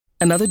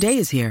Another day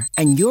is here,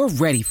 and you're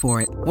ready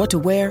for it. What to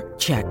wear?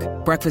 Check.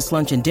 Breakfast,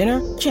 lunch, and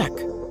dinner? Check.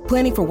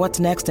 Planning for what's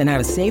next and how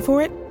to save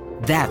for it?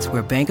 That's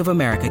where Bank of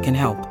America can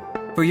help.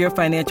 For your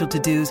financial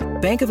to-dos,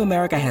 Bank of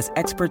America has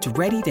experts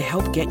ready to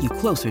help get you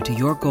closer to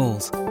your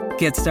goals.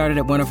 Get started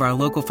at one of our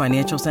local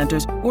financial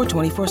centers or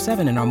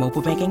 24/7 in our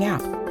mobile banking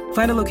app.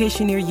 Find a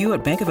location near you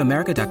at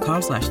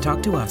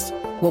bankofamerica.com/talktous.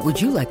 What would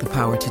you like the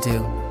power to do?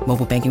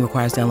 Mobile banking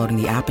requires downloading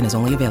the app and is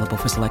only available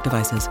for select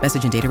devices.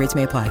 Message and data rates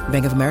may apply.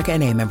 Bank of America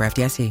N.A., member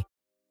FDIC.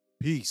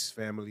 Peace,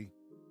 family.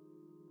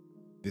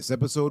 This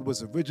episode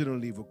was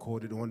originally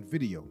recorded on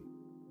video.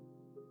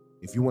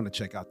 If you want to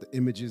check out the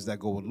images that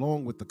go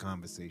along with the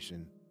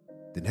conversation,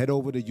 then head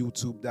over to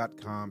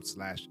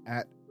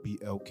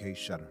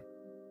youtube.com/@BLKShutter.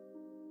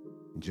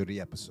 Enjoy the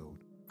episode.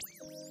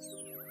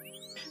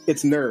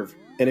 It's nerve.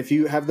 And if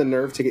you have the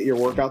nerve to get your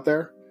work out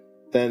there,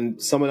 then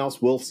someone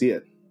else will see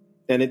it.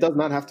 And it does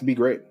not have to be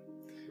great.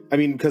 I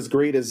mean, because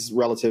great is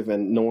relative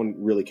and no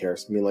one really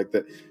cares. I mean, like,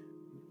 the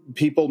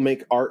people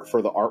make art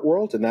for the art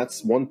world, and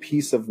that's one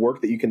piece of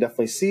work that you can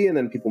definitely see. And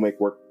then people make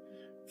work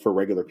for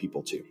regular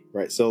people too,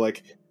 right? So,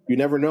 like, you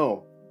never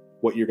know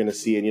what you're going to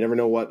see, and you never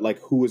know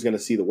who is going to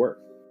see the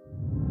work.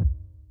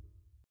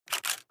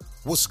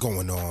 What's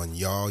going on,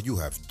 y'all? You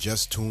have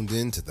just tuned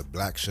in to the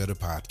Black Shutter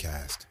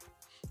Podcast.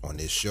 On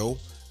this show,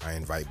 I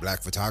invite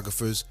Black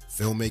photographers,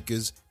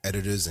 filmmakers,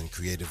 editors, and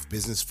creative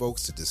business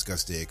folks to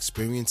discuss their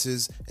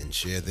experiences and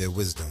share their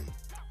wisdom.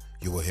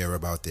 You will hear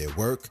about their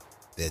work,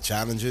 their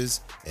challenges,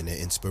 and their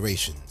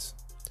inspirations.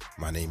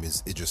 My name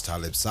is Idris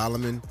Talib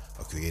Solomon,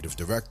 a creative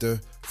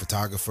director,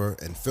 photographer,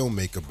 and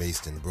filmmaker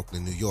based in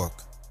Brooklyn, New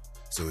York.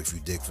 So if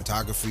you dig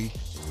photography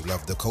and you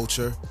love the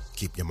culture,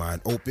 keep your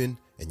mind open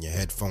and your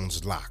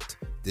headphones locked.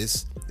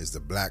 This is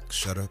the Black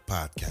Shutter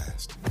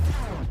Podcast.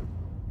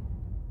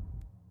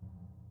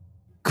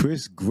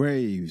 Kris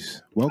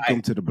Graves,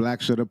 welcome to the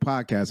Black Shutter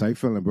Podcast. How you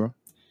feeling, bro?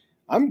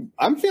 I'm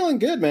feeling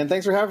good, man.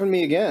 Thanks for having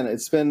me again.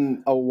 It's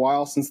been a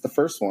while since the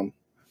first one.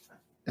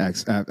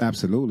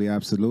 Absolutely.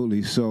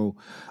 So,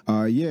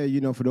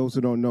 for those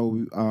who don't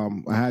know,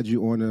 I had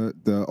you on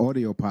the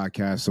audio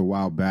podcast a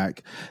while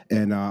back,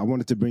 and I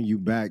wanted to bring you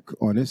back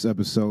on this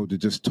episode to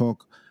just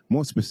talk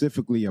more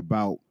specifically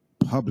about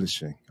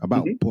publishing,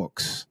 about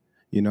books.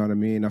 You know what I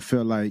mean? I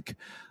feel like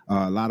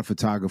a lot of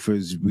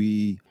photographers,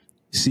 we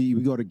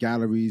go to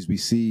galleries, we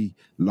see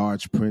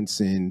large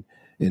prints in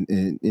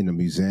the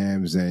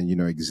museums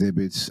and,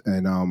 exhibits,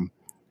 and,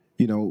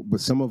 but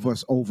some of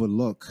us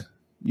overlook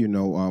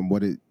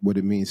what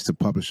it means to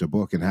publish a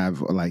book and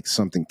have like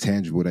something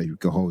tangible that you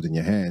can hold in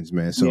your hands,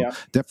 man. So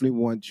definitely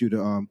want you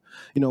to,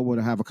 want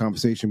to have a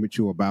conversation with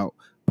you about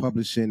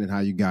publishing and how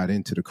you got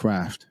into the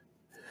craft.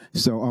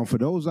 So for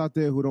those out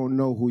there who don't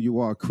know who you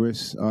are,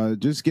 Kris,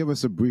 just give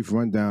us a brief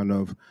rundown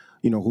of,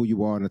 who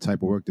you are and the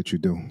type of work that you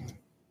do.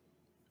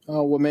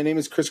 Well, my name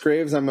is Kris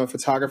Graves. I'm a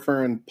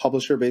photographer and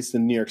publisher based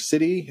in New York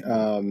City.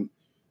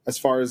 As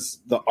far as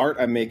the art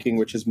I'm making,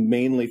 which is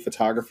mainly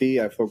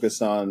photography, I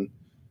focus on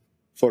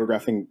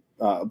photographing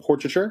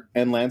portraiture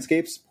and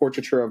landscapes,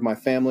 portraiture of my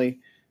family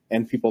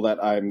and people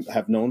that I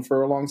have known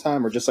for a long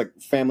time, or just like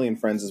family and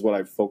friends is what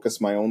I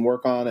focus my own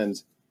work on. And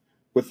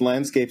with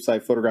landscapes, I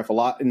photograph a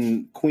lot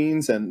in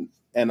Queens and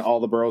all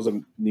the boroughs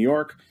of New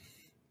York,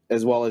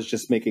 as well as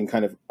just making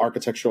kind of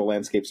architectural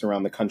landscapes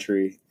around the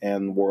country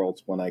and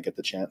world when I get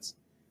the chance.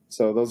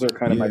 So those are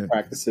kind of my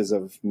practices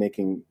of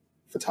making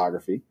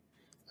photography.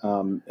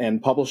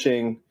 And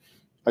publishing,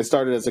 I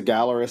started as a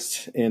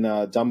gallerist in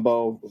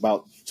Dumbo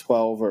about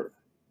 12 or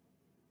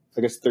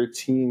I guess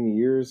 13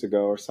 years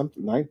ago or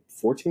something,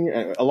 14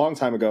 years, a long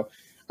time ago.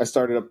 I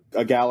started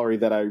a gallery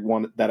that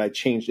I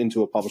changed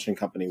into a publishing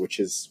company, which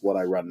is what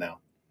I run now.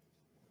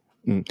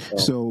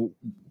 So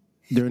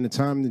during the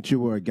time that you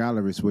were a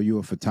gallerist, were you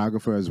a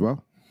photographer as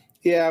well?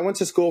 Yeah, I went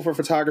to school for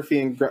photography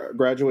and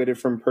graduated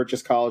from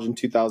Purchase College in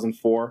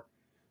 2004.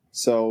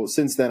 So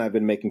since then, I've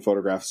been making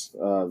photographs,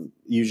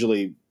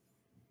 usually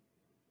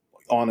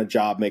on a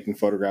job making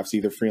photographs,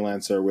 either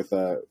freelance or with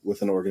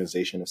an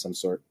organization of some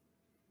sort.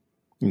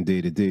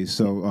 Indeed.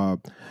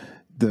 So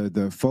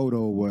the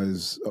photo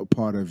was a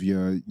part of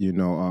your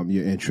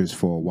interest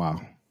for a while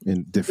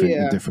in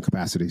different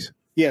capacities.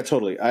 Yeah,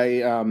 totally. I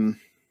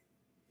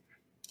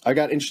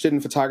got interested in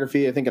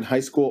photography, I think in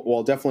high school.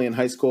 Well, definitely in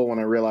high school when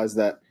I realized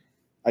that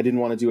I didn't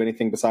want to do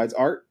anything besides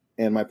art.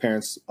 And my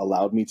parents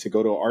allowed me to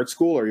go to art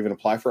school or even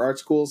apply for art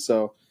schools.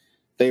 So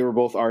they were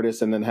both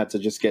artists and then had to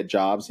just get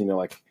jobs,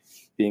 like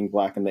being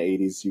Black in the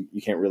 80s,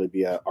 you can't really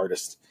be an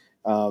artist.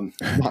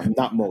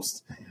 Not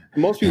most.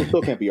 Most people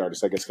still can't be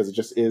artists, I guess, because it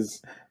just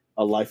is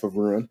a life of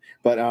ruin.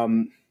 But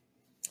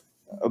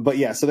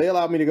yeah, so they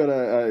allowed me to go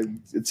to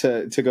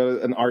go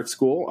to an art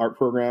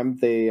program.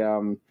 They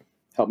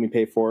helped me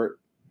pay for it,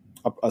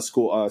 a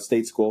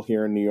state school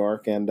here in New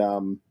York,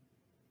 and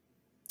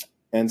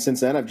since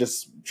then I've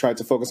just tried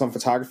to focus on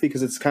photography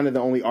because it's kind of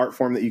the only art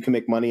form that you can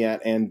make money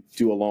at and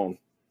do alone.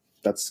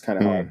 That's kind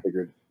of how I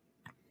figured.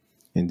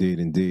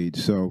 Indeed.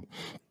 So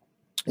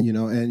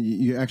And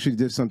you actually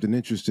did something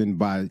interesting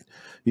by,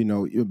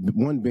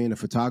 one being a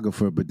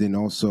photographer, but then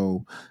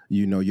also,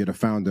 you're the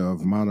founder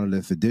of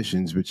Monolith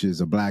Editions, which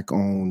is a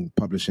Black-owned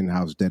publishing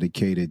house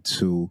dedicated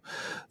to,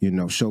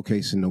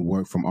 showcasing the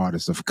work from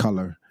artists of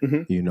color,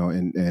 and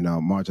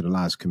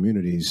marginalized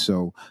communities.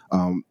 So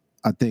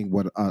I think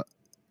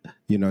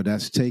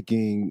that's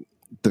taking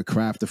the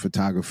craft of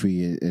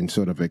photography and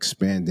sort of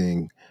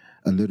expanding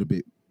a little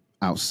bit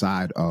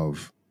outside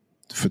of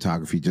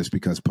photography, just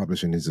because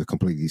publishing is a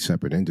completely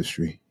separate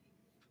industry.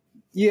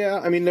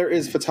 Yeah, I mean, there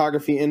is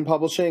photography in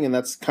publishing, and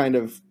that's kind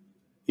of,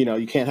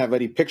 you can't have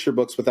any picture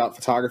books without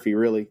photography,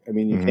 really. I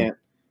mean, you can't,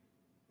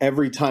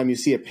 every time you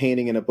see a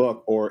painting in a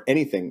book or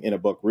anything in a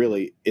book,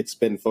 really, it's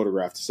been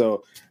photographed.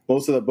 So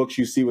most of the books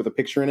you see with a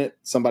picture in it,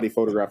 somebody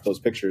photographed those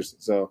pictures.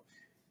 So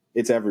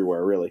it's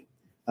everywhere, really.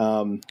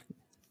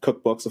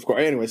 Cookbooks, of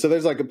course. Anyway, so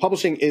there's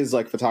publishing is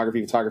like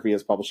photography. Photography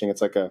is publishing.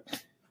 It's like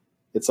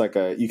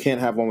you can't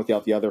have one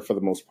without the other for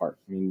the most part.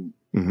 I mean,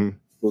 it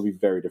will be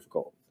very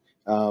difficult.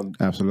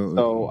 Absolutely.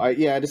 So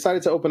I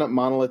decided to open up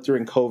Monolith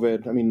during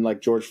COVID. I mean, like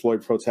George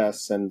Floyd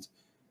protests, and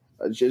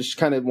just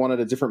kind of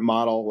wanted a different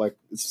model. Like,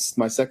 it's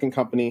my second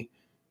company,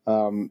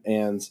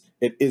 and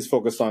it is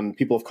focused on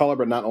people of color,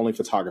 but not only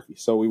photography.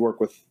 So we work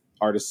with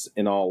artists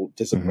in all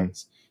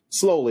disciplines.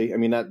 Slowly. I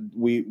mean, that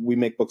we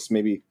make books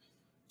maybe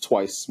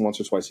once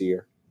or twice a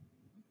year.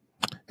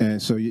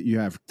 And so you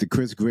have the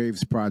Kris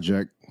Graves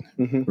project,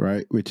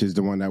 right, which is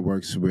the one that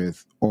works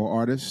with all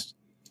artists?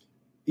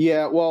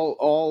 Yeah, well,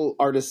 all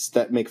artists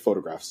that make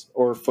photographs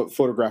or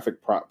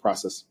photographic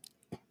process.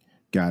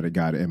 Got it.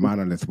 And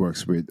Monolith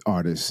works with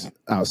artists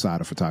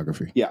outside of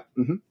photography. Yeah.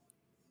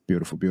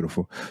 Beautiful,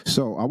 beautiful.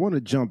 So I want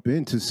to jump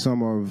into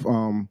some of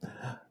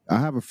I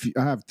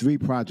have 3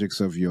 projects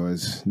of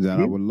yours that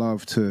I would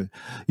love to,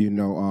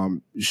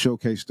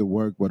 showcase the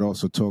work, but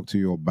also talk to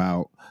you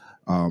about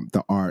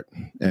the art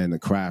and the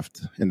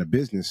craft and the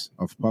business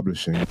of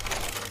publishing.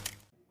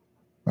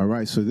 All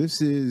right, so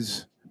this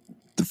is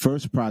the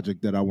first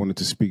project that I wanted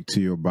to speak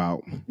to you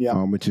about,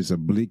 which is a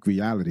bleak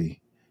reality.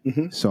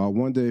 So I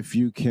wonder if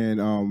you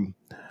can,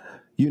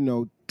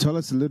 tell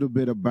us a little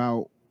bit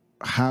about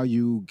how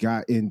you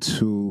got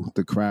into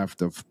the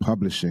craft of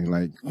publishing,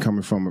 like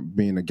coming from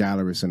being a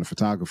gallerist and a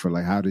photographer.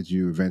 Like, how did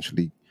you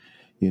eventually,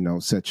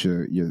 set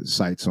your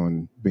sights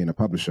on being a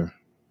publisher?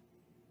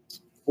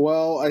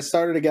 Well, I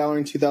started a gallery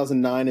in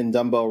 2009 in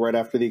Dumbo right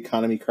after the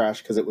economy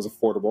crashed because it was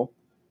affordable.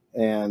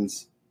 And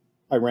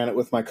I ran it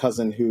with my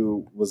cousin,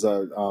 who was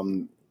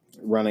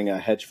running a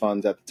hedge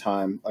fund at the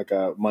time, like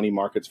a money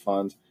markets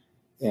fund.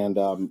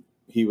 And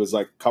he was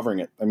like covering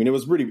it. I mean, it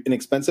was really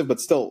inexpensive, but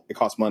still it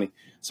cost money.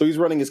 So he's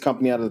running his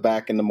company out of the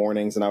back in the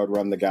mornings, and I would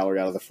run the gallery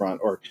out of the front,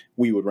 or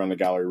we would run the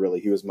gallery, really.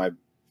 He was my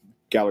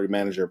gallery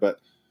manager. But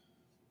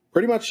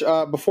pretty much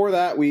before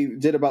that, we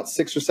did about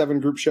 6 or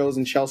 7 group shows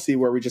in Chelsea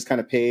where we just kind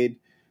of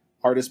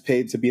artists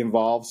paid to be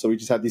involved. So we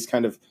just had these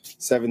kind of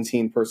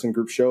 17-person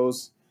group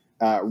shows.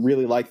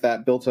 Really liked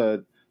that. Built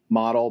a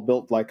model,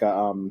 built like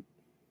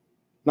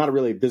not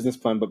really a business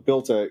plan, but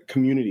built a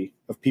community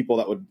of people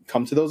that would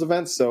come to those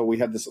events. So we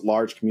had this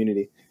large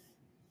community,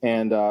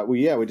 and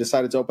we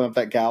decided to open up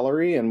that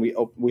gallery, and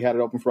we had it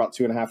open for about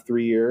 2.5,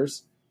 3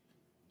 years.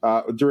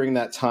 During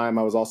that time,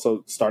 I was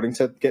also starting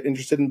to get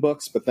interested in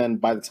books, but then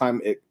by the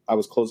time I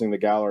was closing the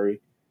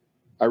gallery,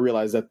 I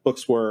realized that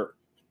books were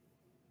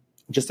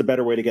just a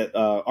better way to get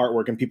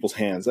artwork in people's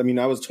hands. I mean,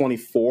 I was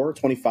 24,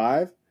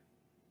 25.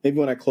 Maybe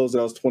when I closed it,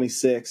 I was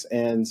 26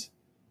 or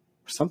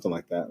something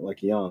like that,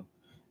 like young.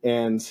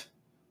 And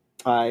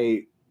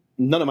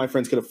none of my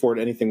friends could afford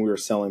anything we were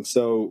selling.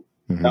 So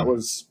that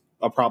was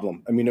a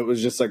problem. I mean, it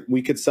was just like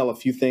we could sell a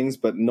few things,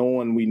 but no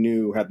one we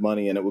knew had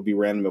money, and it would be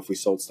random if we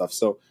sold stuff.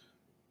 So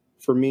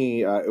for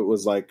me, it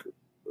was like,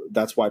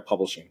 that's why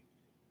publishing.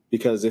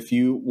 Because if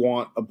you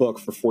want a book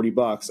for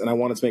 $40, and I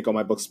wanted to make all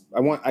my books,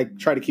 I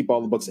try to keep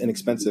all the books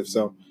inexpensive.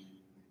 So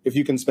if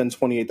you can spend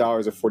 $28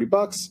 or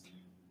 $40,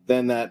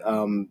 then that,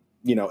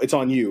 it's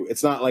on you.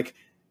 It's not like,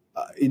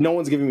 no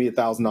one's giving me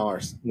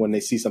 $1,000 when they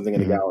see something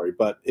in a gallery,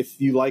 but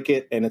if you like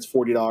it and it's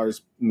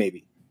 $40,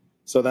 maybe.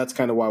 So that's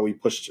kind of why we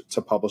pushed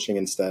to publishing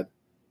instead.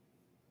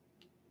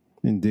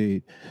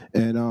 Indeed.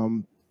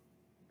 And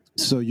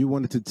so you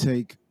wanted to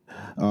take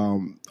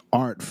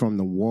art from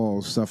the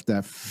wall, stuff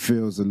that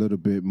feels a little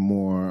bit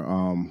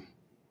more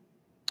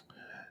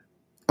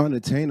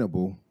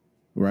unattainable,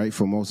 right,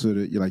 for most of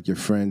your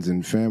friends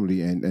and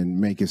family, and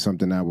make it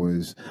something that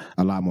was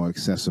a lot more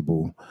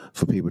accessible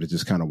for people to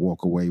just kind of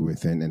walk away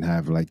with and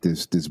have like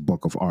this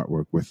book of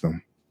artwork with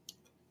them.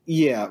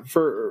 Yeah,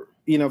 for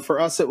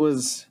us it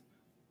was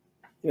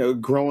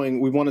growing.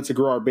 We wanted to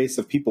grow our base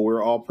of people. We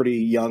were all pretty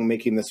young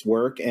making this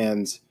work,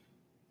 and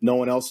no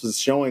one else was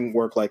showing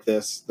work like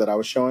this that I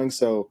was showing,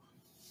 so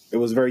it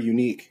was very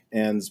unique.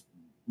 And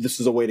this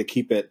is a way to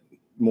keep it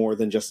more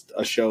than just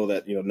a show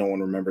that no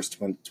one remembers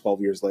 12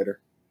 years later.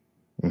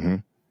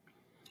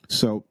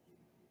 So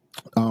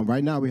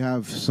right now we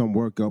have some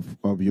work of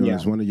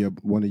yours. Yeah.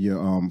 One of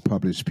your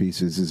published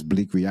pieces is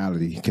Bleak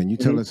Reality. Can you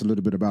tell us a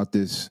little bit about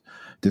this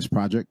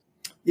project?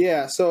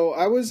 Yeah, so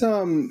I was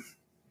doing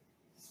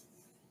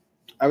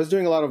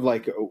a lot of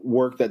like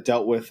work that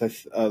dealt with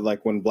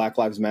like when Black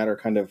Lives Matter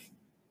kind of,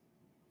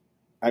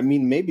 I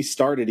mean, maybe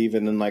started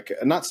even in like,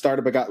 not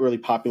started, but got really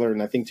popular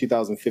in I think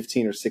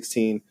 2015 or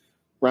 16,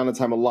 around the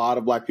time a lot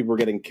of Black people were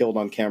getting killed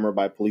on camera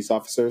by police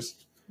officers,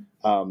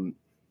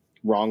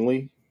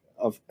 wrongly,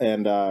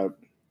 and I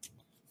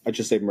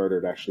just say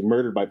murdered, actually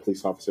murdered by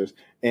police officers.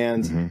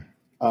 And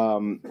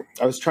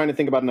I was trying to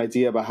think about an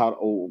idea about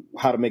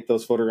how to make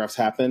those photographs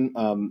happen.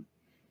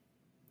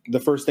 The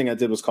first thing I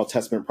did was called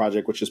Testament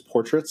Project, which is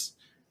portraits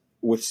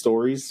with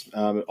stories,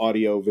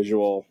 audio,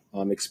 visual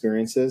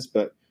experiences.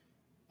 But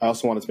I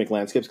also wanted to make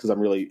landscapes because I'm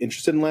really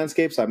interested in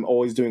landscapes. I'm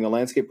always doing a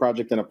landscape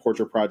project and a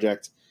portrait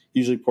project.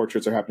 Usually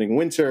portraits are happening in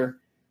winter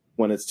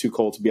when it's too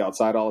cold to be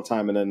outside all the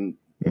time. And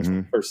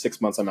then for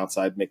 6 months, I'm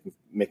outside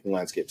making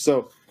landscapes.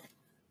 So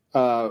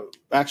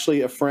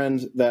actually a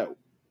friend that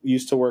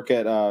used to work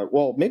at,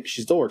 well, maybe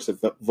she still works at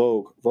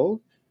Vogue.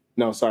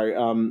 No, sorry.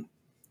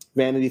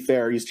 Vanity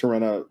Fair used to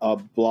run a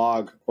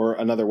blog or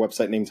another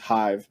website named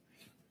Hive.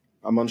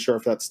 I'm unsure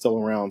if that's still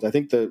around. I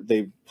think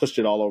they pushed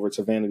it all over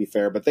to Vanity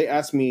Fair, but they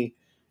asked me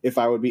if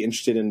I would be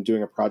interested in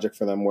doing a project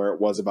for them where it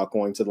was about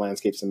going to the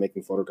landscapes and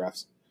making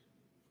photographs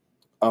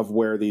of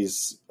where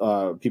these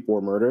people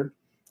were murdered.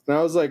 And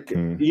I was like,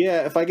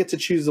 yeah, if I get to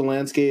choose the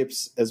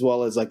landscapes as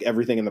well as like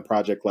everything in the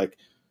project, like,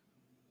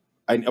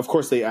 of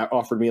course they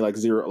offered me like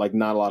zero, like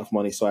not a lot of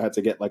money. So I had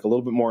to get like a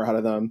little bit more out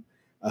of them.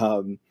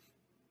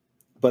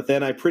 But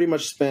then I pretty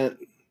much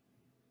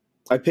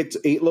I picked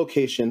 8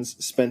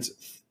 locations,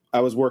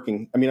 I was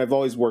working. I mean, I've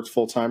always worked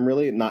full time,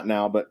 really, not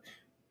now, but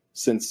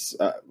since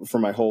for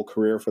my whole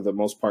career for the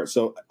most part.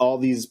 So all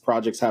these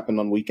projects happen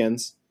on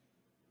weekends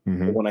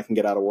when I can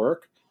get out of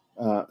work.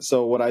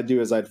 So what I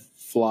do is I'd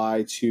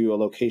fly to a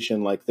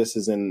location like this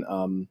is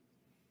the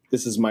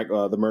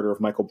murder of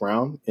Michael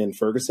Brown in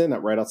Ferguson,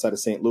 right outside of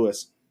St.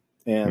 Louis.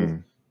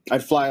 And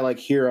I'd fly like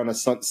here on a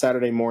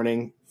Saturday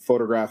morning,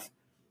 photograph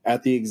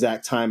at the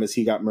exact time as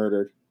he got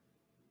murdered.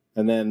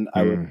 And then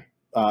I would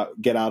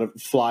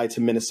fly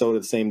to Minnesota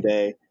the same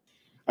day.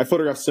 I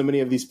photographed so many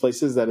of these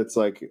places that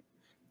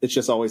it's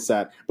just always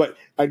sad. But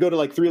I'd go to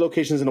like 3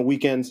 locations in a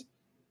weekend,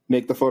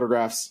 make the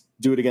photographs,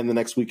 do it again the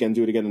next weekend,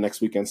 do it again the next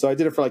weekend. So I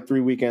did it for like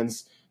 3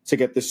 weekends to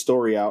get this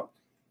story out.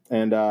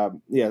 And I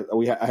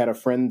had a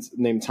friend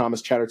named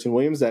Thomas Chatterton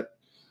Williams that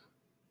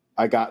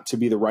I got to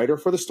be the writer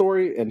for the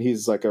story, and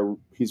he's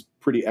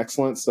pretty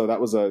excellent. So that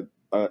was a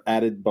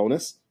added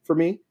bonus for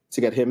me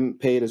to get him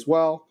paid as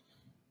well.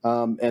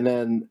 And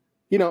then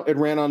it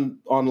ran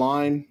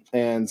online,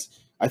 and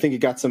I think it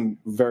got some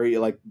very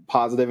like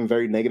positive and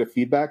very negative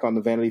feedback on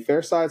the Vanity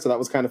Fair side. So that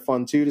was kind of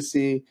fun too to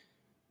see.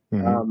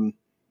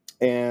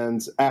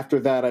 And after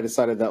that, I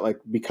decided that like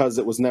because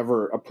it was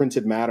never a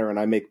printed matter, and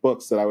I make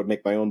books, that I would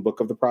make my own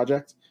book of the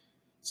project.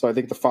 So I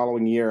think the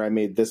following year I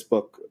made this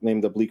book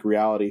named The Bleak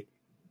Reality.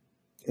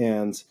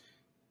 And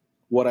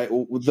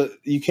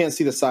you can't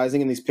see the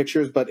sizing in these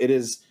pictures, but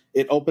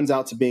it opens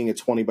out to being a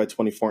 20 by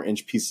 24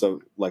 inch piece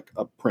of like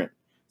a print.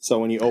 So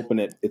when you open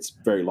it, it's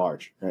very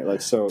large, right?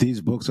 Like, so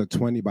these books are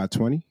 20 by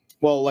 20.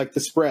 Well, like the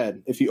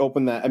spread, if you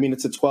open that, I mean,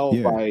 it's a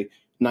 12 by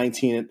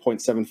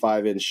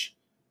 19.75 inch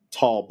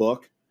tall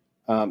book.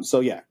 So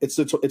yeah, it's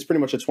pretty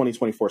much a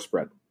 2024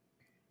 spread.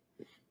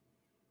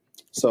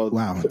 So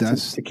wow,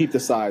 that's to keep the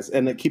size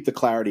and to keep the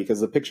clarity, because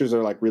the pictures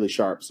are like really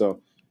sharp.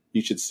 So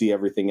you should see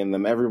everything in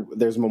them.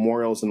 There's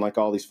memorials and like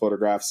all these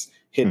photographs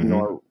hidden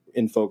or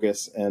in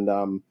focus.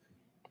 And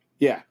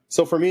yeah,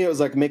 so for me, it was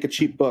like make a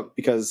cheap book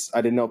because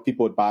I didn't know if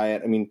people would buy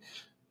it. I mean,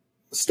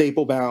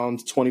 staple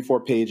bound,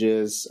 24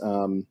 pages,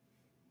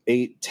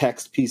 8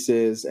 text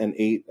pieces, and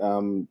 8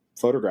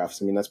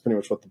 photographs. I mean, that's pretty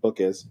much what the book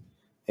is.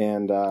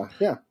 And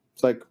yeah,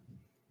 it's like,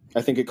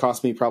 I think it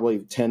cost me probably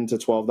 $10 to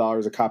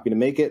 $12 a copy to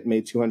make it,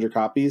 made 200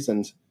 copies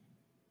and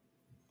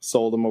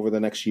sold them over the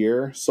next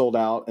year, sold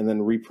out, and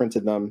then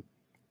reprinted them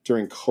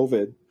during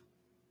COVID.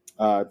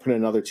 I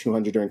printed another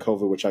 200 during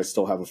COVID, which I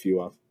still have a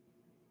few of.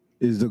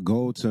 Is the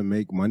goal to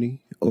make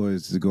money, or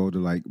is the goal to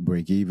like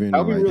break even?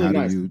 That would be really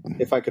nice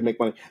if I could make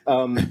money.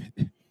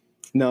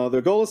 No,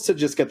 the goal is to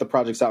just get the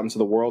projects out into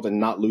the world and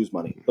not lose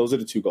money. Those are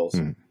the 2 goals.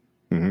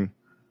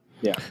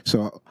 Yeah.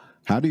 So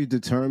how do you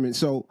determine?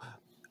 So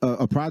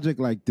a project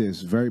like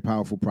this, very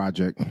powerful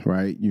project,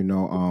 right?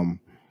 The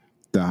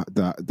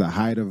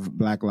height of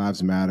Black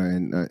Lives Matter,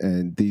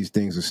 and these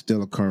things are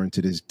still occurring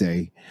to this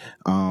day.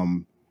 I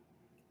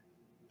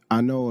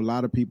know a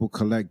lot of people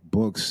collect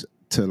books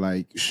to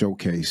like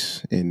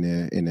showcase in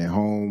their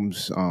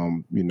homes,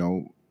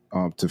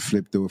 to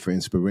flip through it for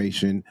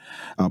inspiration.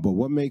 But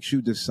what makes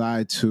you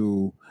decide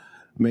to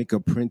make a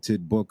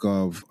printed book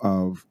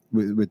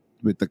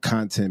with the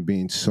content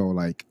being so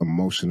like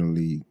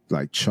emotionally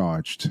like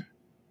charged?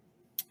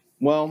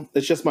 Well,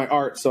 it's just my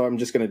art, so I'm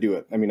just going to do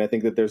it. I mean, I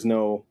think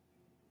that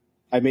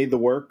I made the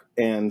work,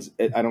 and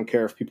I don't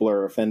care if people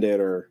are offended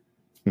or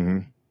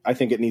I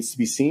think it needs to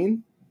be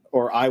seen,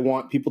 or I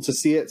want people to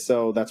see it.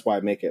 So that's why I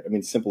make it. I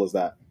mean, simple as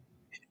that.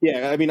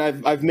 Yeah, I mean,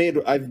 I've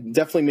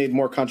definitely made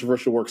more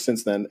controversial work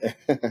since then,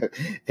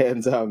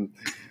 and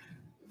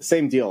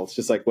same deal. It's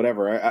just like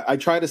whatever. I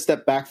try to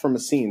step back from a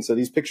scene, so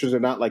these pictures are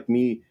not like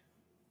me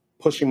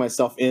pushing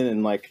myself in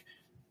and like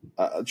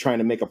trying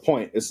to make a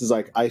point. This is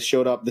like I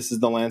showed up. This is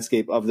the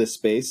landscape of this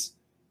space,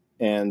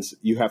 and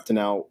you have to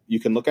now. You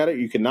can look at it,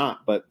 you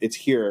cannot, but it's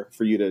here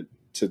for you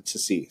to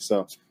see.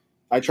 So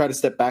I try to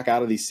step back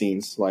out of these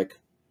scenes, like.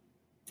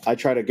 I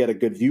try to get a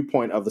good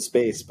viewpoint of the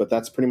space, but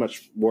that's pretty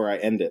much where I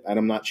end it. And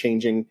I'm not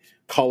changing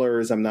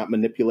colors. I'm not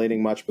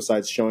manipulating much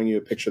besides showing you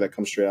a picture that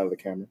comes straight out of the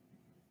camera.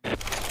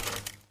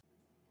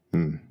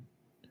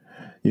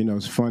 You know,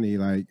 it's funny.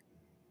 Like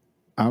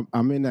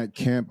I'm in that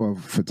camp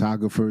of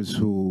photographers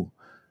who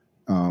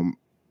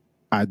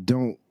I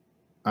don't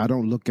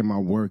look at my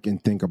work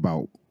and think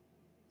about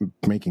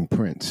making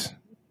prints.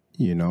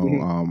 You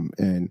know,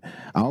 and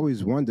I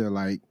always wonder,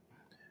 like,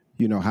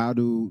 you know, how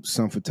do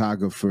some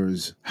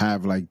photographers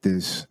have like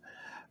this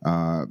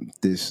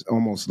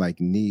almost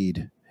like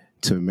need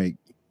to make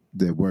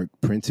their work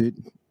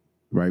printed,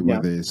 right? Yeah.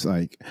 Whether it's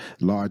like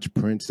large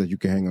prints that you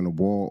can hang on the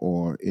wall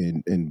or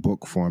in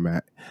book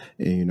format,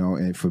 and, you know.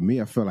 And for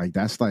me, I feel like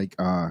that's like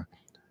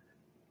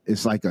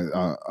it's like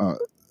a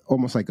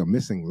almost like a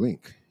missing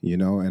link, you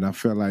know. And I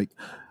feel like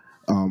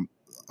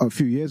a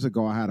few years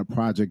ago, I had a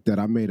project that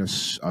I made a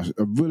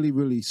really,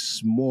 really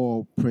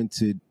small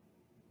printed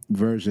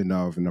version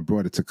of, and I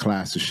brought it to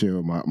class to share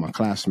with my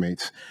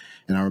classmates.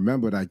 And I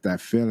remember like that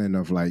feeling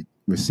of like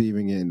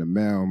receiving it in the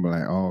mail and be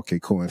like, oh, okay,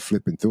 cool, and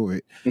flipping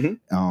through it.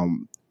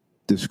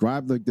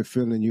 Describe like the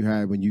feeling you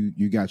had when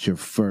you got your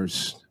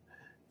first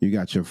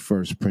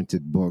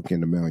printed book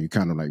in the mail. You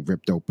kind of like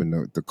ripped open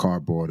the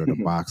cardboard or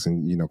the box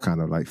and, you know,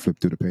 kind of like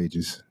flipped through the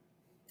pages.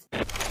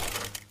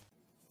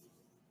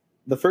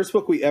 The first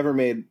book we ever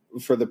made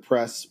for the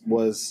press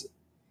was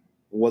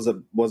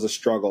a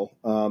struggle.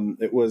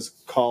 It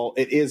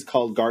is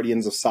called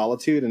Guardians of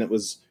Solitude, and it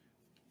was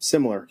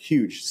similar,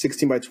 huge,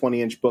 16 by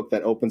 20 inch book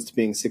that opens to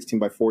being 16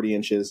 by 40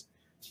 inches,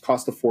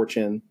 cost a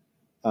fortune.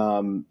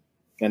 And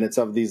it's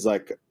of these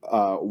like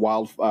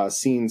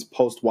scenes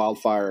post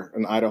wildfire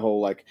in Idaho,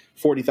 like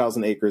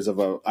 40,000 acres of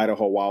a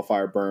Idaho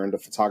wildfire burned. A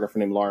photographer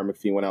named Laura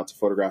McPhee went out to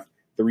photograph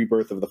the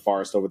rebirth of the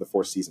forest over the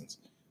 4 seasons.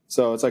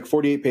 So it's like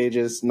 48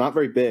 pages, not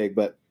very big,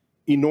 but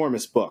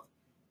enormous book.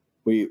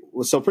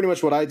 So pretty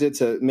much what I did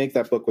to make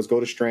that book was go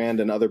to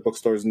Strand and other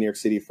bookstores in New York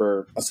City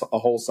for a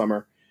whole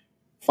summer,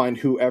 find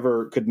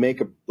whoever could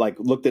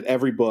looked at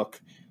every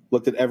book,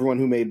 looked at everyone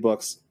who made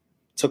books,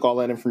 took all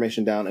that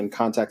information down and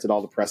contacted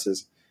all the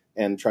presses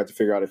and tried to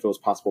figure out if it was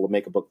possible to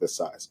make a book this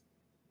size,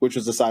 which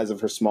was the size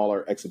of her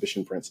smaller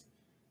exhibition prints.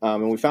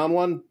 And we found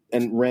one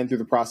and ran through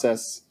the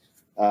process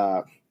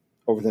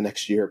over the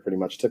next year. Pretty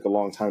much took a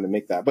long time to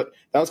make that, but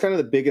that was kind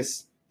of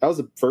that was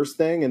the first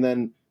thing. And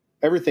then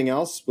everything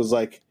else was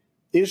like,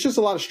 it's just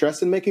a lot of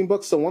stress in making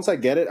books. So once I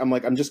get it,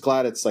 I'm just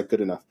glad it's like good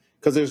enough,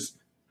 because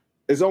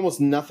there's almost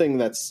nothing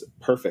that's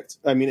perfect.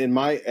 I mean, in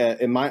my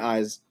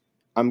eyes,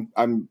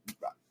 I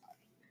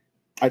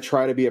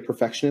try to be a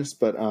perfectionist,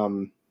 but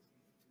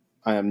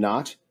I am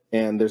not,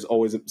 and there's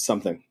always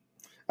something.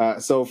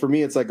 So for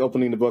me, it's like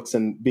opening the books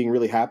and being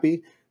really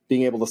happy,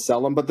 being able to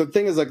sell them. But the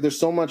thing is, like, there's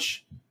so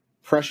much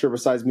pressure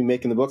besides me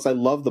making the books. I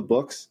love the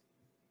books,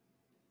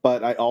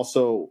 but I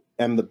also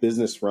am the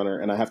business runner,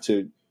 and I have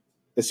to.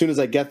 As soon as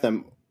I get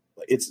them,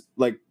 it's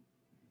like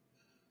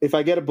if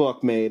I get a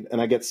book made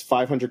and I get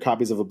 500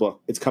 copies of a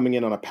book, it's coming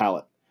in on a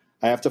pallet.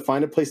 I have to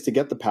find a place to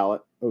get the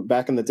pallet.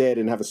 Back in the day, I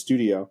didn't have a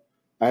studio.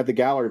 I had the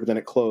gallery, but then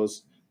it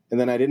closed. And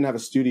then I didn't have a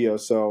studio,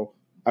 so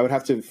I would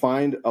have to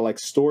find a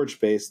storage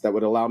space that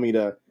would allow me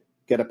to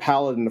get a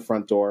pallet in the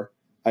front door.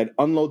 I'd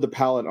unload the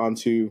pallet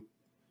onto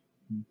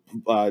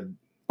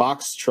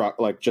box truck,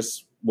 like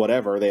just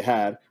whatever they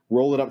had,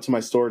 roll it up to my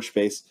storage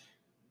space,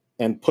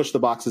 and push the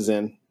boxes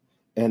in.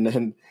 And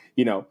then,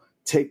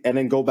 and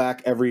then go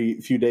back every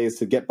few days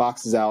to get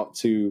boxes out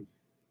to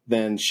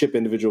then ship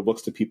individual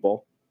books to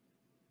people.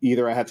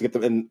 Either I have to get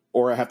them in,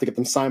 or I have to get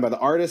them signed by the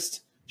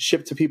artist,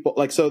 shipped to people.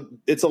 So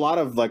it's a lot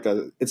of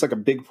it's like a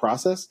big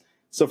process.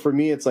 So for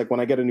me, it's like when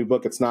I get a new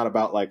book, it's not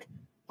about like,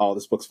 oh,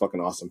 this book's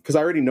fucking awesome, because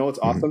I already know it's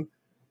awesome.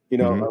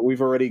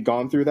 We've already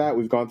gone through that.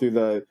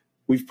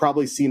 We've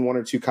probably seen 1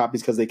 or 2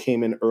 copies because they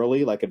came in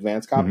early, like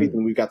advanced copies,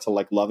 and we got to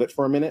love it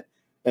for a minute,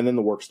 and then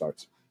the work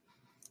starts.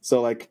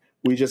 So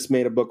we just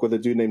made a book with a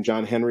dude named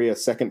John Henry, a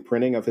second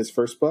printing of his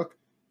first book,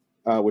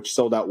 which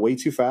sold out way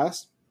too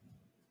fast.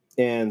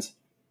 And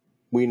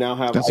we now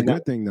have... That's a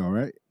good thing, though,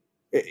 right?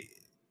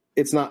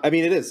 It's not... I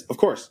mean, it is. Of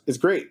course. It's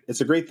great. It's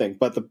a great thing.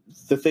 But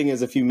the thing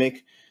is, if you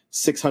make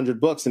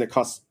 600 books and it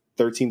costs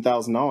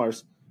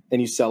 $13,000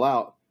 and you sell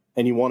out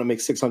and you want to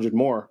make 600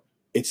 more,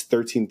 it's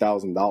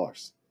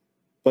 $13,000.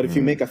 But if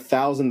you make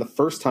 1,000 the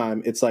first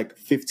time, it's like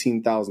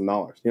 $15,000. You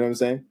know what I'm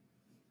saying?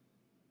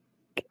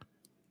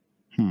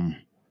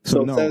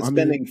 So instead of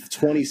spending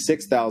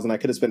 $26,000, I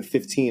could have spent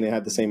 $15,000 and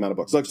had the same amount of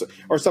books,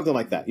 or something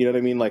like that. You know what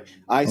I mean? Like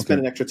I spent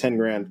an extra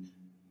 $10,000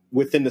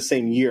 within the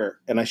same year,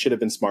 and I should have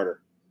been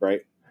smarter,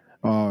 right?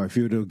 Oh, if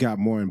you would have got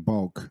more in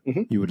bulk,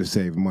 Mhm. you would have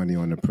saved money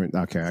on the print.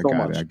 Okay, I So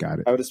got much. it. I got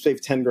it. I would have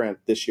saved 10 grand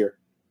this year.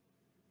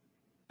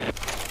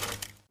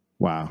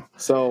 Wow.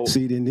 So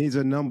See, then these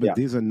are numbers. Yeah.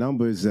 These are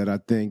numbers that I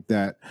think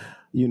that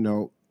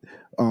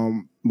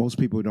most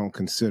people don't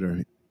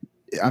consider.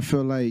 I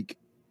feel like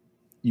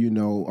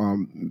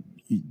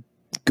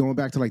going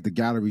back to like the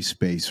gallery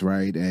space,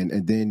 right,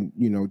 and then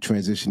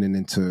transitioning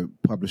into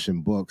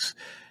publishing books.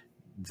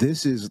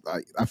 This is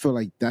like, I feel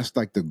like that's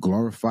like the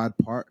glorified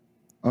part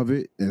of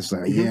it. It's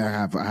like, Mhm.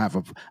 yeah,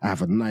 I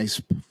have a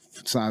nice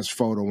size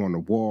photo on the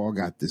wall.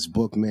 Got this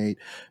book made,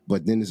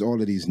 but then there's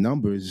all of these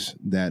numbers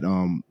that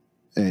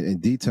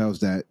and details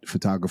that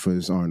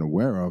photographers aren't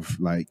aware of,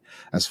 like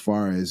as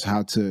far as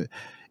how to,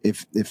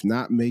 if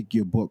not make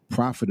your book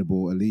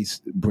profitable, at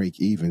least break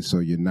even, so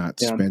you're not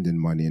Yeah. spending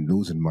money and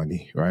losing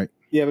money, right?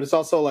 Yeah, but it's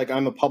also like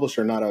I'm a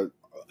publisher,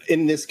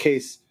 in this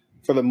case,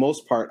 for the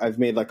most part, I've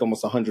made like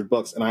almost 100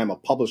 books, and I am a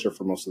publisher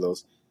for most of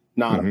those,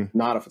 not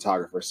a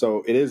photographer.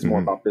 So it is more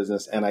about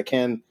business, and I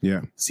can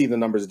see the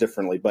numbers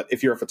differently. But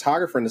if you're a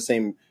photographer in the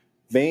same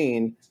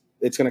vein,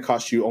 it's going to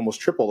cost you almost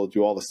triple to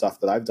do all the stuff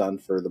that I've done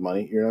for the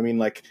money. You know what I mean?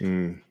 Like,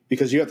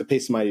 because you have to pay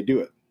somebody to do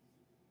it.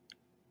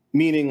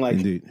 Meaning, like,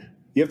 Indeed.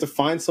 you have to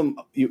find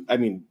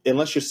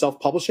unless you're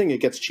self-publishing,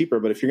 it gets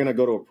cheaper. But if you're going to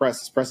go to a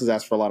press, presses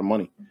ask for a lot of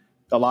money.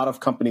 A lot of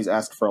companies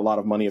ask for a lot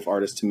of money of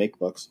artists to make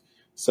books.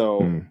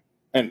 So,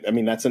 and I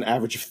mean, that's an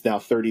average of now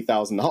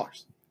 $30,000. I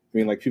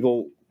mean, like,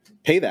 people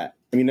pay that.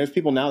 I mean, there's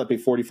people now that pay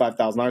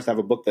 $45,000 to have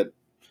a book that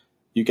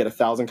you get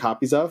 1,000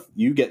 copies of.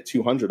 You get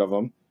 200 of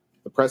them.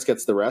 The press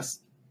gets the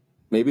rest.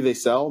 Maybe they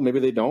sell, maybe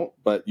they don't,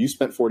 but you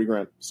spent 40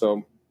 grand.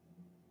 So,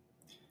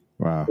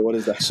 wow. What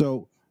is that?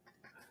 So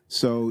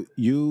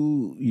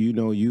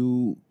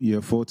you're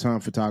a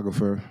full-time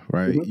photographer,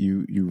 right?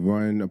 Mm-hmm. You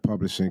run a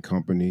publishing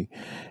company,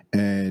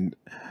 and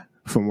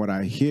from what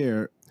I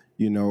hear,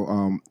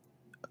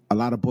 a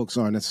lot of books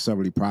aren't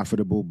necessarily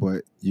profitable,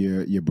 but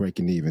you're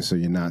breaking even, so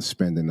you're not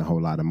spending a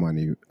whole lot of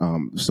money.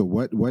 So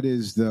what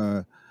is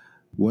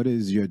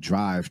your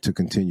drive to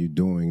continue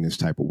doing this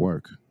type of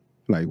work?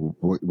 Like,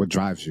 what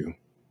drives you?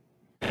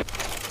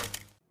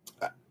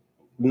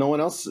 No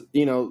one else,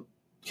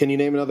 can you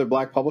name another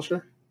Black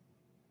publisher?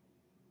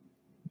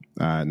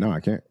 No, I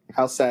can't.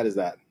 How sad is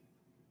that?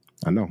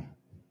 I know.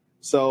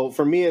 So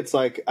for me, it's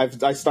like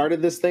I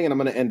started this thing and I'm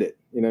going to end it.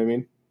 You know what I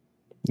mean?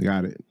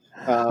 Got it.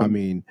 I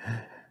mean,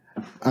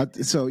 I've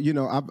doing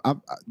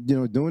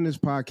this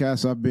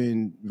podcast, I've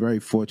been very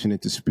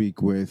fortunate to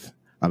speak with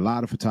a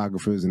lot of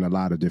photographers in a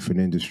lot of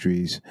different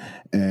industries,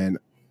 and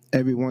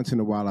every once in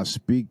a while I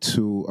speak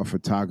to a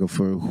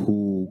photographer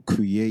who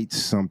creates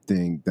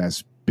something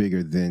that's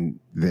bigger than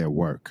their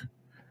work.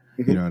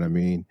 You know what I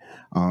mean?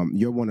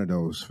 You're one of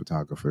those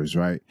photographers,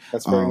 right?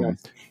 That's very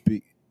nice.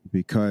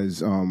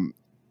 Because I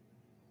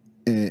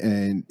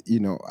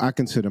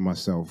consider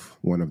myself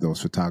one of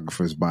those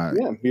photographers by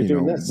wanting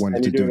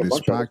to do this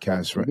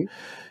podcast, right?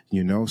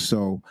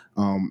 So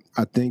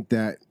I think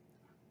that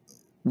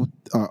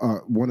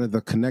one of the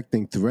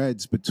connecting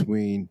threads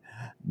between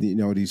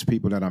these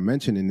people that I'm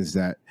mentioning is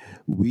that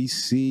we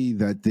see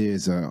that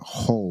there's a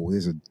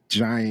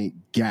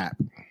giant gap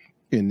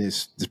in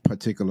this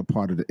particular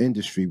part of the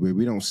industry where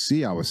we don't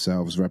see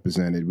ourselves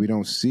represented. We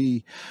don't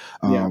see,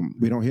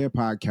 we don't hear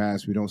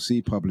podcasts. We don't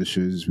see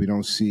publishers. We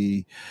don't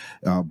see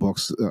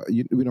books.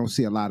 We don't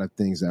see a lot of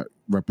things that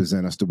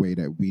represent us the way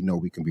that we know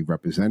we can be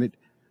represented.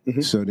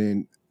 So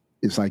then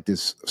it's like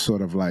this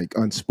sort of like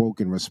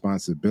unspoken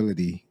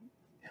responsibility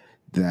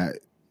that,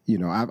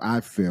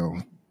 I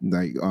feel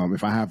like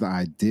if I have the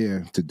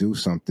idea to do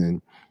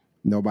something,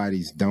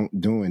 nobody's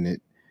doing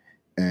it,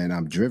 and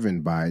I'm driven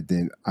by it,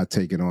 then I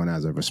take it on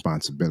as a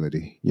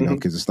responsibility,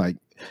 because it's like,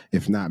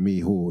 if not me,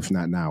 who? If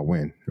not now,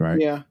 when? Right?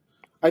 Yeah.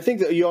 I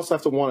think that you also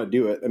have to want to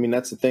do it. I mean,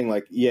 that's the thing.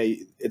 Like, yeah,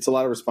 it's a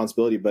lot of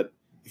responsibility, but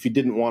if you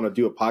didn't want to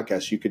do a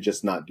podcast, you could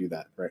just not do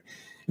that, right?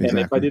 Exactly. And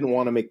if I didn't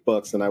want to make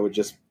books, then I would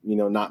just,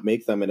 not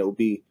make them, and it would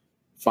be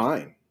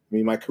fine. I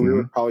mean, my career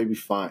would probably be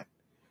fine.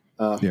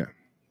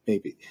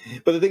 Maybe.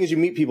 But the thing is, you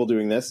meet people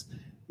doing this,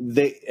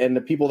 and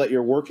the people that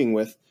you're working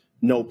with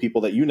know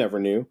people that you never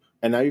knew,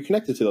 and now you're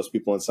connected to those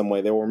people in some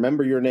way. They will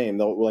remember your name.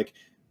 They'll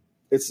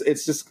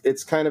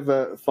it's kind of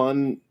a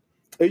fun.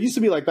 It used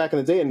to be like back in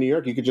the day in New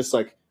York, you could just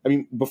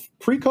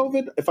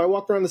pre-COVID, if I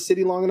walked around the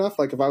city long enough,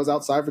 like if I was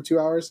outside for 2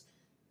 hours,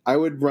 I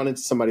would run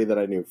into somebody that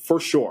I knew for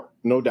sure,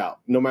 no doubt,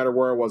 no matter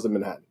where I was in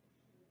Manhattan.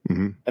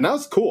 And that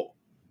was cool.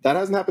 That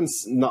hasn't happened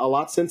a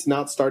lot since.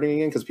 Now it's starting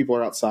again because people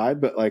are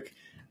outside, but like,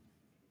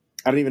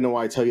 I don't even know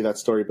why I tell you that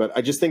story, but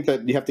I just think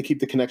that you have to keep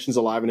the connections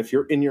alive. And if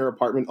you're in your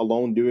apartment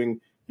alone doing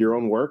your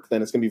own work,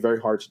 then it's going to be very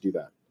hard to do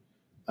that.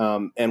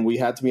 And we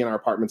had to be in our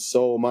apartments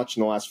so much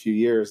in the last few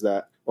years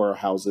or our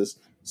houses,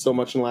 so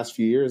much in the last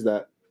few years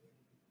that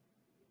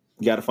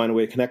you got to find a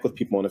way to connect with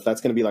people. And if that's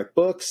going to be like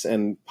books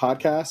and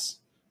podcasts,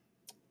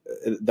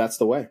 that's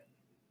the way.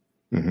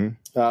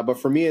 But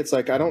for me, it's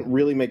like, I don't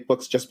really make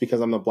books just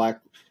because I'm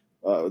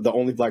the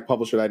only Black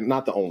publisher.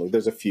 Not the only,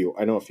 there's a few,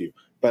 I know a few,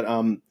 but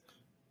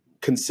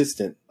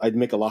consistent. I'd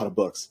make a lot of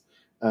books.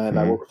 and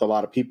I work with a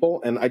lot of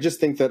people. And I just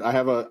think that I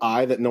have an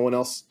eye that no one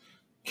else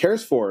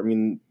cares for. I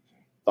mean,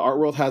 the art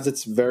world has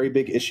its very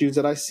big issues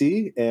that I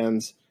see,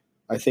 and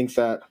I think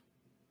that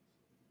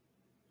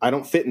I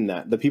don't fit in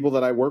that. The people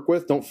that I work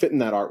with don't fit in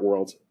that art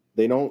world.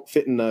 They don't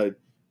fit in the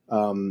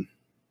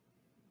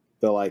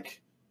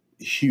like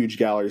huge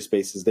gallery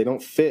spaces. They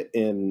don't fit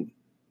in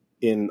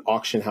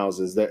auction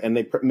houses, and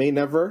they may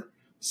never.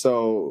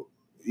 So,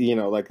 you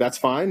know, like that's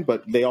fine,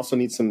 but they also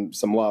need some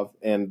love,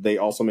 and they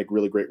also make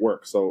really great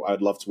work. So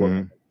I'd love to work with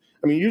them.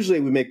 I mean, usually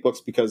we make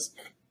books because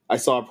I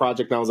saw a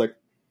project and I was like,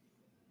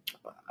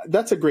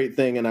 that's a great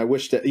thing. And I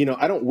wish that, you know,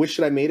 I don't wish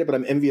that I made it, but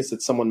I'm envious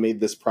that someone made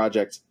this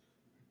project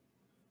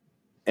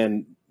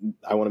and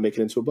I want to make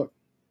it into a book.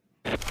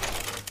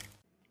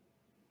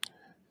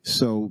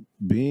 So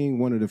being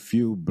one of the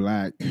few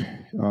Black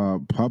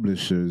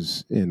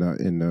publishers in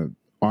the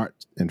art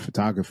and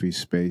photography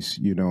space,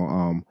 you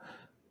know,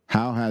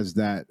 how has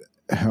that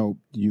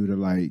helped you to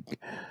like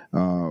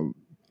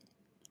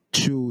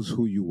choose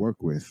who you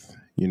work with?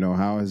 You know,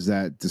 how has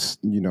that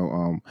just, you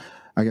know,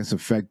 I guess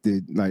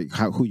affected like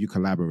who you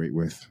collaborate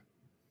with?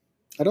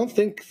 I don't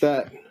think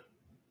that,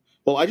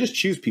 well, I just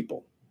choose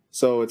people.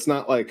 So it's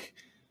not like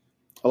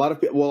a lot of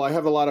people, well, I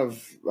have a lot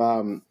of,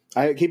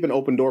 I keep an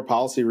open door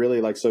policy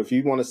really. Like, so if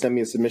you want to send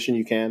me a submission,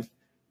 you can.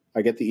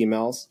 I get the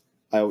emails.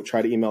 I will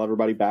try to email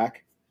everybody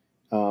back.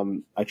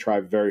 I try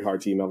very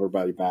hard to email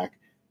everybody back.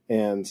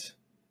 And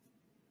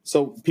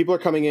so people are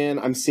coming in,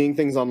 I'm seeing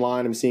things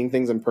online, I'm seeing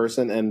things in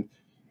person, and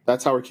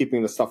that's how we're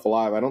keeping the stuff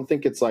alive. I don't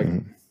think it's like,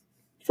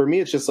 for me,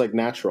 it's just like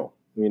natural.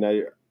 I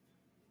mean,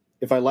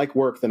 if I like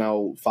work, then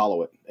I'll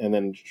follow it and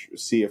then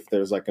see if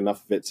there's like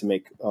enough of it to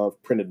make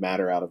printed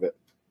matter out of it.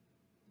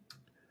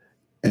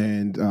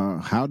 And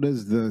how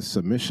does the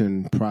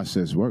submission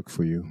process work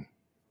for you?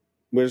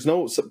 There's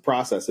no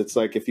process. It's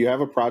like if you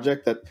have a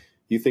project that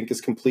you think is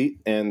complete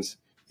and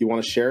you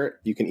want to share it,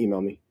 you can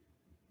email me.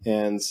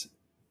 And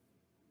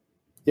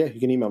yeah, you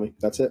can email me.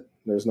 That's it.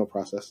 There's no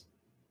process.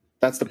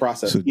 That's the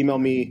process. So, email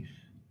me,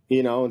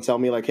 you know, and tell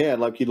me like, hey, I'd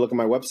like you to look at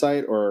my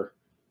website, or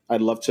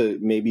I'd love to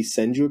maybe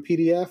send you a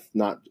PDF,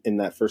 not in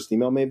that first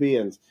email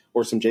maybe,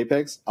 or some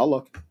JPEGs. I'll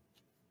look.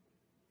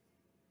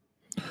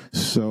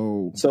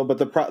 So, but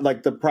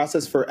the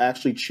process for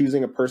actually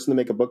choosing a person to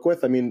make a book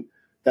with, I mean,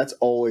 that's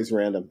always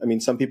random. I mean,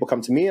 some people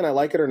come to me and I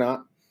like it or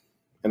not,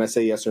 and I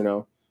say yes or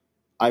no.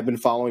 I've been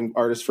following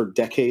artists for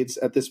decades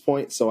at this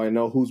point, so I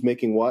know who's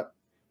making what,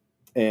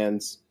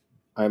 and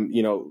I'm,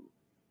 you know,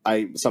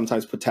 I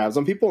sometimes put tabs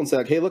on people and say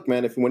like, hey, look,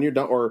 man, when you're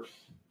done, or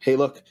hey,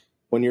 look,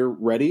 when you're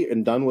ready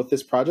and done with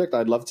this project,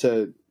 I'd love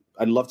to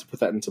put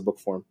that into book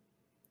form,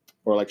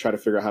 or like try to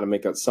figure out how to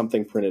make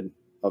something printed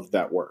of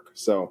that work.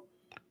 So.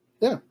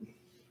 Yeah,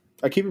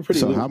 I keep it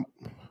pretty loose.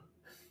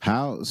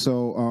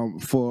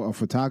 For a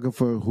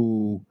photographer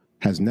who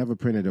has never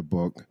printed a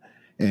book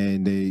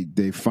and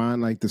they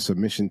find like the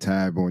submission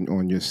tab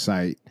on your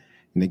site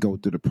and they go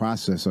through the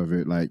process of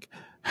it, like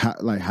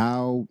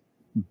how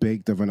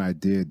baked of an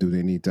idea does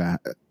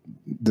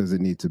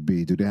it need to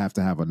be? Do they have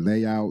to have a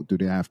layout? Do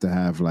they have to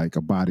have like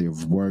a body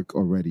of work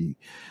already?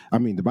 I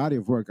mean, the body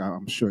of work,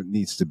 I'm sure it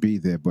needs to be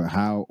there, but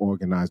how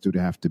organized do they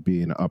have to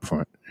be in the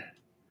upfront?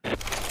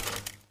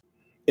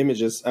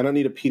 Images. I don't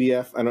need a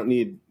PDF. I don't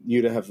need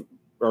you to have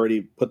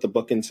already put the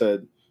book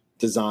into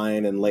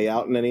design and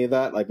layout and any of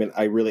that. Like,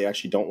 I really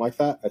actually don't like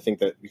that. I think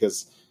that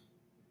because,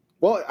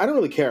 well, I don't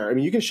really care. I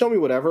mean, you can show me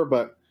whatever,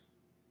 but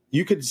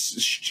you could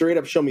straight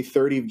up show me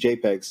 30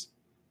 JPEGs.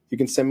 You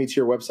can send me to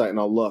your website and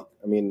I'll look.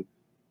 I mean,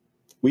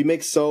 we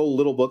make so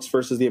little books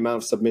versus the amount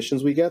of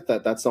submissions we get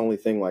that's the only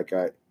thing. Like,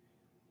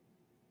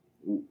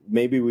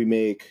 maybe we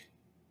make,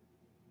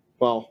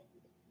 well,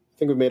 I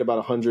think we've made about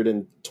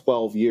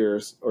 112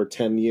 years or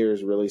 10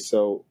 years really.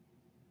 So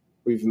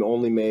we've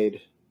only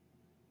made,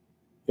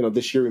 you know,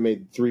 this year we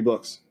made 3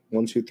 books.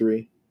 1, 2,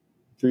 3.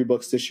 3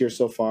 books this year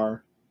so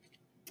far.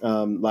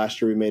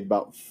 Last year we made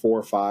about 4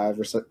 or 5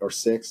 or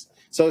 6.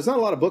 So it's not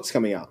a lot of books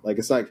coming out. Like,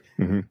 it's like,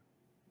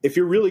 if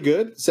you're really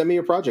good, send me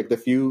your project.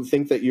 If you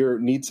think that you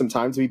need some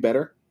time to be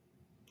better,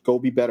 go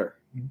be better.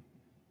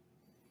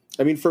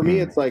 I mean, for me,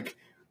 it's like,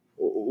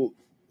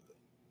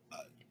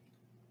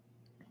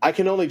 I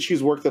can only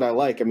choose work that I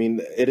like. I mean,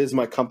 it is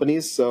my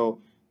company's.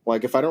 So,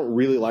 like, if I don't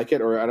really like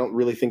it or I don't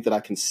really think that I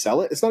can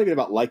sell it, it's not even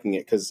about liking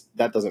it, because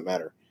that doesn't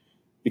matter.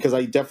 Because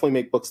I definitely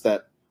make books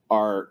that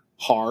are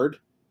hard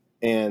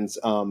and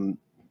are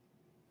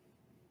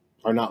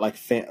not like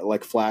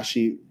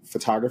flashy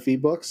photography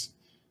books.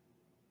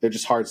 They're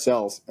just hard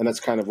sells. And that's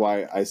kind of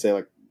why I say,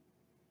 like,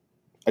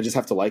 I just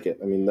have to like it.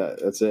 I mean,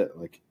 that's it.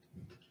 Like,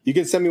 you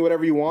can send me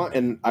whatever you want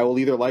and I will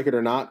either like it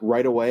or not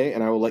right away.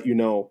 And I will let you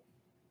know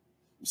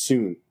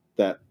soon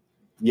that,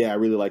 yeah, I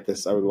really like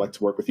this. I would like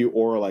to work with you,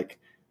 or like,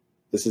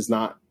 this is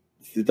not,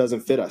 it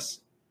doesn't fit us.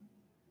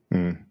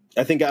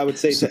 I think I would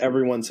say to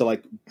everyone to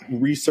like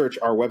research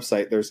our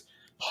website. There's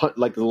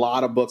like a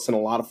lot of books and a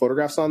lot of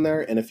photographs on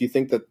there. And if you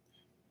think that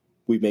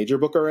we made your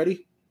book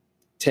already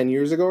 10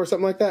 years ago or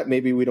something like that,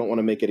 maybe we don't want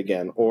to make it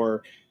again.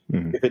 Or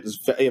if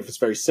it's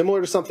very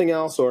similar to something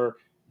else, or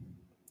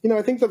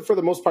I think that for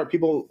the most part,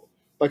 people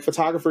like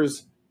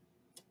photographers,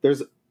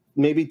 there's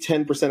maybe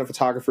 10% of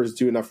photographers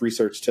do enough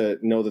research to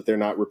know that they're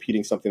not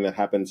repeating something that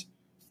happened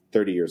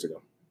 30 years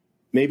ago.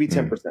 Maybe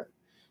 10%.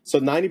 So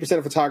 90%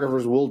 of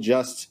photographers will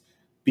just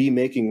be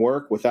making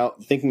work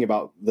without thinking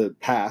about the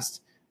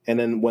past. And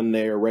then when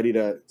they are ready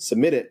to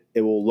submit it,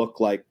 it will look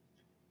like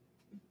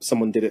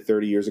someone did it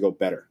 30 years ago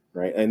better,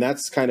 right? And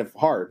that's kind of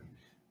hard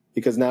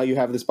because now you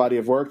have this body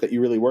of work that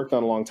you really worked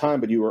on a long time,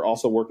 but you were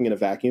also working in a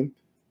vacuum,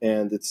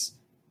 and it's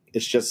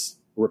just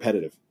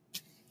repetitive.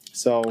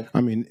 So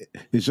I mean,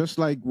 it's just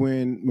like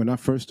when I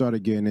first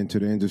started getting into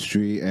the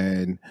industry,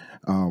 and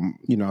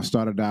I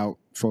started out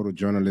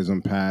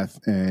photojournalism path,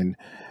 and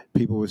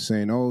people were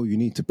saying, "Oh, you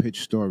need to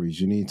pitch stories.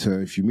 You need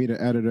to, if you meet an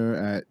editor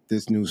at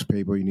this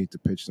newspaper, you need to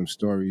pitch some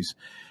stories."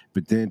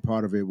 But then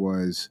part of it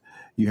was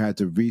you had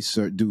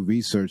to do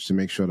research to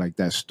make sure like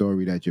that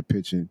story that you're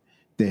pitching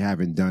they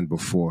haven't done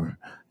before,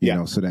 you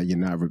know, so that you're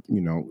not,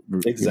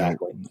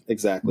 exactly.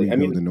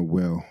 rebuilding the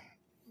will.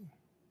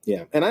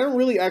 Yeah, and I don't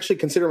really actually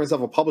consider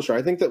myself a publisher.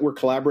 I think that we're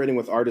collaborating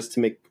with artists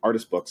to make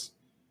artist books.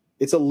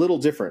 It's a little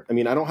different. I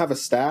mean, I don't have a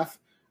staff.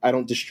 I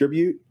don't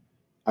distribute.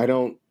 I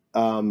don't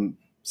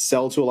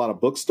sell to a lot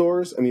of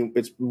bookstores. I mean,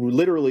 it's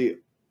literally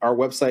our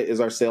website is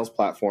our sales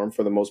platform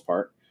for the most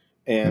part,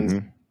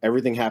 and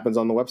everything happens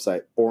on the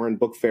website or in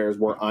book fairs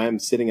where I'm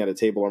sitting at a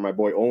table or my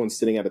boy Owen's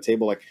sitting at a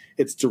table. Like,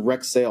 it's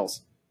direct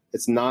sales.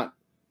 It's not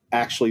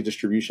actually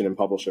distribution and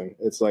publishing.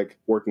 It's like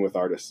working with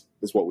artists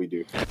is what we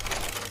do.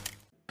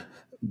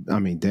 I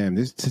mean, damn,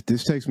 this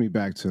takes me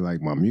back to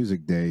like my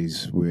music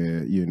days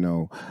where,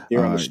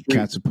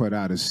 cats will put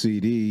out a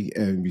CD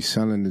and be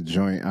selling the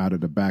joint out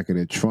of the back of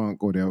their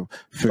trunk, or they'll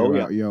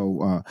figure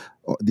out,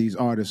 these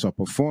artists are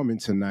performing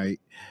tonight.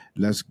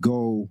 Let's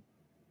go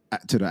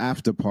to the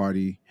after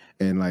party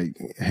and like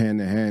hand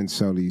to hand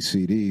sell these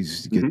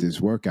CDs to get this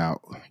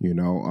workout,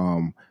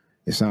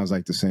 It sounds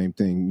like the same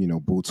thing,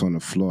 boots on the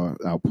floor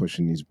out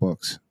pushing these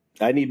books.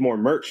 I need more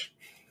merch.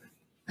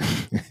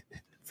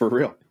 For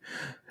real.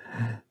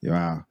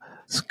 Wow.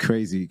 It's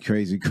crazy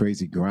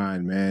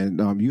grind, man.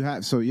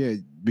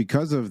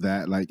 Because of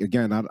that, like,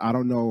 again, I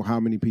don't know how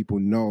many people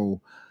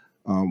know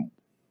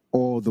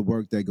all the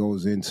work that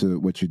goes into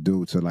what you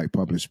do to like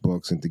publish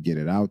books and to get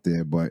it out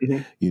there. But,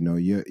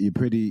 you're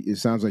pretty, it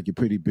sounds like you're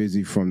pretty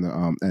busy from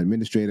the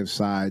administrative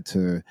side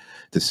to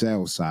the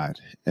sales side.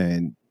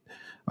 And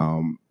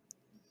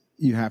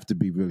you have to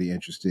be really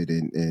interested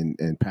in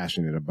and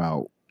passionate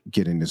about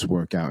getting this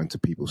work out into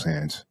people's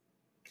hands.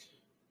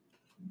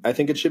 I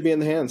think it should be in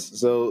the hands.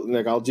 So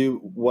like, I'll do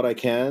what I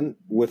can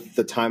with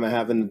the time I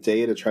have in the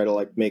day to try to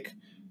like make,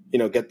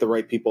 get the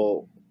right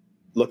people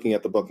looking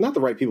at the book. Not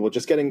the right people,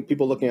 just getting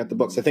people looking at the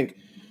books. I think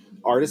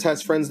artist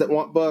has friends that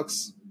want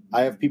books.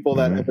 I have people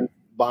that have been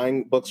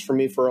buying books from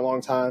me for a long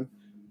time.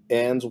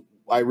 And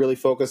I really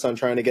focus on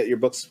trying to get your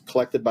books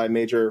collected by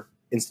major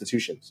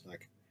institutions.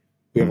 Like,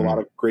 we have a lot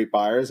of great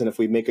buyers, and if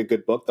we make a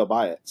good book, they'll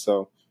buy it.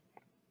 So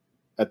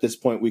at this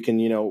point, we can,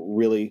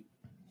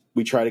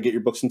 we try to get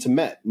your books into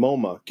Met,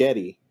 MoMA,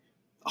 Getty,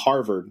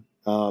 Harvard,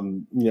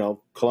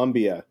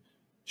 Columbia,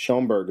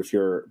 Schoenberg, if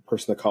you're a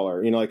person of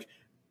color,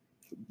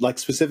 like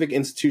specific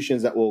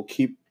institutions that will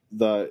keep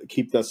the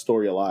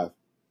story alive.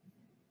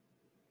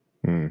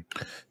 And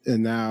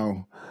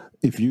now,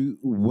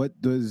 what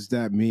does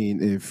that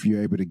mean if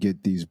you're able to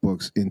get these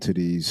books into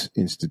these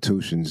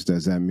institutions?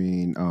 Does that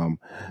mean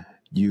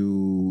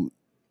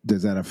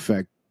does that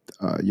affect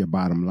your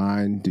bottom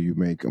line? Do you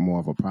make more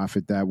of a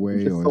profit that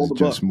way, or is it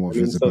just more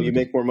visibility? So you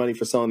make more money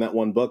for selling that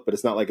one book, but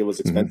it's not like it was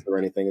expensive or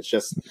anything. It's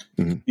just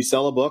you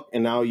sell a book,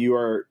 and now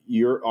your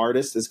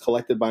artist is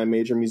collected by a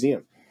major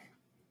museum.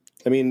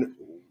 I mean,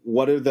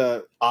 what are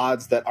the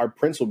odds that our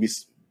prints will be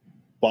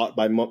bought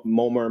by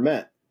MoMA or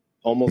Met?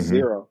 Almost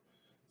zero.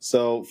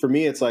 So for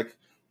me, it's like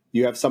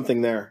you have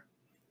something there.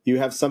 You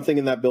have something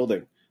in that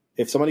building.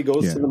 If somebody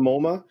goes to the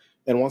MoMA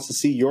and wants to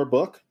see your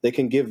book, they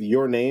can give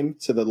your name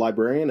to the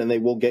librarian and they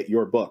will get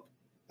your book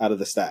out of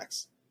the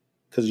stacks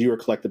because you were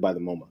collected by the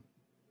MoMA.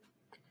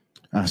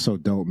 That's so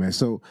dope, man.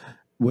 So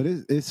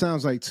it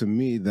sounds like to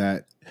me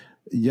that,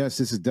 yes,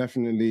 this is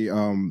definitely,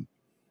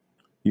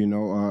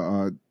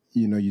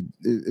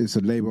 it's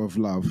a labor of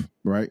love,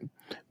 right?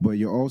 But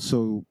you're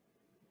also,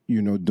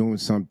 doing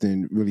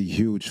something really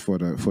huge for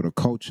the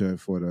culture,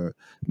 for the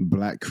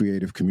Black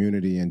creative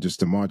community, and just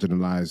the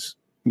marginalized,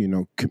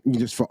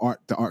 just for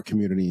the art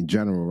community in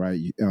general, right?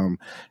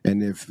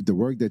 And if the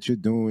work that you're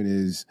doing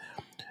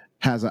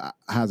has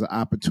an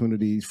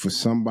opportunity for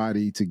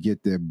somebody to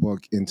get their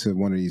book into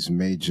one of these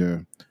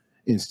major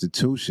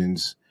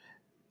institutions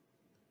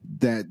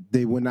that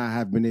they would not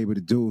have been able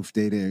to do if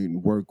they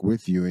didn't work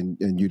with you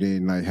and you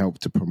didn't like help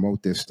to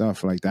promote their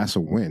stuff, like that's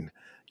a win.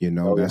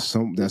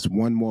 That's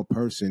one more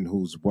person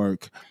whose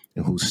work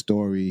and whose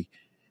story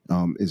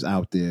is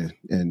out there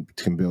and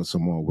can build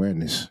some more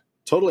awareness.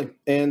 Totally.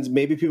 And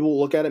maybe people will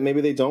look at it, maybe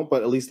they don't,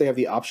 but at least they have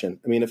the option.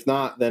 I mean, if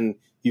not, then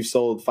you've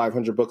sold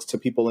 500 books to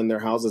people in their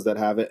houses that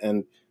have it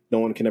and no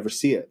one can ever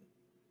see it.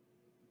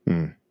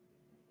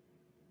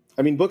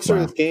 I mean, books are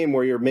this game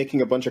where you're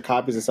making a bunch of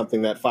copies of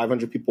something that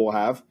 500 people will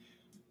have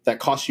that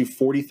costs you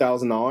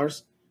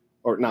 $40,000,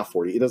 or not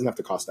 40. It doesn't have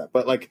to cost that,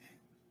 but like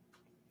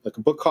a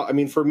book. I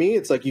mean, for me,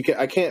 it's like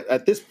I can't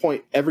at this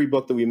point. Every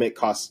book that we make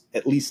costs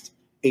at least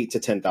 $8,000 to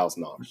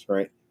 $10,000,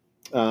 right?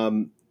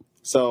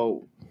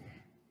 So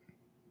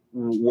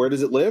where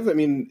does it live? I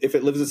mean, if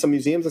it lives at some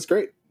museums, that's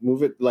great.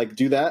 Move it, like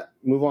do that,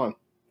 move on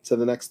to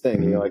the next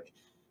thing. You know, like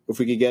if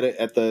we could get it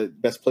at the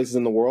best places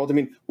in the world. I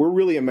mean, we're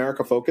really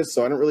America focused,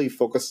 so I don't really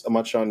focus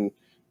much on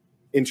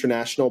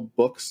international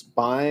books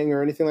buying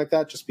or anything like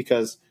that, just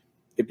because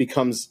it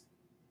becomes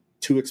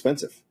too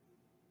expensive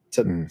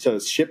to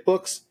ship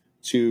books,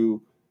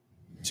 to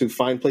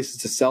find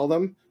places to sell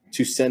them,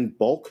 to send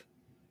bulk.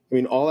 I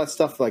mean, all that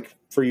stuff, like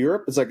for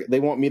Europe, it's like they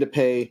want me to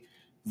pay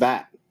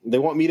VAT. They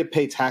want me to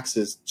pay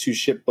taxes to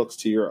ship books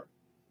to Europe.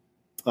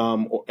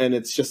 And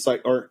it's just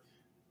like,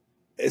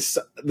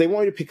 they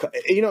want you to pick,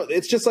 you know,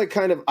 it's just like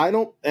kind of,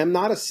 I'm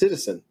not a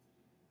citizen.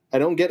 I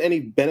don't get any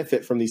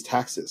benefit from these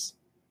taxes.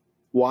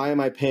 Why am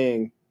I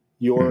paying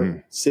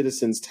your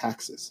citizens'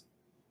 taxes?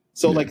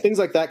 So like things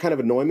like that kind of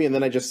annoy me. And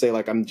then I just say,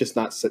 like, I'm just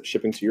not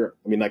shipping to Europe.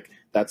 I mean, like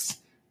that's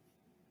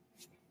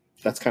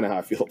kind of how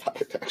I feel about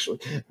it, actually.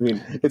 I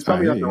mean, it's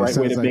probably not the right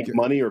way to make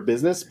money or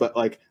business, but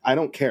like, I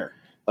don't care.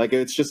 Like,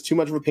 it's just too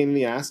much of a pain in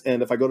the ass.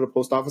 And if I go to the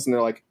post office and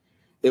they're like,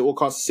 it will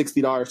cost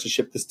 $60 to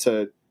ship this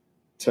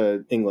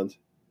to England.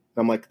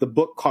 I'm like, the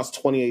book costs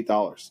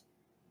 $28.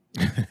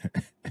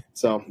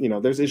 So, you know,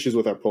 there's issues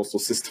with our postal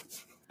system.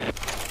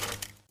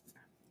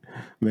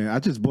 Man, I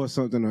just bought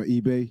something on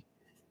eBay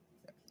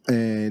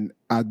and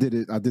I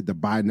did the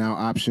buy now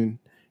option.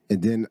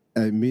 And then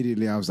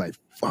immediately I was like,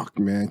 fuck,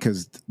 man,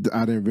 because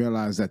I didn't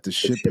realize that the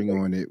shipping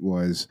on it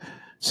was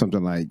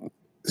something like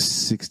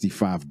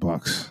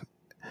 $65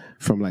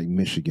 from like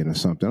Michigan or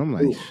something. I'm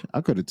like,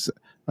 I could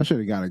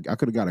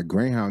have got a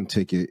Greyhound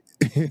ticket.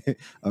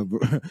 I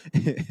hope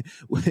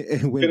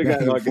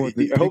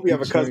you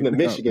have a cousin in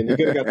Michigan. You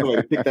could have got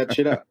somebody to pick that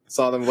shit up.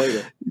 Saw them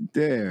later.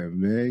 Damn,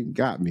 man,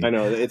 got me. I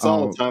know, it's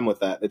all the time with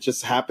that. It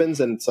just happens,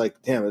 and it's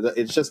like, damn,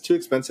 it's just too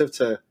expensive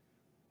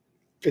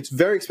it's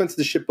very expensive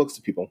to ship books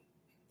to people.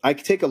 I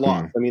take a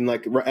loss. I mean,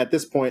 like at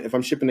this point, if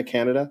I'm shipping to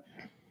Canada,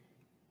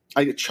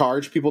 I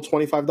charge people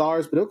 $25,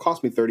 but it'll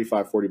cost me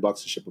 $35,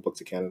 $40 to ship a book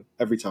to Canada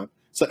every time.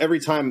 So every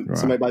time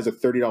somebody buys a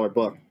 $30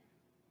 book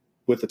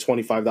with the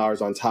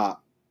 $25 on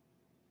top,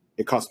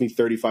 it costs me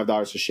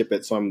 $35 to ship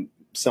it. So I'm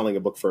selling a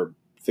book for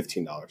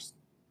 $15,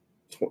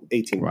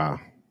 $18. Wow.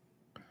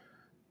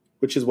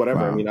 Which is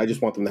whatever. Wow. I mean, I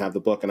just want them to have the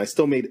book, and I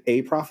still made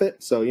a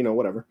profit. So, you know,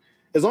 whatever.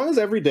 As long as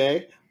every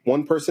day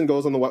one person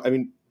goes on the web, I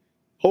mean,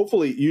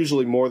 hopefully,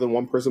 usually more than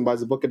one person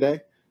buys a book a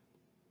day,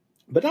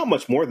 but not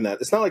much more than that.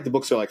 It's not like the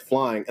books are like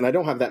flying, and I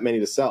don't have that many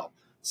to sell.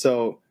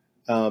 So,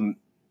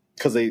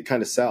 because they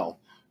kind of sell.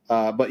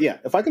 But yeah,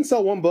 if I can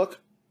sell one book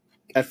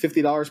at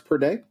 $50 per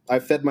day,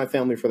 I've fed my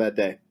family for that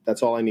day.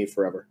 That's all I need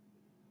forever.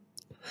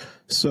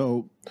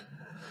 So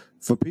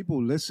for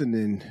people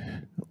listening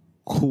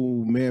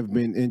who may have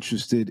been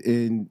interested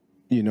in,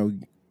 you know,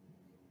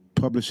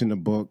 publishing a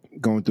book,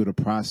 going through the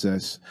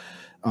process,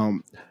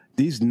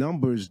 these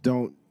numbers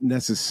don't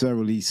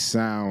necessarily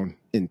sound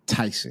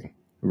enticing,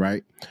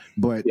 right?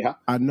 But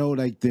I know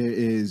like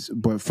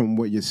but from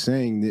what you're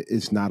saying,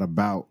 it's not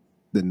about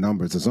the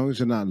numbers. As long as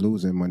you're not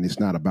losing money, it's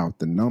not about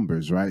the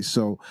numbers, right?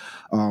 So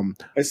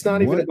it's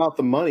not even about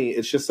the money.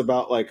 It's just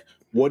about like,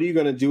 what are you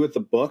going to do with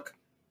the book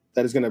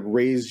that is going to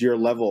raise your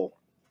level?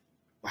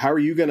 How are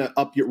you going to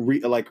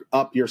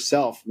up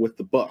yourself with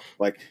the book?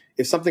 Like,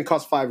 if something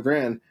costs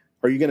 $5,000,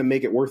 are you going to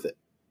make it worth it?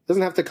 It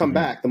doesn't have to come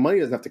back. The money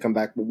doesn't have to come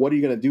back. But what are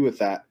you going to do with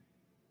that?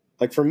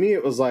 Like for me,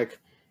 it was like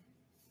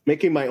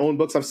making my own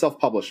books. I'm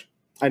self-published.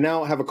 I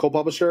now have a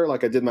co-publisher.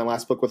 Like I did my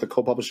last book with a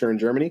co-publisher in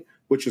Germany,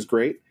 which was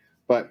great.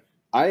 But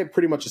I am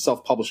pretty much a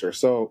self-publisher.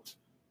 So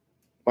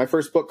my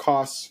first book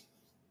costs.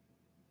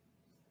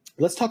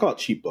 Let's talk about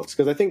cheap books,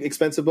 because I think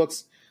expensive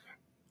books,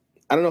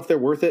 I don't know if they're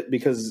worth it,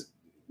 because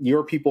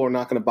your people are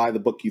not going to buy the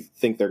book you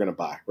think they're going to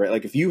buy, right?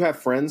 Like if you have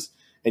friends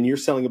and you're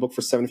selling a book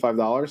for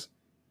 $75,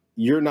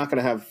 you're not going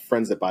to have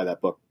friends that buy that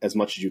book as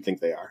much as you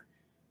think they are.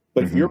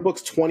 But if your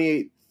book's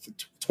 $28,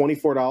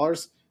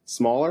 $24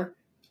 smaller,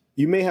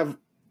 you may have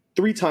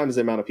 3 times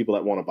the amount of people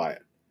that want to buy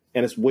it.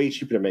 And it's way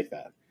cheaper to make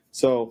that.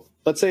 So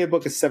let's say a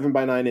book is 7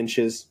 by 9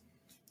 inches,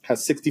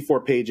 has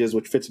 64 pages,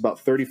 which fits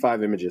about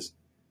 35 images.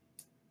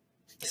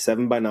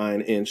 7 by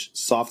 9 inch,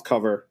 soft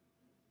cover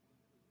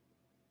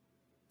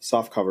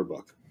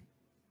book.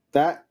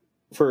 That,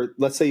 for,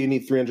 let's say you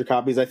need 300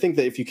 copies. I think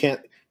that if you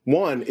can't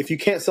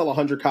sell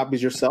 100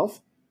 copies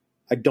yourself,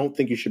 I don't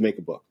think you should make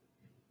a book.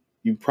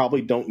 You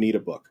probably don't need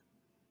a book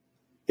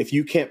if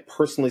you can't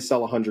personally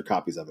sell 100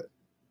 copies of it.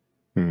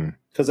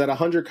 Because at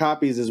 100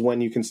 copies is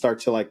when you can start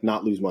to like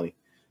not lose money.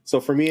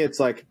 So for me, it's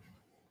like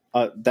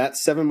that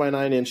 7 by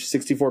 9 inch,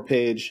 64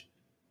 page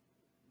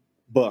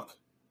book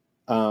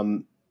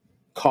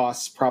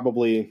costs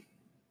probably,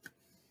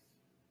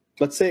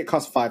 let's say it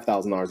costs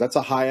 $5,000. That's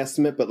a high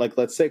estimate, but like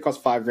let's say it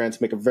costs $5,000 to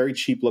make a very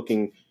cheap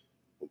looking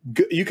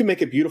You can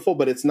make it beautiful,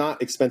 but it's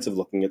not expensive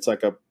looking. It's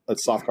like a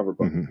soft cover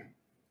book.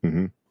 Mm-hmm.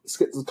 Mm-hmm.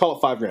 Let's call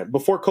it $5,000.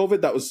 Before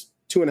COVID, that was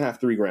 $2.5,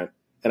 $3,000,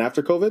 and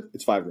after COVID,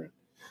 it's $5,000.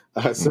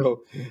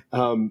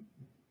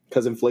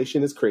 Because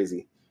inflation is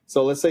crazy.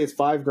 So let's say it's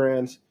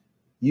 $5,000.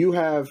 You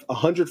have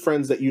 100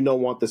 friends that you know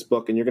want this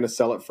book, and you're going to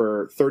sell it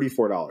for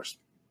 $34.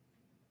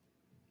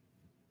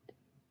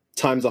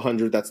 Times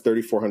 100, that's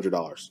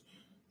 $3,400.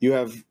 You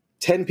have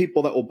 10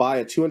 people that will buy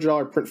a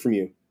 $200 print from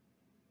you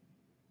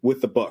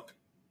with the book.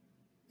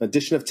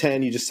 Addition of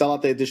 10, you just sell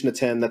out the addition of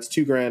 10. That's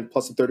 $2,000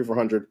 plus the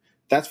 $3,400.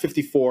 That's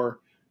 54.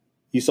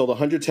 You sold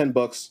 110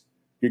 books.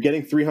 You're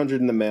getting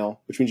 300 in the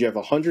mail, which means you have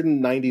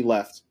 190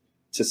 left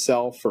to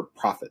sell for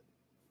profit.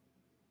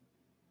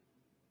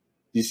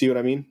 Do you see what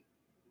I mean?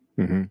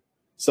 Mm-hmm.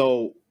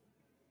 So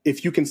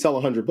if you can sell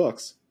 100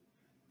 books,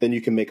 then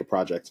you can make a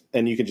project,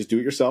 and you can just do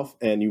it yourself,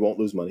 and you won't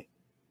lose money.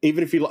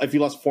 Even if you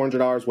lost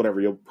 $400, whatever,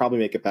 you'll probably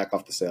make it back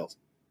off the sales.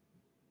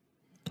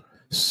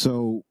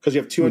 So because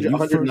you have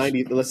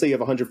 190, let's say you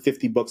have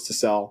 150 books to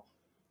sell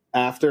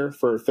after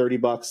for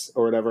 $30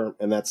 or whatever,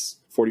 and that's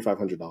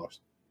 $4,500.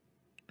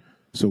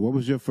 So what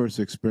was your first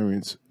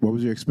experience? What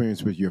was your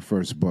experience with your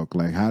first book?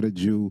 Like, how did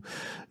you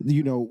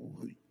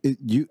hearing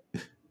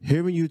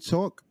you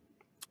talk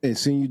and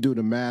seeing you do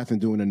the math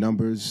and doing the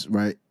numbers,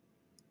 right?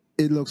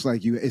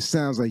 It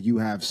sounds like you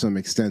have some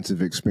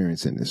extensive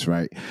experience in this,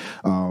 right?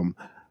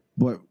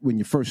 But when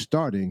you're first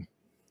starting,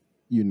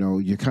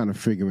 you're kind of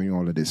figuring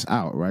all of this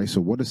out, right?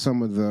 So what are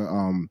some of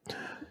the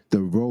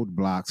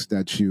roadblocks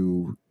that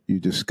you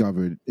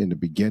discovered in the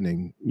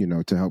beginning,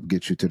 to help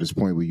get you to this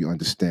point where you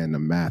understand the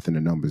math and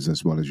the numbers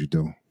as well as you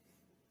do?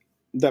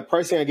 The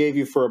pricing I gave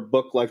you for a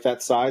book like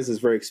that size is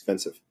very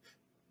expensive.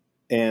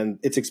 And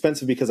it's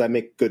expensive because I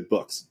make good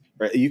books,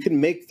 right? You can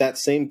make that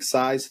same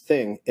size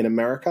thing in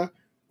America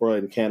or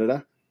in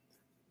Canada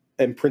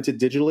and print it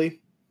digitally,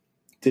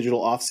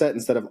 digital offset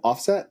instead of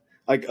offset.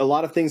 Like, a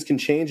lot of things can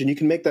change, and you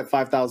can make that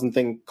 5,000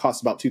 thing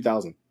cost about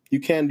 2,000. You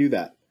can do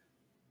that,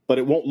 but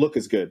it won't look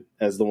as good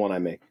as the one I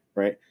make,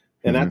 right?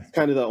 And that's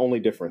kind of the only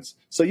difference.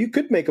 So you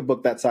could make a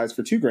book that size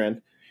for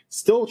 $2,000,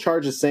 still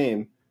charge the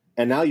same,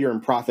 and now you're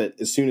in profit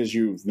as soon as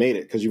you've made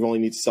it, because you only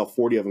need to sell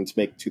 40 of them to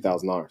make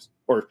 $2,000,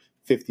 or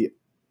 50,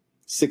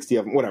 60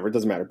 of them, whatever, it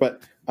doesn't matter.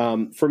 But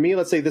for me,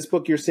 let's say this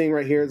book you're seeing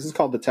right here, this is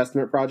called The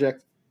Testament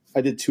Project.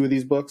 I did 2 of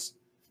these books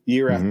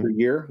year after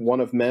year,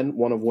 one of men,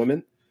 one of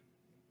women.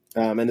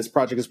 And this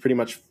project is pretty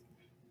much,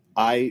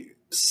 I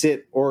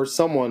sit, or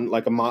someone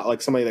like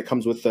somebody that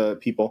comes with the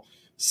people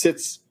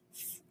sits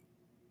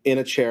in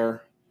a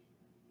chair,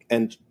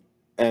 and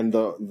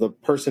the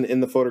person in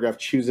the photograph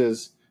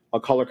chooses a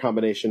color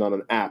combination on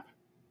an app.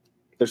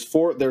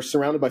 They're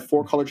surrounded by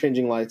 4 color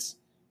changing lights,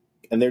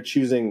 and they're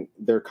choosing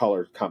their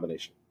color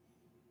combination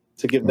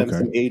to give them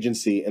some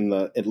agency in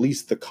at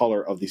least the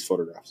color of these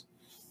photographs.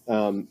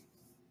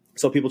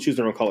 So people choose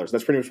their own colors.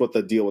 That's pretty much what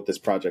the deal with this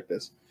project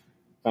is.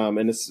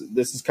 And this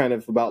is kind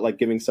of about like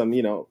giving some,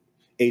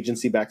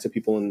 agency back to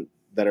people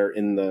that are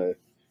in the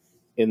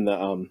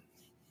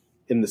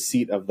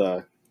seat of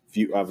the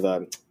view of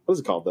the, what is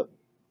it called?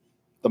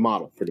 The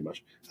model, pretty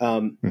much.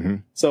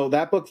 So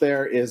that book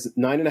there is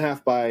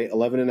 9.5 by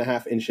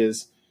 11.5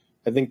 inches.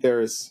 I think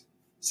there's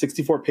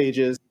 64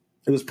 pages.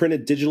 It was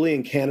printed digitally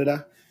in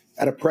Canada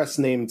at a press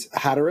named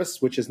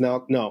Hatteras, which is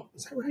now, no,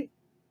 is that right?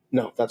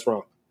 No, that's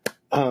wrong.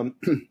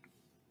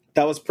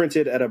 That was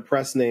printed at a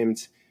press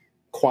named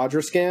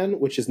Quadrascan,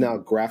 which is now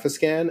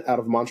Graphiscan, out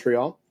of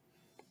Montreal.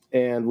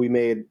 And we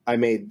made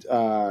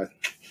 500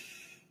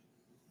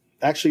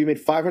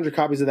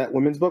 copies of that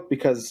women's book,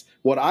 because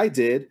what I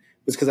did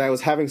was, because I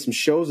was having some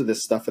shows of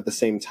this stuff at the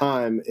same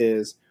time,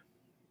 is,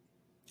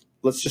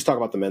 let's just talk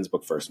about the men's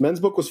book first.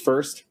 Men's book was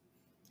first,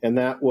 and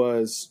that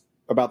was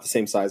about the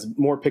same size,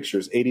 more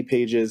pictures, 80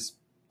 pages,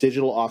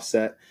 digital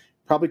offset.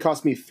 Probably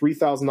cost me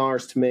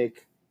 $3,000 to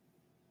make.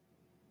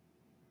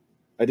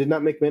 I did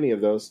not make many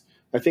of those.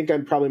 I think I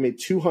probably made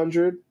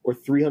 $200 or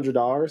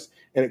 $300,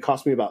 and it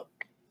cost me about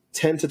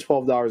 $10 to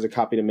 $12 a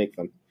copy to make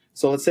them.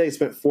 So let's say I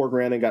spent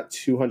 $4,000 and got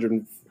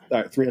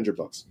 300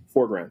 books.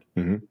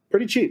 $4,000,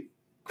 pretty cheap.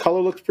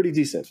 Color looked pretty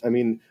decent. I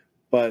mean,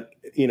 but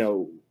it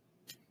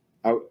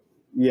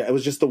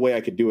was just the way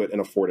I could do it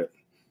and afford it.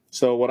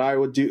 So what I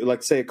would do,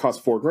 like, say it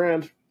cost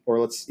 $4,000, or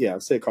let's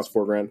say it cost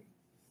 $4,000.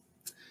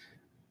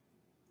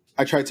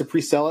 I tried to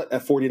pre-sell it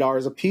at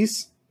 $40 a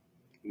piece.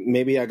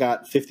 Maybe I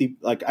got 50.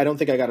 Like, I don't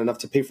think I got enough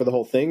to pay for the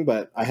whole thing,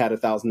 but I had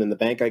 1,000 in the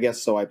bank, I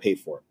guess, so I paid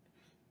for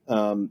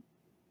it.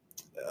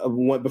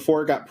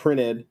 Before it got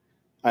printed,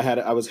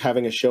 I was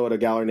having a show at a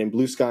gallery named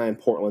Blue Sky in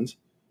Portland.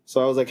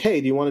 So I was like, hey,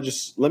 do you want to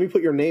just let me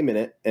put your name in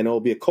it, and it'll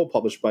be a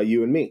co-published by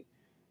you and me.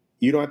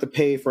 You don't have to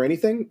pay for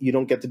anything. You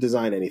don't get to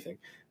design anything,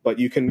 but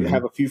you can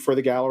have a few for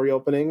the gallery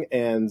opening,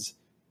 and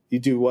you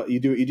do what you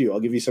do.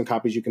 I'll give you some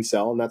copies you can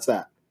sell, and that's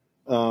that.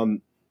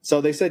 So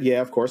they said,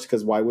 yeah, of course,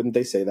 because why wouldn't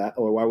they say that?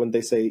 Or why would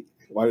they say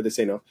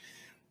no?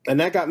 And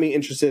that got me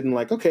interested in,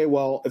 like, okay,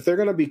 well, if they're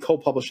going to be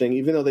co-publishing,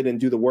 even though they didn't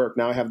do the work,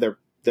 now I have their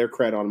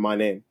cred on my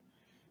name.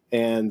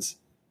 And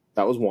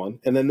That was one.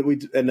 And then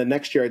the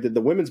next year I did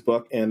the women's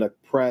book, and a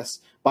press.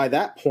 By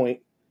that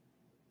point,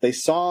 they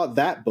saw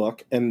that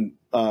book, and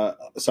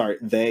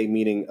they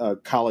meaning a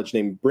college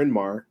named Bryn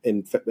Mawr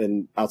in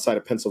outside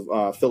of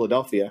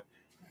Philadelphia,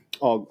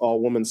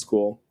 all women's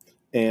school,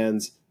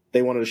 and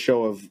they wanted a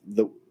show of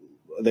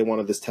they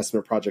wanted this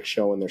Testament Project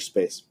show in their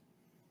space.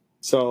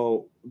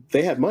 So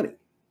they had money.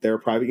 They're a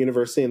private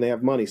university and they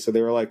have money. So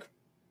they were like,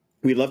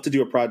 we'd love to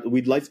do a project.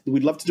 We'd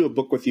love to do a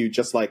book with you,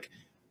 just like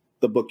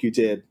the book you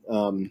did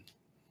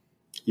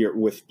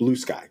with Blue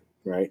Sky,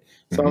 right?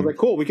 So I was like,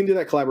 cool, we can do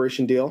that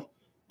collaboration deal.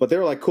 But they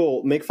were like,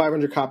 cool, make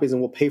 500 copies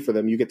and we'll pay for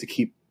them. You get to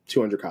keep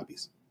 200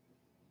 copies.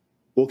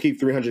 We'll keep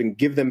 300 and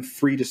give them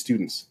free to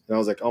students. And I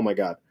was like, oh my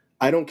God,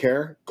 I don't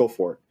care. Go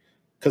for it.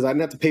 Because I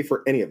didn't have to pay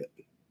for any of it.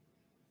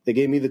 They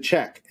gave me the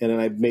check, and then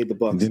I made the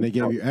books. And then they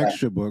gave you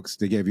extra books.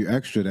 They gave you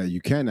extra that you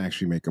can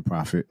actually make a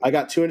profit. I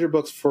got 200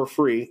 books for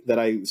free that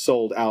I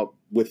sold out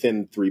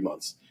within 3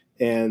 months.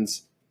 And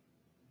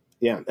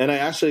yeah, and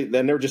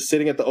then they were just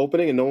sitting at the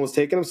opening and no one was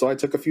taking them. So I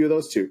took a few of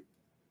those too.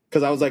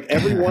 Because I was like,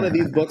 every one of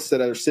these books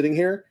that are sitting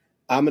here,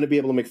 I'm going to be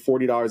able to make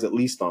 $40 at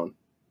least on.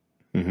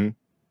 Mm-hmm.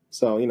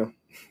 So, you know.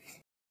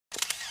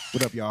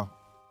 What up, y'all?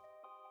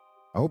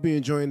 I hope you're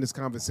enjoying this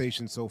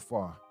conversation so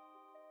far.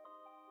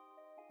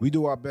 We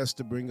do our best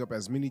to bring up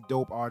as many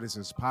dope artists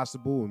as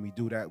possible, and we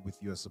do that with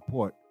your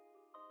support.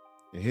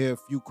 And here are a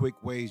few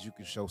quick ways you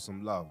can show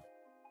some love.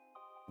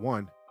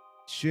 1,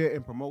 share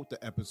and promote the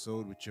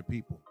episode with your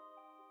people.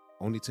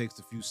 Only takes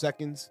a few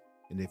seconds,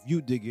 and if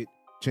you dig it,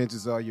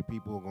 chances are your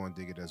people are going to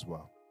dig it as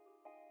well.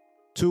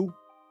 2,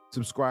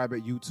 subscribe at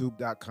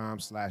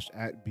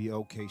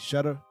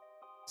youtube.com/@BOKShutter.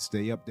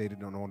 Stay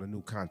updated on all the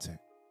new content.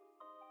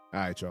 All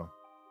right, y'all.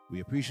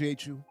 We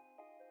appreciate you.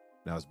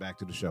 Now it's back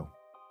to the show.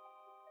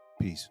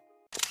 Peace.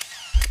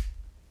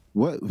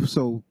 What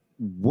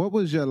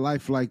was your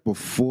life like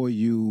before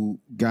you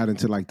got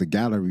into like the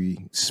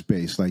gallery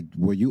space? Like,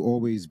 were you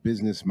always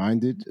business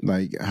minded?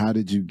 Like, how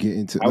did you get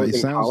into? Like, it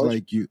sounds college.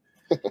 Like you.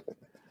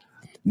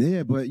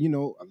 Yeah, but you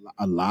know,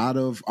 a lot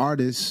of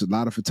artists, a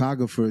lot of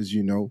photographers,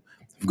 you know,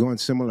 have gone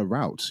similar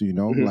routes. You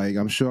know, like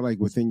I'm sure, like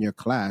within your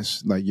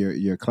class, like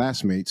your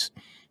classmates,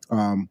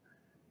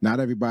 not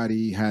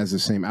everybody has the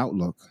same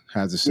outlook,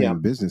 has the same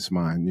business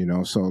mind, you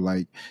know. So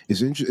like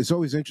it's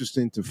always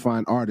interesting to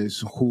find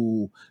artists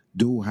who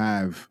do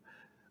have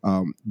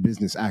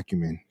business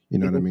acumen, you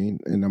know what I mean?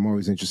 And I'm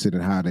always interested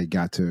in how they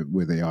got to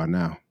where they are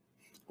now.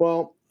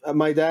 Well,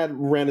 my dad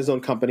ran his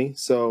own company,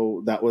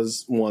 so that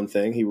was one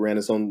thing. He ran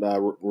his own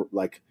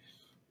like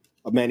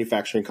a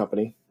manufacturing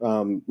company,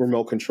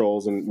 remote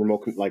controls and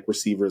like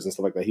receivers and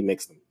stuff like that. He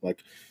makes them.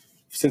 Like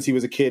since he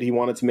was a kid, he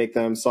wanted to make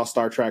them. Saw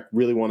Star Trek,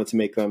 really wanted to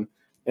make them.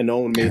 And no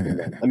one made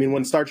them. I mean,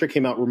 when Star Trek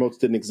came out, remotes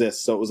didn't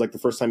exist. So it was like the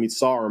first time you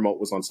saw a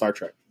remote was on Star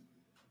Trek,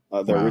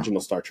 the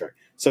original Star Trek.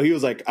 So he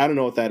was like, I don't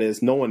know what that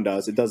is. No one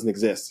does. It doesn't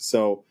exist.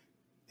 So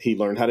he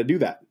learned how to do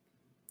that.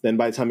 Then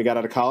by the time he got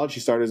out of college, he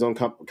started his own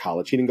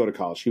college. He didn't go to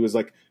college. He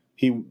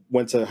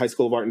went to High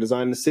School of Art and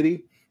Design in the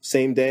city.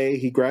 Same day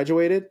he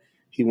graduated,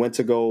 he went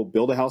to go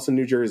build a house in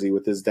New Jersey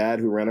with his dad,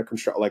 who ran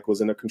was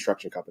in a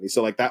construction company.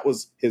 So like that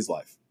was his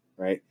life,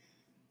 right?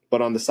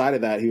 But on the side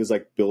of that, he was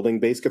like building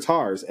bass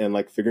guitars and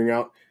like figuring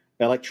out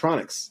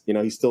electronics. You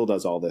know, he still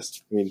does all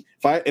this. I mean,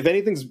 if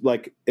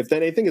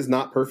anything is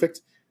not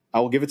perfect,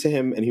 I will give it to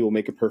him and he will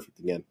make it perfect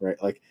again, right?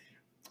 Like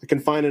I can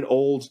find an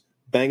old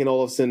Bang &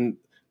 Olufsen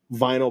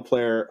vinyl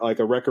player, like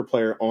a record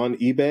player on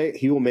eBay.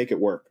 He will make it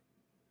work.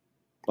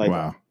 Like,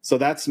 wow. So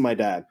that's my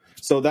dad.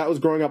 So that was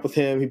growing up with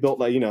him. He built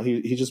like, you know,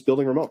 he's just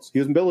building remotes. He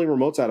was building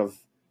remotes out of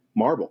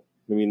marble.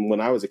 I mean, when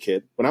I was a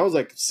kid, when I was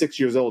like 6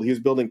 years old, he was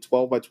building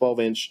 12 by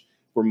 12 inch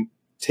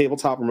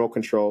tabletop remote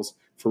controls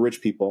for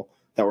rich people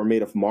that were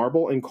made of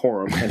marble and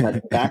corum and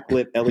had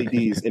backlit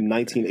LEDs in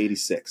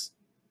 1986.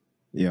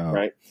 Yeah.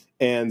 Right.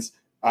 And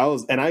I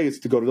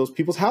used to go to those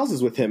people's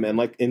houses with him and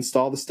like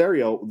install the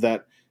stereo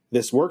that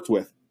this worked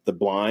with. The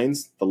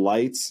blinds, the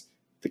lights,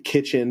 the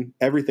kitchen,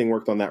 everything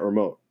worked on that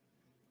remote.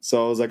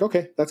 So I was like,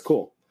 okay, that's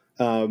cool.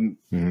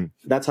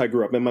 That's how I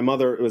grew up. And my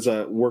mother was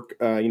a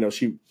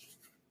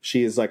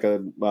she is like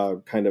a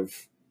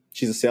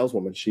she's a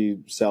saleswoman. She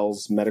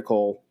sells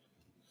medical.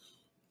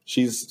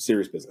 She's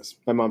serious business.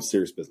 My mom's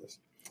serious business.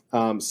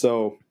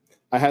 So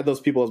I had those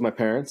people as my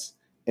parents,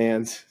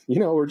 and you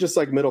know, we're just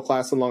like middle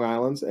class in Long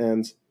Island,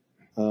 and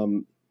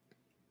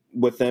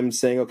with them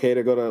saying okay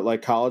to go to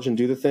like college and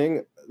do the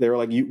thing, they were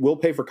like, we'll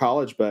pay for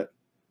college, but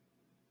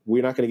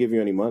we're not going to give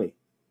you any money.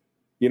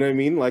 You know what I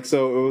mean? Like,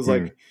 so it was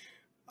like,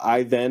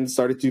 I then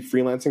started to do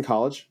freelance in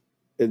college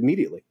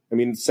immediately. I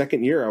mean,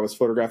 second year I was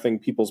photographing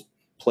people's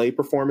play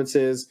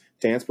performances,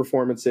 dance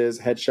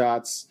performances,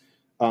 headshots,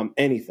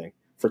 anything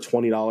for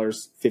 $20,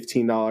 $15,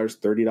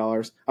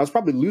 $30. I was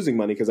probably losing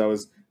money because I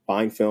was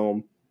buying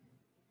film,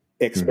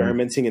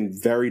 experimenting in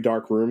very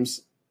dark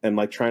rooms and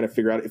like trying to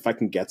figure out if I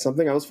can get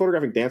something. I was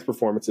photographing dance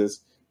performances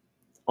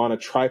on a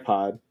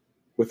tripod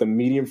with a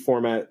medium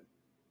format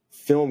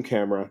film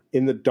camera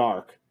in the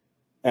dark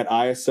at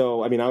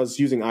ISO. I mean, I was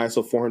using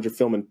ISO 400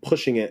 film and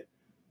pushing it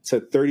to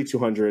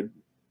 3200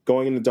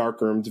 going in the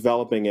dark room,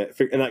 developing it.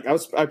 And like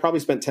I probably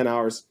spent 10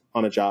 hours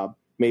on a job,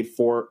 made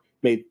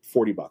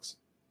 $40.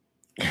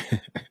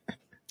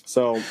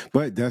 So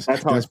but that's how I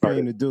started.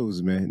 paying the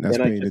dues, man. That's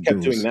and paying I just the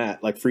kept dues. doing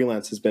that. Like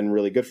freelance has been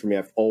really good for me.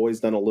 I've always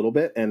done a little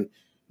bit, and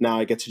now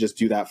I get to just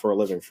do that for a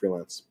living,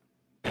 freelance.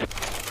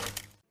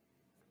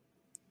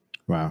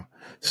 Wow.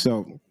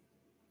 So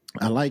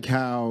I like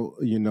how,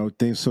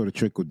 things sort of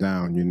trickle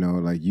down,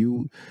 like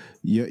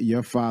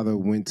your father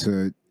went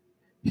to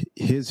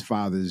his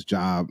father's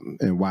job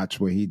and watched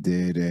what he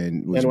did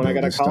and was when I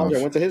got out of college, stuff.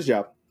 I went to his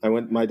job. I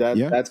went my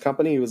dad's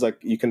company. He was like,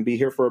 "You can be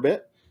here for a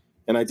bit,"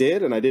 and I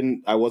did.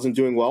 And I wasn't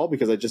doing well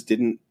because I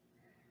didn't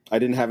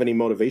have any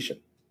motivation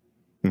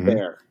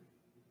there,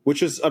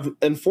 which is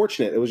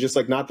unfortunate. It was just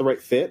like not the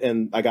right fit,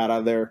 and I got out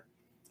of there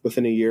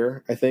within a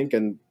year, I think,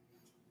 and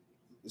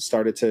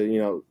started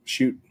to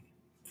shoot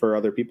for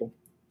other people.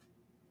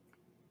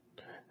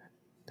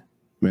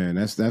 Man,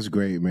 that's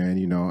great,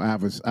 man. I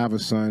have a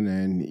son,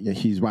 and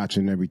he's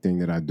watching everything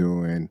that I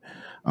do, and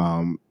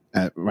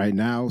right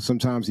now,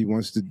 sometimes he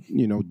wants to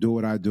do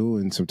what I do,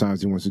 and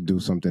sometimes he wants to do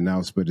something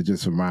else. But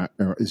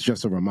it's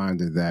just a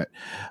reminder that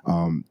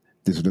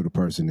this little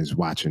person is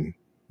watching.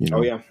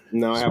 Oh yeah,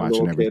 no, I have a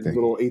little kid,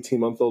 little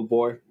 18-month-old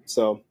boy.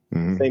 So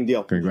same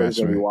deal.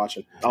 Congrats, man. Be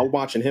watching. I'm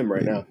watching him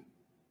right now.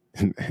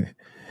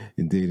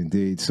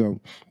 Indeed. So.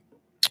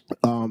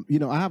 I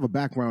have a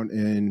background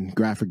in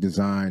graphic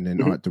design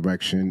and art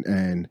direction,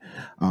 and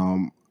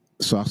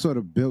so I sort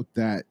of built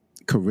that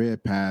career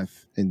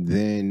path, and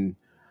then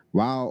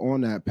while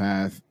on that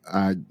path,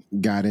 I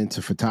got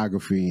into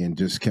photography and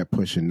just kept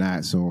pushing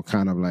that. So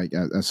kind of like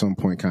at some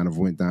point kind of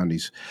went down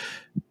these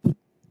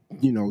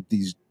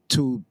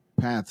two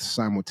paths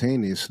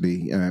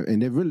simultaneously,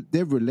 and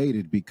they're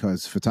related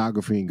because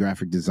photography and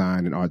graphic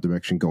design and art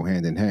direction go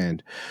hand in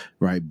hand,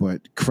 right?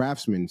 But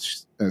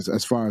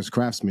as far as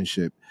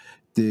craftsmanship,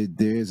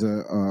 there's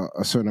a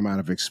certain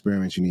amount of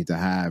experience you need to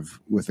have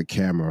with a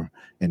camera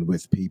and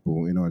with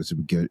people in order to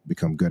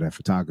become good at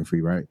photography,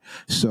 right?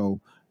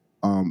 So,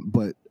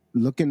 but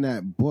looking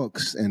at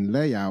books and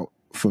layout,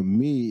 for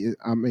me,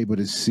 I'm able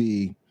to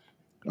see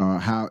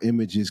how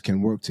images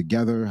can work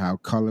together, how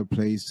color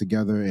plays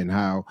together, and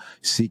how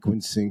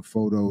sequencing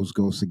photos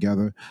goes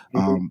together.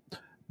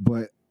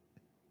 But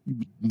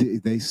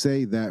they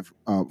say that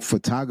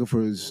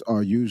photographers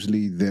are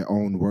usually their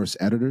own worst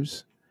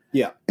editors.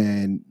 Yeah.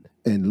 And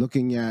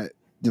looking at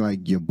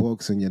like your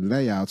books and your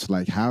layouts,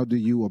 like how do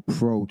you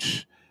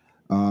approach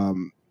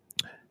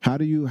how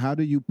do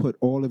you put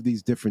all of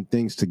these different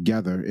things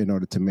together in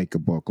order to make a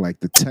book? Like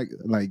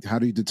how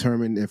do you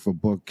determine if a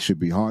book should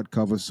be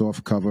hardcover,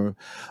 soft cover,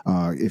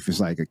 if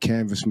it's like a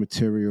canvas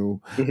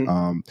material,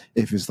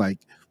 if it's like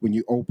when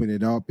you open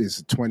it up,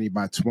 it's 20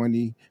 by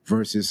 20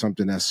 versus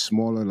something that's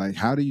smaller? Like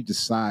how do you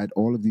decide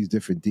all of these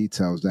different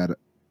details that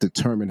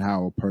determine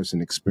how a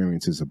person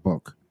experiences a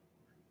book?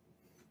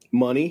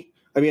 Money.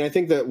 I mean, I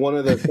think that one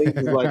of the things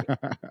is like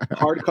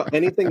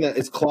anything that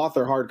is cloth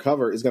or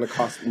hardcover is going to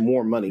cost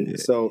more money.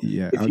 So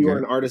if you are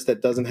an artist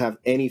that doesn't have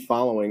any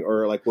following,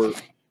 or like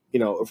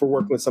if we're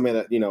working with somebody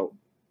that,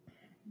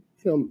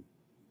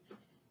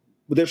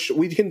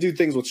 we can do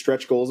things with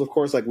stretch goals, of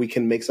course, like we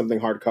can make something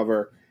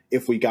hardcover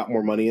if we got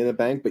more money in the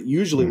bank, but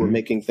usually we're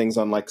making things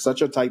on like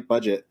such a tight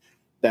budget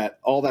that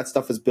all that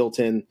stuff is built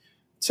in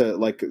to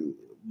like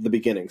the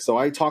beginning. So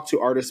I talk to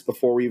artists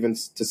before we even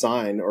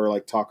design or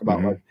like talk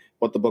about like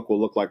what the book will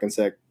look like and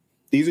say,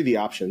 these are the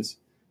options.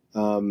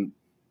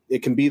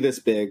 It can be this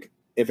big.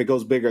 If it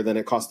goes bigger, then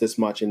it costs this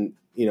much. And,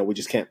 we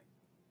just can't,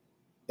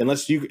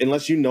 unless you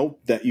know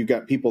that you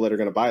got people that are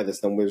going to buy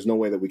this, then there's no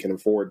way that we can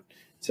afford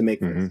to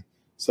make this.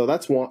 So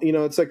that's one,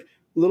 it's like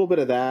a little bit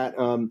of that.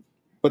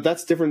 But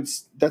that's different.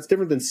 That's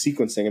different than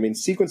sequencing. I mean,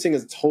 sequencing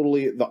is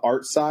totally the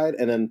art side.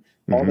 And then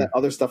all that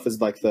other stuff is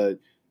like the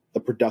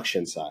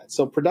production side.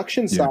 So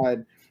production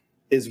side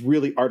is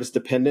really artist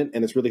dependent,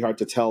 and it's really hard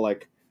to tell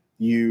like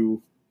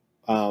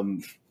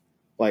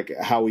like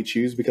how we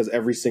choose, because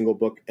every single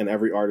book and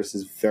every artist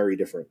is very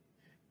different.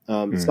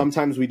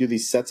 Sometimes we do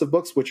these sets of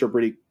books which are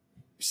pretty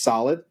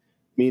solid,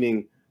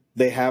 meaning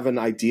they have an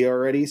idea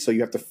already, so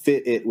you have to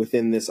fit it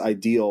within this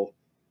ideal.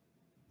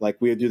 Like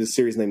we do this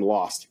series named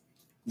Lost.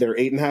 They're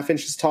 8.5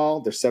 inches tall,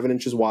 they're 7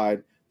 inches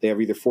wide, they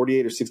have either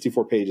 48 or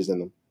 64 pages in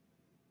them.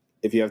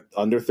 If you have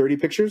under 30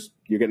 pictures,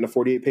 you're getting a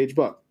 48-page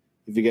book.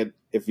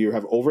 If you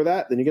have over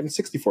that, then you're getting a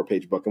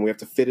 64-page book, and we have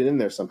to fit it in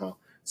there somehow.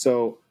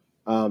 So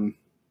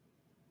that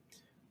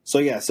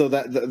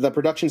the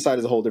production side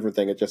is a whole different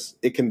thing.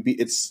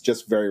 It's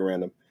just very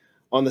random.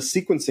 On the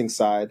sequencing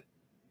side,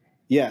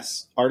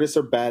 yes, artists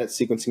are bad at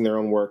sequencing their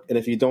own work, and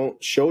if you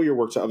don't show your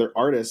work to other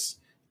artists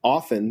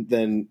often,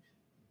 then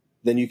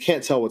you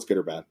can't tell what's good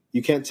or bad.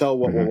 You can't tell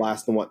what will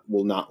last and what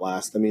will not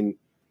last. I mean,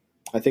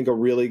 I think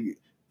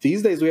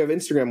these days we have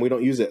Instagram. We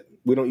don't use it.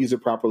 We don't use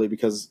it properly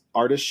because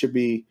artists should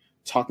be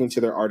talking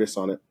to their artists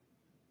on it,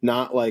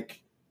 not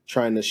like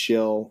trying to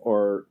shill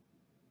or,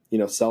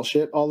 sell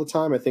shit all the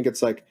time. I think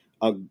it's like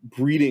a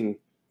breeding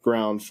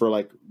ground for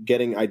like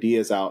getting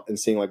ideas out and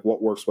seeing like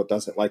what works, what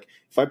doesn't. Like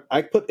if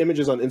I put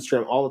images on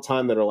Instagram all the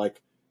time that are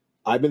like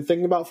I've been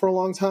thinking about for a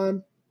long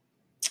time.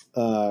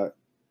 And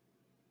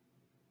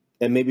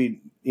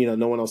maybe,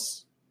 no one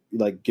else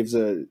like gives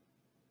a,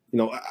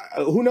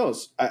 who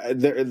knows?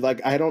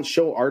 I don't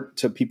show art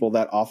to people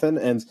that often.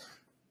 And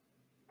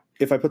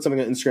if I put something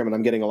on Instagram and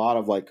I'm getting a lot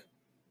of like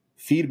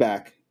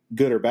feedback,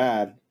 good or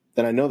bad,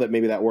 then I know that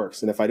maybe that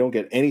works. And if I don't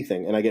get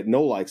anything and I get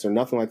no likes or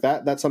nothing like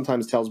that, that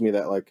sometimes tells me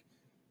that like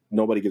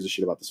nobody gives a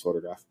shit about this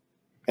photograph.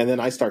 And then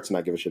I start to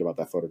not give a shit about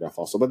that photograph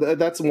also. But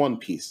that's one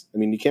piece. I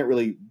mean, you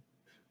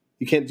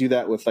can't do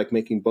that with like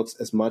making books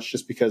as much,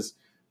 just because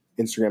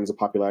Instagram is a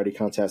popularity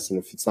contest. And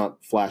if it's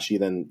not flashy,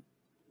 then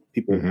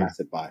people will pass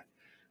it by.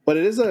 But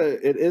it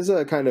is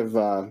a kind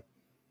of,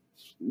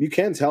 you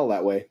can tell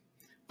that way.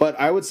 But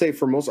I would say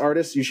for most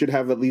artists, you should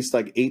have at least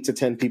like 8 to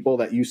 10 people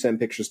that you send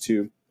pictures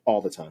to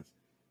all the time,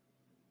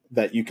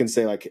 that you can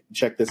say like,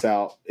 check this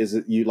out. Is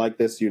it, you like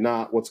this? You're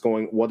not,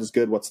 what is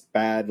good? What's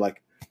bad?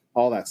 Like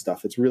all that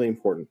stuff. It's really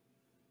important.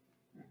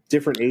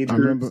 Different age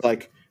groups,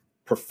 like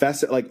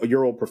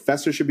your old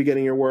professor should be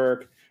getting your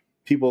work.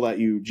 People that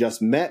you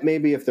just met,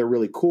 maybe if they're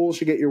really cool,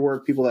 should get your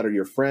work. People that are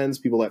your friends,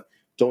 people that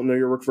don't know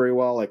your work very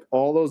well, like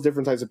all those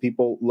different types of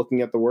people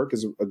looking at the work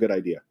is a good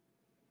idea.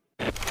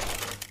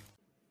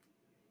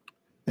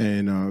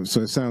 And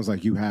so it sounds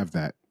like you have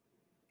that.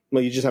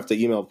 Well, you just have to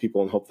email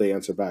people and hope they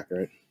answer back,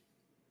 right?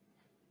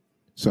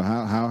 So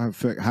how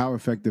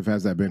effective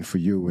has that been for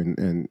you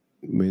and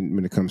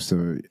when it comes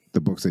to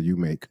the books that you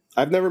make?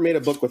 I've never made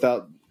a book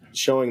without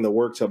showing the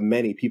work to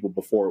many people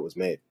before it was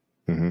made.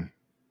 Mm-hmm.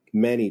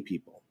 Many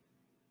people.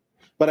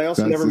 But I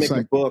also never make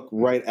a book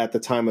right at the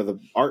time of the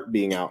art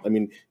being out. I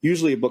mean,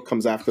 usually a book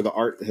comes after the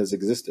art has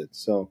existed.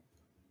 So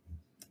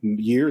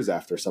years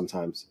after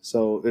sometimes.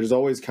 So there's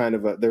always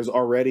there's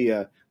already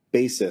a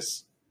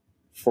basis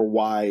for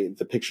why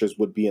the pictures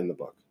would be in the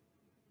book.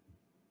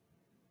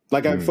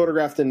 Like I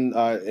photographed in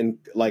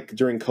like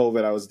during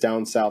COVID, I was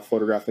down south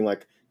photographing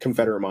like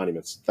Confederate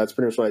monuments. That's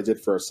pretty much what I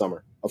did for a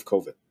summer of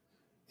COVID.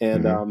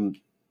 And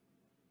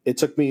it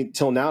took me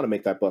till now to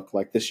make that book.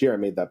 Like this year I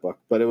made that book,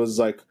 but it was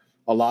like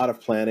a lot of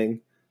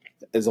planning.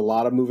 There's a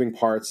lot of moving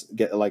parts,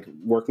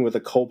 working with a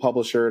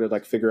co-publisher to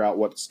like figure out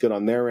what's good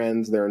on their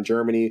ends. They're in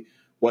Germany,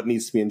 what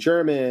needs to be in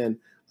German.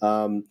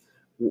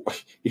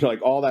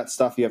 Like all that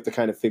stuff you have to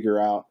kind of figure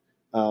out.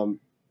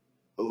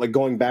 Like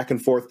going back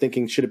and forth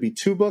thinking, should it be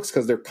 2 books?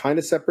 Because they're kind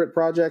of separate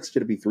projects.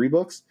 Should it be 3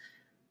 books?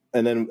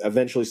 And then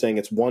eventually saying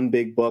it's one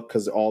big book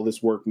because all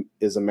this work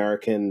is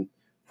American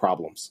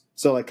problems.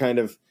 So like kind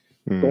of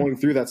going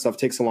through that stuff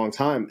takes a long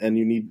time,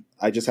 and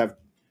I just have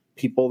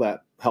people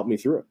that help me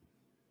through it.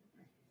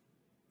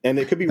 And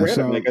it could be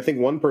random. Like I think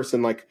one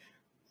person, like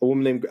a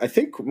woman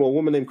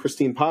named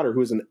Christine Potter,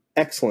 who is an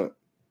excellent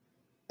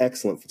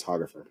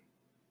photographer.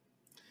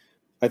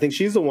 I think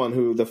she's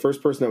the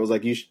first person that was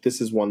like,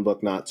 this is 1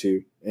 book, not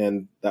 2.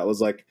 And that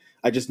was like,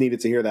 I just needed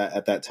to hear that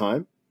at that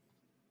time.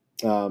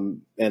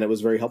 And it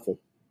was very helpful.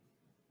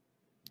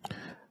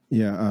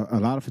 Yeah. A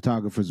lot of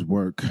photographers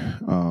work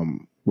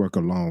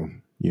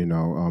alone,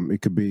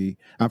 it could be,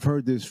 I've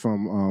heard this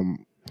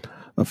from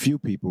a few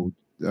people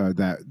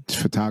that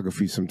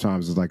photography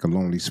sometimes is like a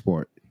lonely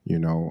sport.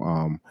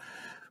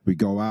 We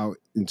go out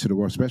into the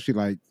world, especially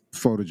like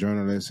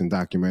photojournalists and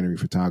documentary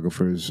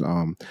photographers.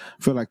 I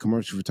feel like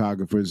commercial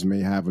photographers may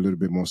have a little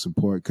bit more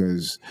support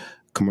because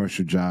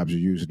commercial jobs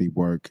usually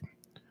work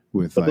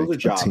with like those are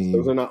jobs. A team.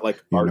 Those are not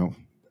like art.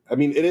 I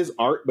mean, it is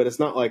art, but it's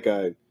not like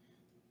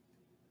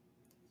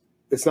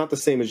it's not the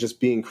same as just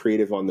being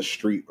creative on the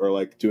street or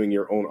like doing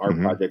your own art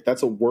project.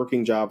 That's a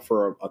working job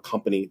for a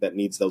company that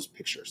needs those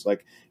pictures.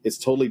 Like it's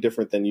totally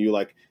different than you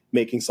like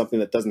making something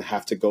that doesn't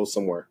have to go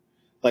somewhere.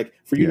 Like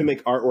for you to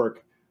make artwork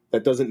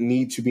that doesn't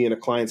need to be in a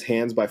client's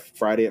hands by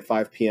Friday at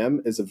 5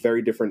 p.m. is a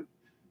very different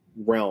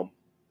realm.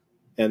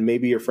 And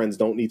maybe your friends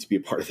don't need to be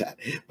a part of that.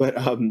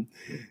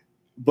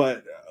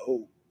 But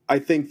I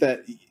think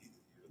that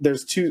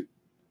there's two.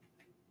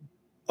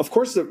 Of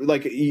course,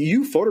 like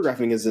you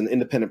photographing is an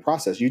independent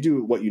process. You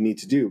do what you need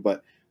to do.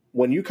 But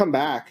when you come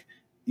back,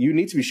 you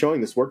need to be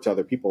showing this work to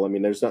other people. I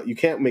mean, you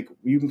can't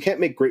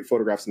make great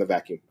photographs in the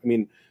vacuum. I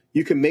mean,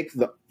 you can make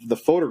the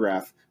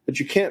photograph, but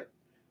you can't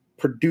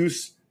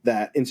produce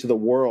that into the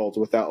world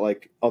without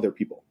like other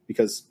people,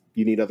 because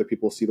you need other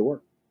people to see the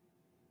work.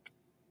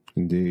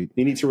 Indeed.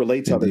 You need to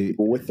relate to other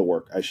people with the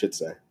work, I should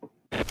say.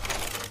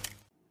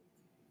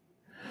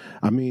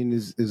 I mean,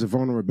 is a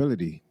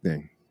vulnerability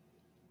thing,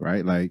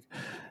 right? Like,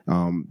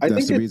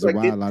 that's the reason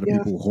why a lot of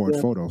people hoard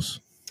photos.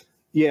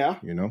 Yeah.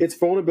 It's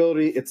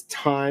vulnerability. It's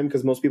time,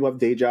 because most people have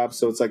day jobs.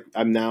 So it's like,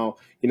 I'm now,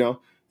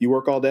 you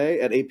work all day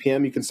at 8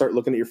 p.m. You can start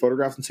looking at your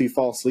photographs until you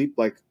fall asleep.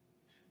 Like,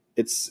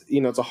 it's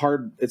a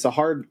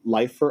hard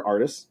life for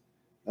artists.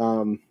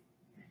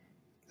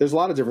 There's a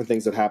lot of different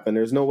things that happen.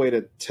 There's no way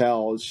to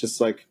tell. It's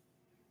just like,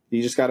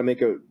 you just got to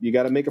make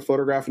a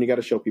photograph and you got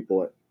to show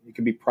people it. It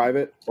can be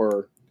private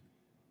or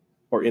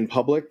in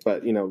public,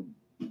 but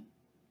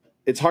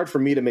it's hard for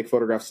me to make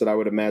photographs that I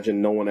would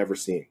imagine no one ever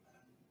seen.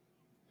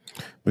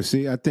 But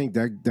see, I think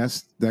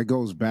that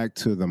goes back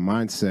to the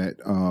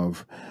mindset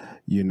of,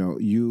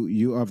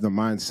 you of the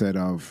mindset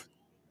of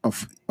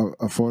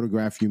a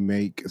photograph you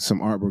make,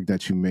 some artwork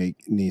that you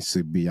make needs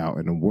to be out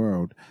in the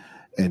world,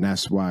 and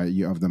that's why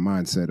you're of the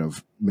mindset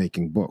of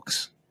making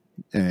books.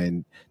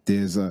 And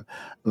there's a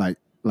like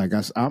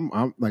I'm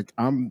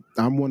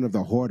one of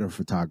the hoarder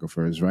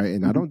photographers, right?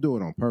 And I don't do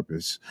it on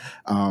purpose.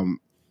 And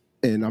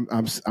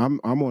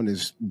I'm on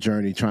this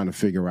journey trying to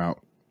figure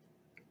out,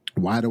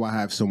 why do I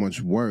have so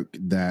much work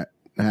that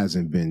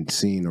hasn't been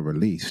seen or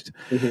released?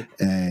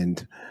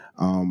 And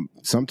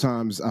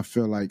sometimes I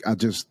feel like I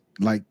just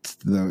like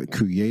the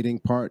creating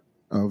part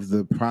of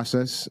the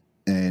process,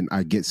 and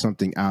I get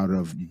something out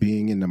of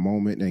being in the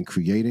moment and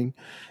creating,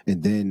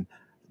 and then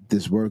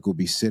this work will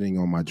be sitting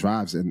on my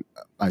drives, and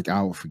like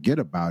I will forget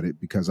about it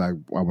because I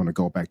want to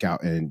go back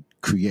out and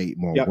create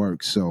more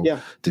work. So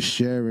the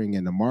sharing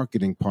and the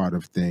marketing part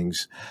of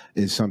things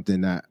is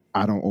something that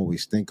I don't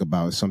always think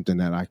about. It's something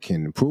that I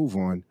can improve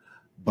on,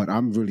 but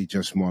I'm really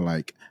just more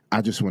like,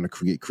 I just want to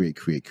create.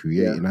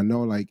 Yeah. And I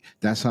know like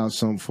that's how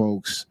some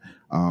folks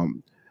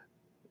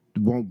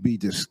won't be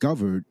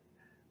discovered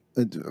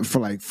for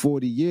like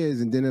 40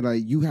 years. And then they're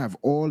like, you have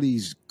all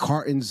these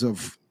cartons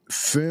of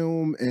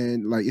film,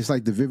 and like it's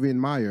like the Vivian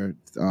Meyer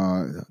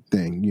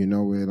thing, you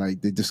know, where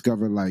like they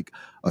discover like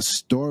a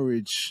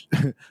storage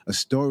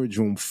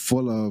room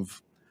full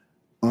of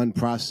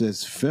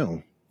unprocessed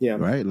film. Yeah.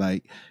 Right.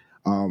 Like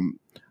I'm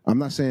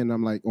not saying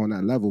I'm like on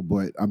that level,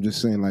 but I'm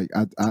just saying like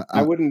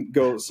I wouldn't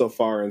go so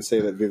far and say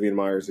that Vivian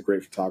Meyer is a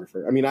great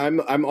photographer. I mean, I'm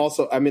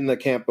in the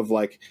camp of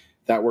like,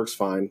 that works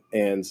fine,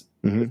 and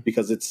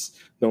because it's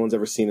no one's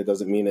ever seen it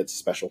doesn't mean it's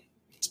special.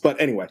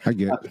 But anyway, I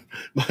get it.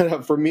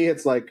 But for me,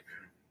 it's like,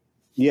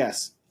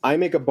 yes, I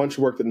make a bunch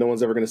of work that no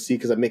one's ever going to see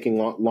because I'm making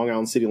Long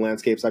Island City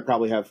landscapes. I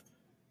probably have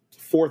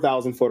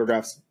 4,000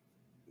 photographs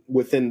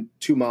within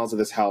 2 miles of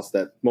this house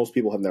that most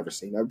people have never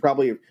seen. I've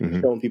probably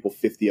shown people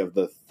 50 of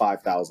the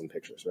 5,000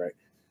 pictures, right?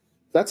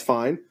 That's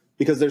fine,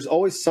 because there's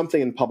always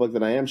something in public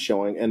that I am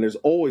showing, and there's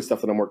always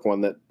stuff that I'm working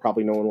on that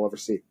probably no one will ever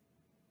see.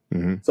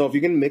 So if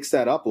you can mix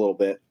that up a little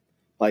bit,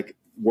 like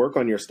work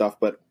on your stuff,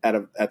 but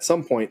at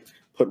some point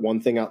put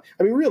one thing out.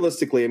 I mean,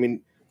 realistically, I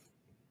mean,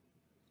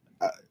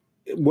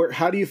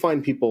 how do you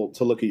find people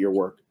to look at your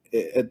work?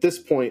 At this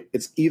point,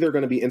 it's either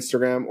going to be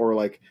Instagram or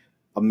like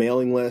a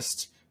mailing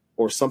list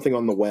or something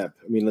on the web.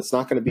 I mean, it's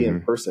not going to be in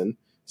person.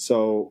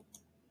 So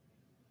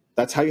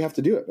that's how you have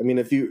to do it. I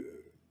mean,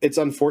 it's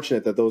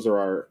unfortunate that those are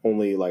our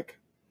only, like,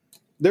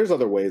 there's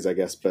other ways, I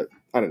guess, but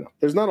I don't know.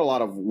 There's not a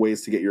lot of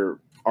ways to get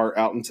your art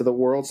out into the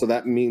world. So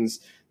that means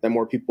that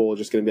more people are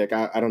just going to be like,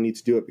 I don't need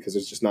to do it because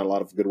there's just not a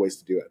lot of good ways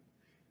to do it.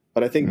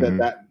 But I think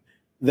that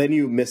then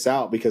you miss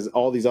out because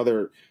all these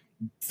other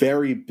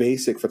very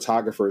basic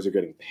photographers are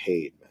getting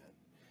paid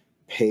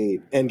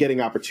and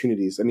getting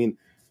opportunities. I mean,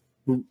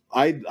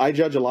 I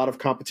judge a lot of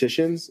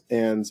competitions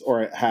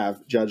or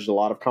have judged a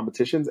lot of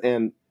competitions.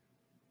 And,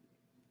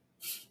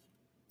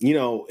 you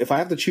know, if I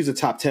have to choose a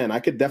top 10, I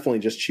could definitely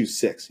just choose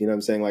 6. You know what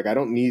I'm saying? Like, I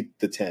don't need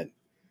the 10.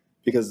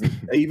 Because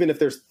even if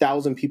there's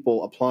 1,000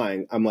 people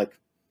applying, I'm like,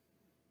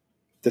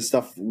 this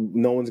stuff,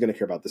 no one's going to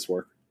care about this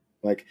work.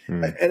 Like,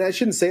 and I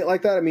shouldn't say it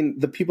like that. I mean,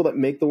 the people that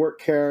make the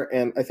work care,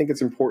 and I think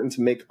it's important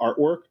to make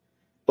artwork,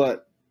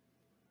 but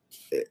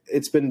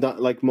it's been done.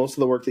 Like, most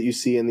of the work that you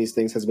see in these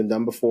things has been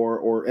done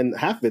before, and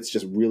half of it's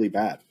just really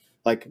bad.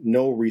 Like,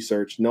 no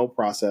research, no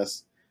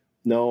process,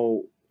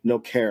 no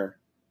care,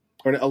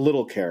 or a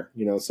little care,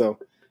 you know? So,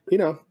 you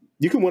know,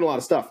 you can win a lot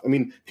of stuff. I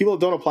mean, people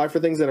that don't apply for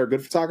things that are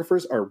good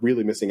photographers are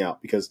really missing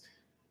out, because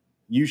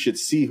you should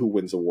see who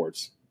wins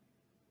awards.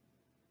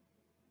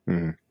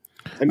 I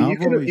mean,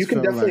 you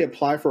can definitely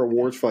apply for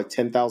awards for like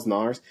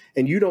 $10,000,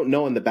 and you don't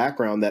know in the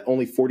background that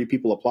only 40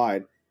 people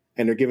applied,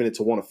 and they're giving it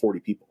to one of 40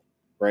 people,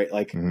 right?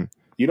 Like, you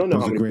don't know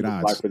how many people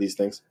apply for these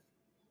things.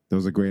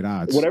 Those are great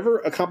odds. Whatever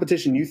a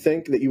competition you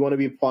think that you want to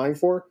be applying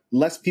for,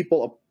 less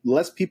people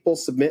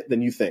submit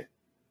than you think.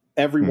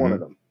 Every one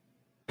of them.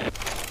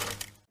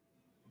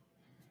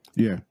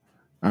 Yeah,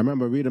 I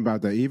remember reading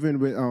about that. Even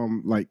with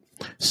like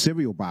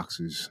cereal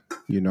boxes,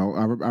 you know,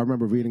 I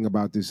remember reading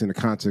about this in the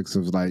context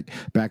of like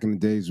back in the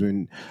days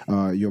when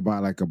you'll buy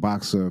like a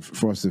box of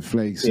Frosted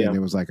Flakes and it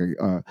was like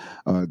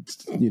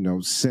you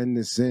know, send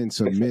this in,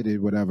 submit it,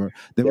 whatever.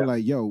 They were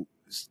like, yo,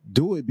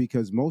 do it,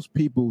 because most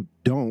people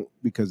don't,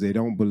 because they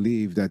don't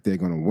believe that they're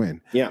going to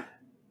win. Yeah,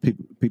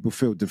 people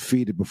feel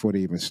defeated before they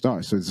even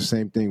start. So it's the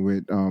same thing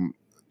with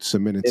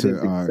submitting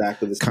to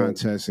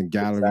contests and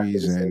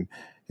galleries and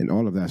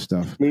all of that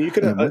stuff. I mean, you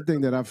could. One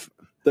thing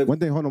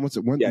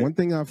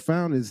I've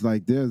found is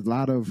like there's a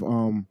lot of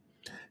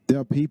there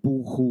are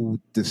people who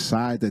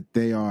decide that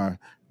they are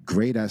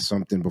great at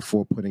something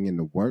before putting in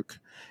the work,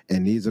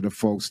 and these are the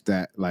folks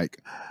that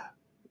like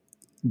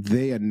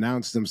they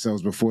announce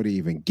themselves before they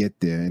even get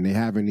there, and they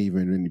haven't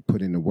even really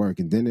put in the work.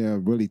 And then there are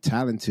really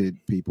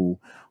talented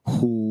people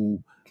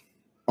who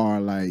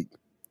are like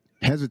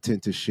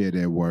hesitant to share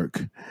their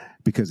work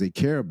because they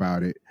care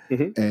about it.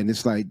 And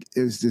it's like,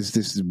 it's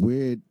this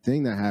weird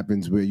thing that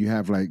happens where you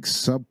have like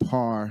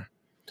subpar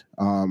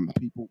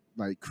people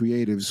like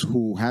creatives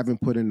who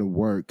haven't put in the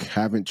work,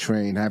 haven't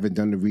trained, haven't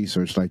done the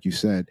research, like you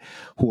said,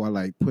 who are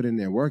like putting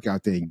their work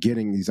out there and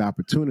getting these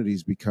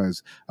opportunities,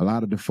 because a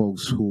lot of the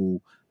folks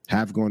who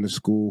have gone to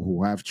school,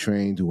 who have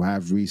trained, who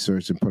have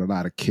researched and put a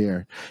lot of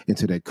care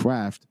into their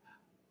craft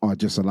are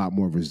just a lot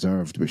more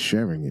reserved with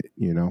sharing it,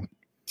 you know?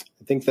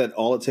 I think that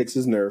all it takes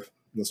is nerve.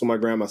 That's what my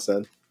grandma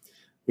said.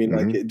 I mean,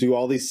 like, do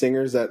all these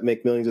singers that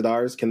make millions of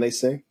dollars, can they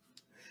sing?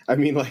 I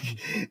mean, like,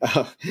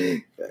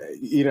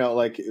 you know,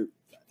 like,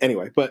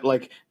 anyway, but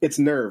like, it's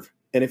nerve.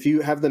 And if you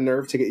have the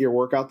nerve to get your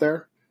work out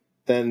there,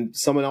 then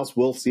someone else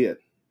will see it.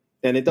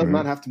 And it does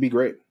not have to be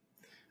great.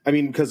 I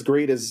mean, because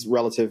great is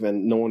relative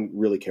and no one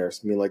really cares.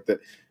 I mean, like,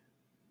 that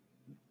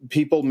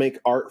people make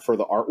art for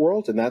the art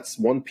world, and that's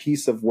one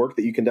piece of work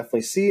that you can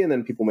definitely see. And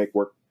then people make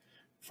work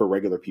for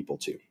regular people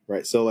too,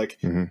 right? So like,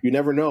 you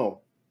never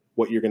know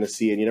what you're going to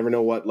see, and you never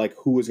know what, like,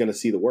 who is going to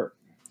see the work.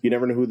 You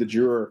never know what the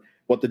juror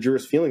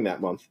is feeling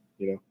that month,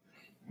 you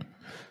know?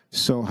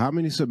 So how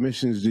many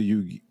submissions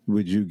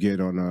would you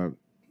get on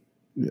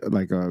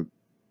a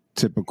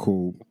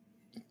typical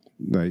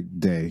like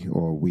day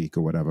or week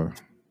or whatever?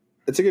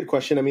 It's a good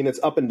question. I mean, it's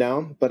up and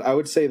down, but I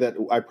would say that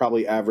I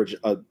probably average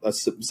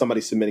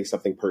somebody submitting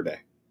something per day.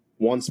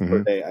 Once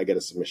per day, I get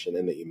a submission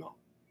in the email.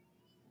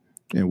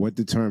 And what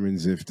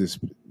determines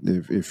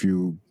if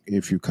you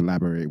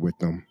collaborate with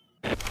them?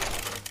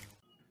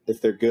 If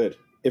they're good,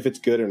 if it's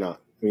good or not.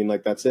 I mean,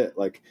 like, that's it.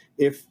 Like,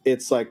 if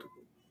it's like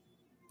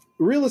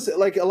realistic,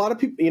 like a lot of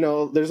people, you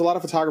know, there's a lot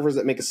of photographers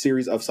that make a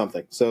series of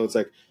something. So it's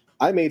like,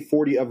 I made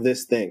 40 of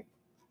this thing.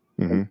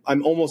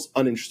 I'm almost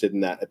uninterested in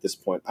that at this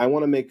point. I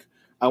want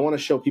to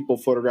show people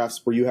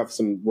photographs where you have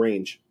some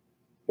range,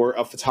 where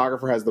a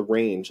photographer has the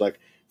range, like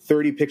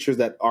 30 pictures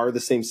that are the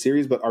same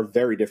series but are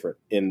very different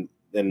in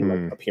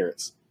like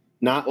appearance.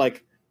 Not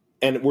like,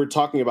 and we're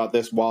talking about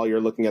this while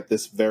you're looking at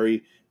this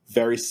very,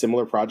 very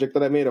similar project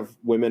that I made of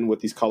women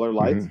with these color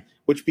lights,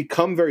 which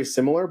become very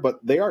similar,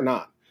 but they are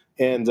not.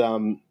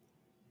 And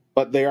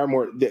but they are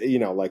more, you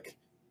know, like,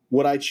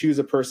 would I choose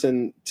a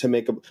person to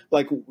make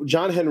like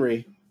John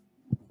Henry,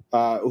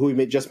 who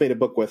we just made a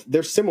book with?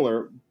 They're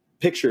similar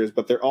pictures,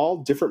 but they're all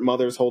different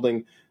mothers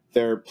holding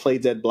their play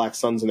dead black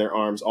sons in their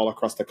arms all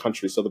across the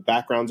country. So the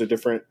backgrounds are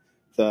different.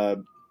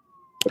 The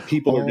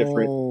people are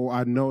different. Oh,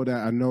 I know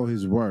that. I know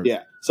his work.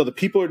 Yeah. So the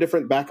people are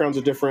different. Backgrounds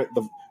are different.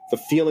 The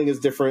feeling is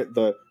different.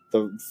 The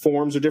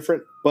forms are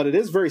different, but it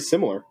is very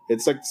similar.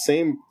 It's like the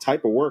same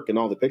type of work in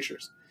all the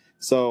pictures.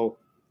 So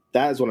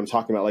that is what I'm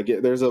talking about. Like,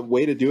 there's a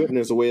way to do it, and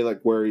there's a way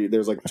like where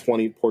there's like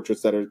 20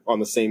 portraits that are on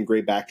the same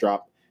gray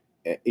backdrop,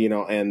 you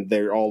know, and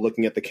they're all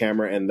looking at the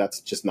camera, and that's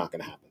just not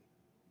going to happen.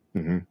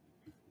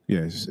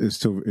 Yeah, it's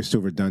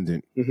still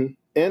redundant.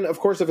 And of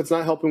course, if it's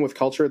not helping with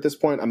culture at this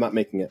point, I'm not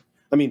making it.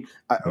 I mean,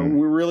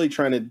 we're really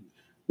trying to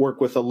work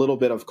with a little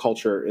bit of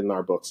culture in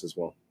our books as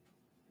well.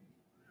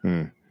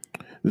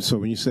 So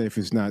when you say if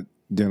it's not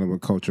dealing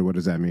with culture, what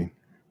does that mean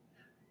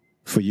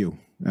for you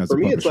as For a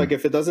me, publisher? it's like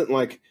if it doesn't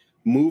like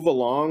move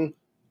along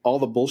all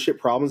the bullshit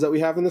problems that we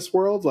have in this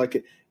world,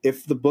 like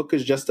if the book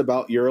is just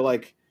about your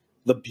like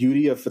the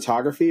beauty of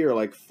photography or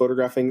like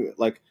photographing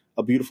like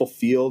a beautiful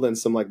field and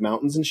some like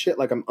mountains and shit,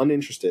 like I'm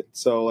uninterested.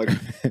 So like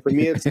for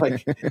me, it's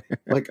like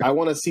I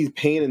want to see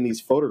pain in these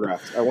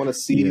photographs. I want to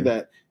see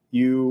that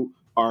you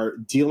are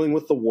dealing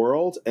with the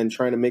world and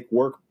trying to make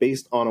work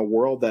based on a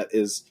world that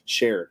is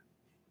shared,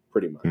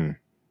 pretty much.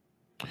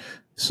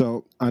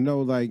 So I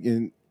know, like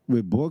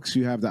with books,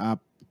 you have the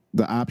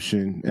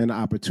option and the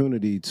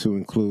opportunity to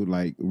include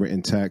like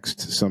written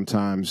text,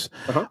 sometimes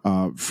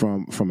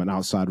from an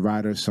outside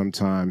writer,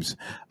 sometimes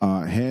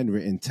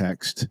handwritten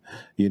text,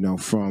 you know,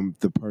 from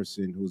the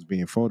person who's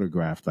being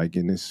photographed. Like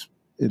in this,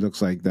 it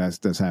looks like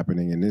that's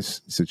happening in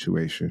this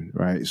situation,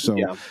 right? So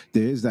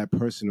there is that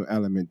personal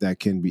element that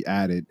can be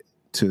added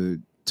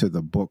to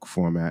the book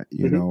format,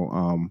 you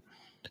know,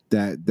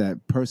 that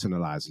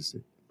personalizes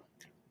it.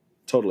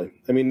 Totally.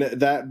 I mean,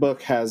 that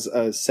book has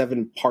a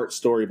 7-part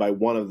story by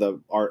one of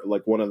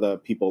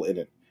the people in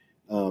it.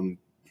 A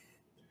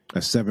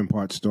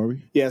 7-part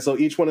story? Yeah. So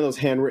each one of those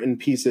handwritten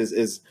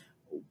pieces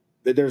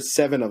there's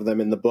 7 of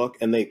them in the book,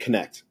 and they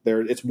connect.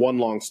 It's one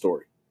long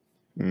story.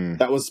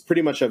 That was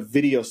pretty much a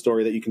video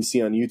story that you can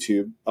see on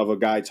YouTube of a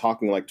guy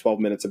talking like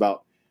 12 minutes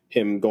about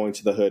him going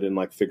to the hood and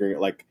like figuring it,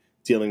 like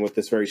dealing with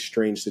this very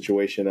strange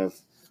situation of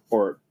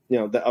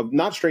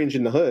not strange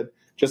in the hood,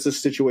 just a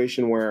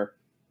situation where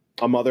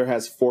a mother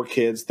has 4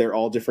 kids. They're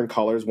all different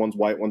colors. One's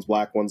white, one's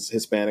black, one's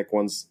Hispanic,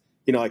 one's,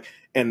 you know, like,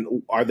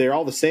 and they're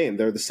all the same.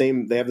 They're the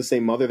same. They have the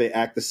same mother. They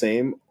act the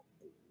same.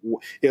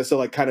 So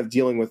like kind of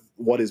dealing with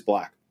what is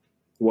black,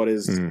 what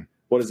does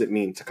it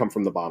mean to come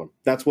from the bottom?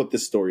 That's what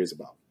this story is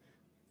about.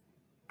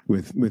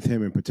 With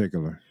him in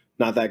particular.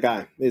 Not that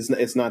guy.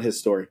 It's not his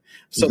story.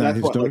 So that's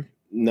his story?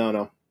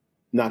 No,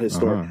 not his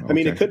story. I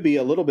mean, it could be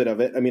a little bit of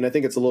it. I mean, I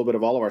think it's a little bit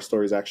of all of our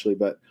stories actually,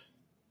 but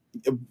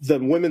the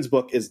women's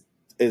book is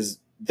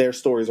their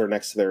stories are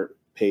next to their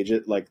page,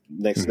 like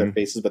next to their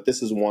faces, but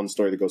this is one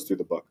story that goes through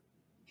the book.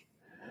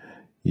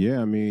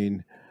 Yeah, I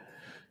mean,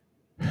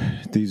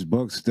 these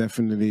books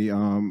definitely,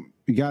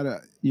 you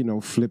gotta,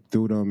 flip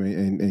through them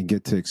and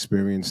get to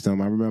experience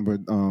them. I remember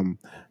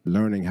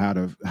learning how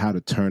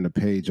to turn a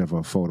page of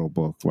a photo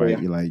book, right? Oh, yeah.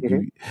 You're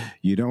like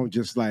you don't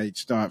just like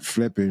start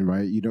flipping,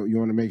 right? You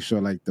want to make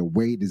sure like the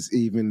weight is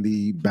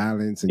evenly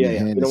balanced and your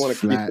hand You don't is want to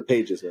flat. crease the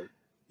pages, man.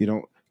 You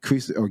don't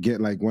crease or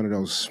get like one of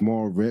those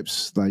small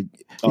rips, like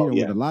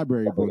with a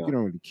library book, you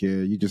don't really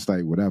care. You just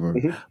like whatever.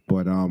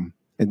 But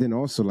and then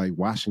also like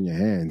washing your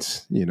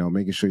hands,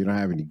 making sure you don't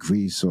have any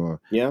grease or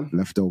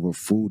leftover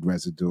food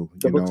residue.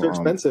 The books are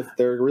expensive.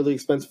 They're really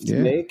expensive to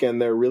make,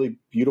 and they're really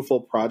beautiful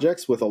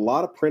projects with a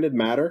lot of printed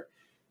matter,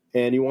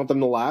 and you want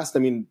them to last. I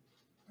mean,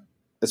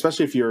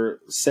 especially if you're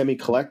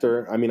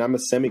semi-collector. I mean, I'm a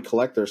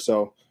semi-collector,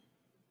 so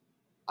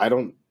I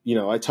don't,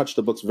 I touch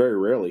the books very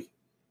rarely.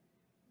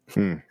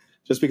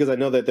 Just because I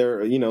know that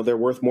they're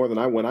worth more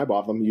than when I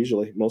bought them,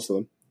 usually, most of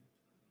them.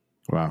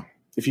 Wow.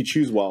 If you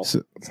choose well,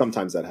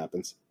 sometimes that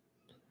happens.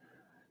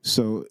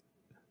 So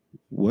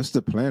what's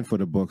the plan for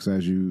the books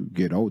as you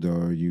get older,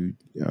 or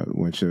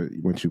once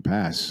you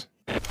pass?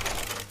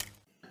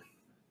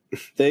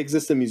 They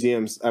exist in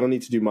museums. I don't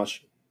need to do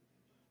much.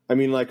 I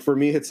mean, like for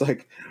me, it's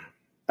like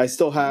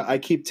I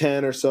keep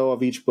 10 or so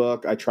of each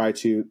book. I try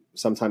to.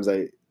 Sometimes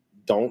I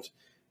don't.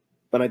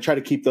 But I try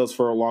to keep those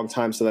for a long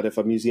time so that if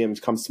a museum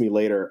comes to me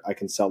later, I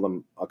can sell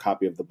them a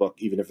copy of the book,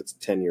 even if it's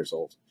 10 years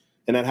old.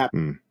 And that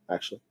happened,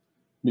 actually.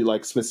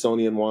 Like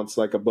Smithsonian wants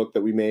like a book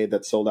that we made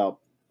that sold out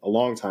a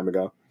long time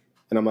ago.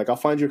 And I'm like, I'll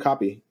find you a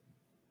copy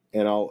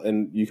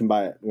and you can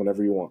buy it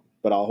whenever you want,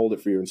 but I'll hold it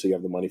for you until you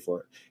have the money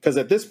for it. Because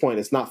at this point,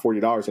 it's not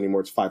 $40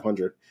 anymore. It's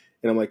 $500.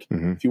 And I'm like,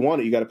 if you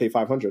want it, you got to pay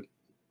 $500.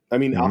 I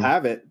mean, I'll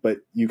have it, but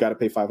you got to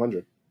pay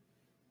 $500.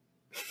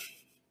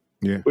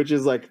 Yeah, which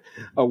is like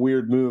a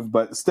weird move,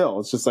 but still,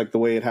 it's just like the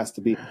way it has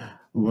to be.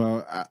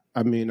 Well,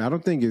 I mean, I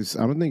don't think it's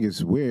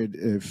weird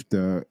if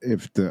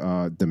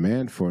the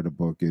demand for the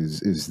book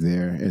is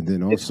there, and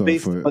then also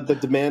but the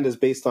demand is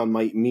based on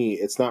me.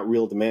 It's not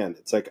real demand.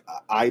 It's like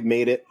I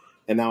made it,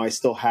 and now I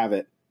still have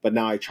it, but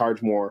now I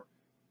charge more.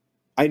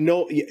 I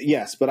know,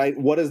 yes, but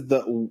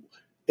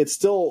it's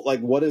still like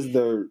what's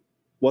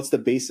the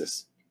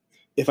basis?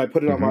 If I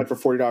put it online for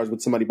 $40,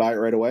 would somebody buy it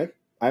right away?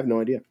 I have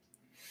no idea.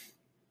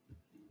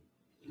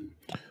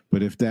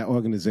 But if that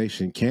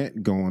organization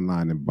can't go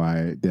online and buy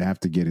it, they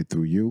have to get it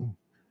through you.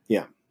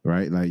 Yeah.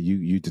 Right? Like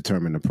you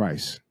determine the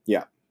price.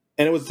 Yeah.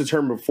 And it was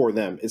determined for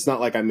them. It's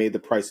not like I made the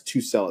price to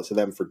sell it to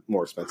them for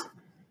more expensive.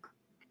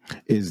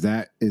 Is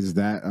that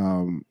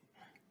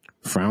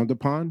frowned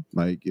upon?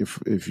 Like if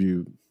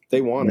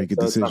they want make it,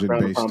 a decision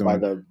based on by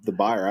the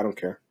buyer, I don't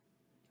care.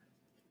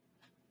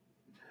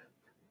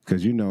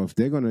 Because if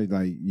they're gonna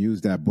like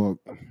use that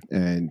book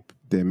and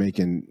they're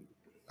making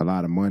a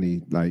lot of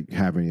money, like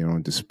having it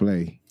on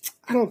display.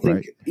 I don't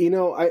think,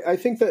 I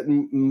think that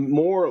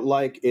more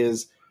like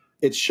it's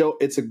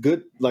a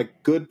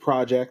good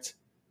project.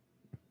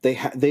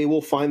 They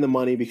will find the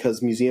money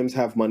because museums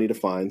have money to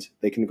find.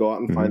 They can go out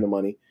and find the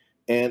money,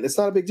 and it's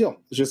not a big deal.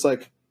 It's just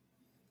like,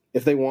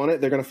 if they want it,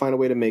 they're going to find a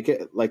way to make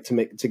it, like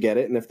to get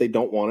it. And if they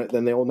don't want it,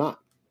 then they will not.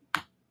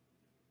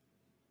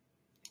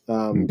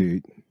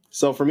 Indeed.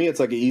 So for me, it's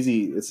like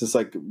it's just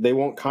like, they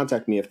won't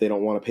contact me if they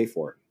don't want to pay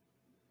for it.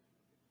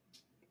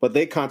 But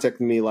they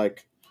contacted me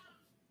like,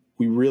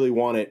 we really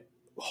want it,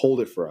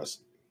 hold it for us.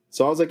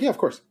 So I was like, yeah, of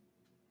course.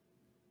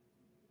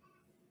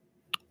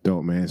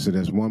 Dope, man. So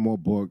there's one more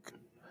book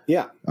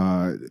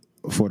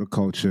for the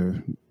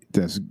culture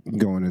that's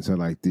going into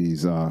like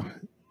these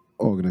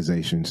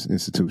organizations,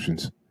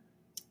 institutions.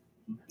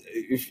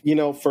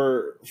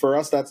 For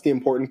us, that's the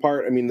important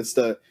part. I mean, it's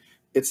the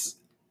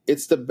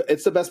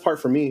best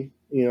part for me,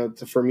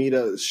 for me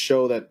to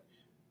show that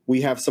we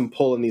have some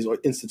pull in these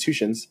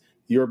institutions.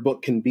 Your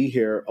book can be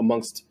here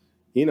amongst,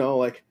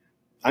 like,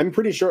 I'm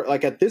pretty sure,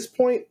 like at this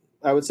point,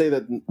 I would say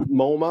that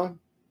MoMA,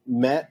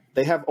 Met,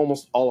 they have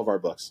almost all of our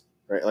books,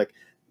 right?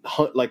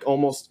 Like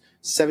almost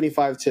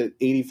 75 to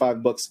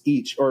 85 books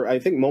each. Or I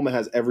think MoMA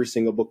has every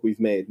single book we've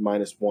made,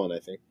 minus one, I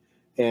think.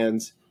 And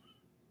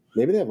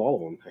maybe they have all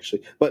of them,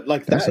 actually. But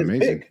like, that's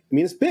amazing. Big. I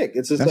mean, it's big.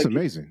 It's just that's like,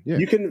 amazing. Yeah.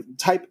 You can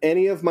type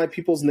any of my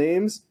people's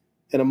names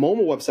and a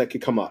MoMA website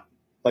could come up.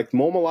 Like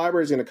MoMA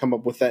Library is going to come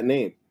up with that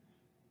name.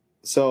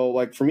 So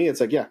like for me,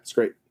 it's like, yeah, it's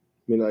great.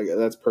 I mean, like,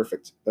 that's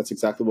perfect. That's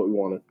exactly what we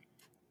wanted.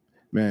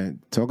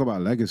 Man, talk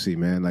about legacy,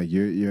 man. Like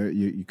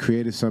you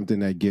created something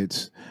that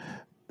gets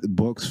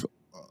books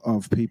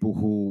of people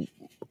who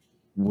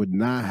would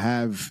not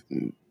have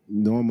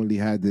normally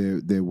had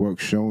their work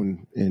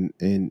shown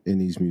in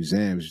these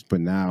museums, but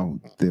now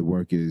their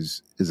work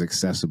is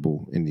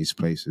accessible in these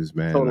places,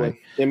 man. Totally. Like,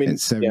 I mean, and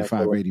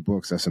 75, 80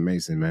 books, that's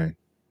amazing, man.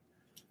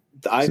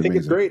 I think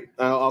it's great.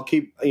 I'll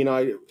keep,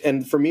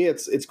 and for me,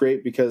 it's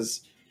great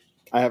because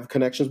I have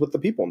connections with the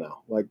people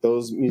now. Like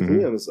those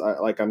museums,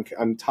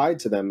 I'm tied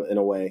to them in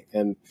a way,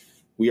 and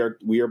we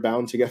are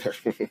bound together.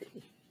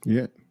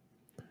 Yeah.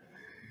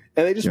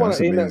 And they just want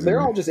to.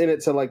 They're all just in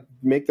it to like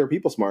make their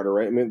people smarter,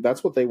 right? I mean,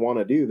 that's what they want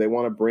to do. They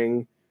want to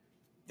bring.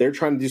 They're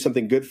trying to do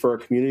something good for a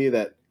community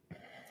that,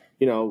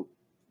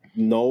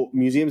 no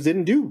museums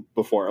didn't do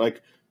before.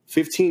 Like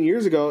 15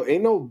 years ago,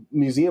 ain't no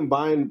museum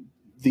buying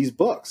these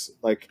books.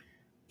 Like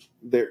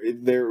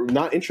they're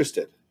not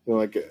interested. You know,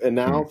 like, and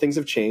now things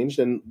have changed,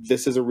 and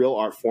this is a real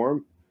art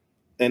form,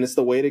 and it's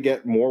the way to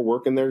get more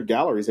work in their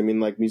galleries. I mean,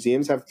 like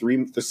museums have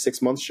 3 to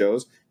 6 month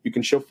shows. You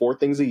can show 4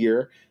 things a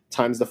year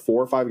times the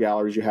 4 or 5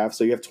 galleries you have,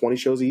 so you have 20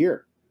 shows a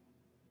year.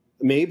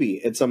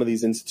 Maybe at some of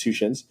these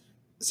institutions.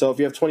 So if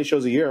you have 20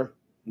 shows a year,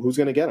 who's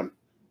going to get them?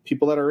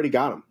 People that already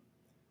got them.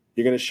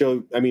 You're going to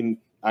show. I mean,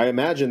 I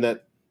imagine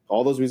that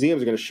all those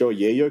museums are going to show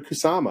Yayoi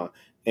Kusama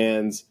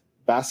and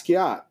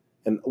Basquiat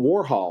and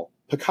Warhol,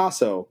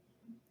 Picasso.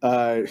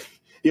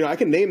 You know, I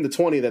can name the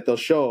 20 that they'll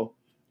show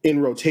in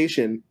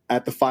rotation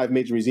at the 5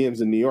 major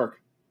museums in New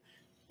York.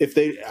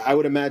 I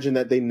would imagine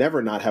that they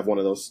never not have one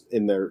of those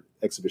in their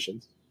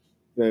exhibitions.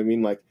 You know what I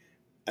mean? Like,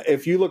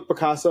 if you look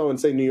Picasso and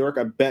say New York,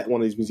 I bet one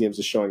of these museums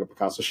is showing a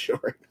Picasso show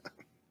right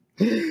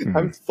now.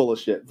 I'm full of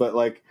shit, but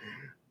like,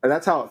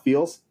 that's how it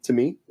feels to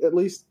me, at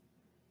least.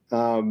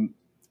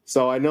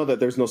 So I know that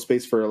there's no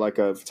space for like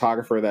a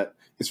photographer that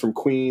is from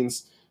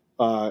Queens,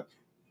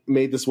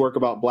 made this work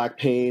about Black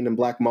pain and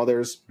Black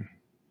mothers,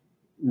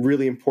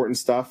 really important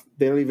stuff.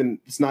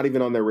 It's not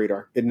even on their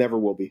radar. It never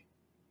will be.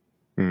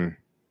 And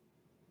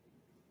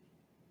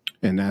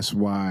that's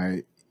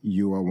why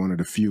you are one of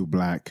the few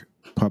Black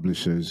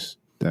publishers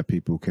that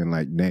people can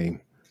like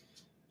name.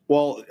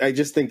 Well, I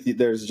just think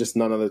there's just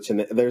none other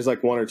to. There's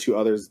like 1 or 2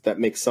 others that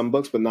make some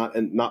books, but not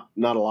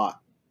a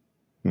lot.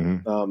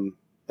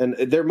 And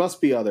there must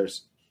be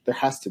others. There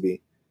has to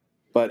be.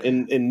 But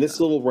in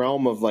this little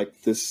realm of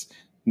like this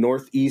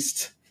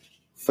Northeast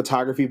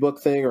photography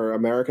book thing or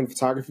American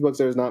photography books,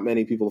 there's not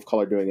many people of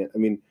color doing it. I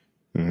mean,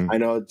 I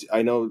know,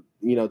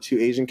 you know, 2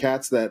 Asian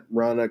cats that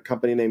run a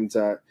company named,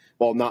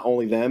 well, not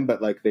only them,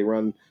 but like they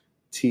run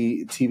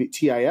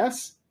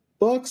TIS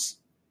books.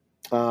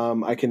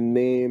 I can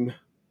name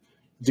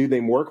a dude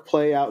named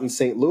Workplay out in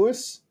St.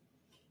 Louis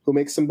who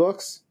makes some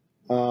books.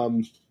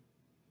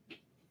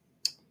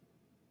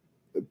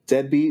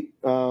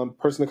 Deadbeat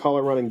person of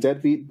color running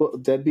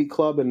Deadbeat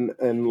Club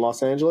in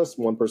Los Angeles.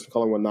 1 person of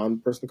color, 1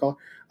 non-person of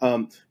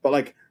color. But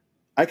like,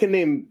 I can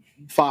name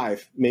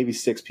 5, maybe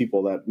 6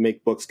 people that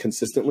make books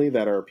consistently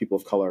that are people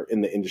of color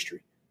in the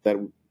industry. That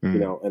you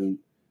know, and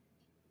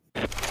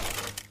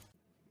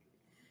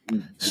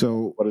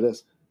so what it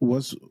is.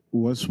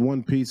 What's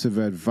one piece of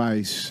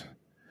advice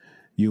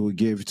you would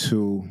give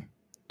to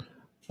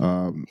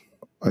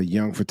a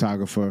young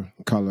photographer,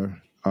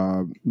 color,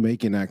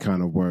 making that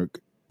kind of work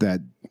that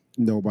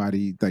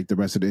nobody, like the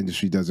rest of the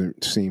industry,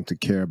 doesn't seem to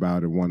care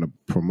about and want to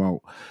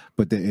promote,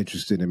 but they're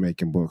interested in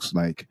making books?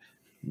 Like,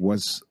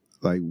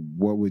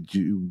 what would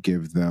you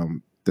give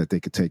them that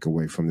they could take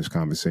away from this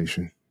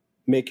conversation?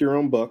 Make your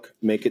own book.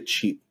 Make it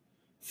cheap.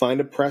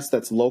 Find a press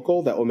that's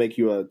local that will make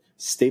you a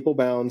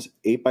staple-bound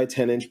 8 by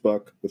 10 inch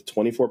book with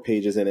 24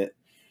 pages in it.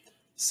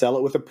 Sell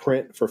it with a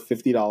print for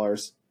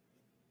 $50,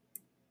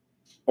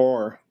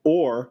 or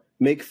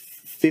make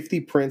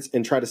 50 prints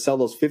and try to sell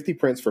those 50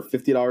 prints for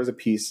 $50 a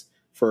piece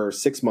for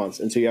 6 months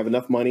until you have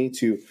enough money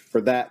for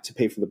that to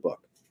pay for the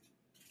book.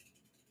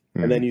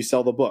 And then you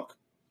sell the book.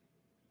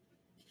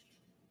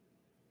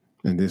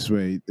 And this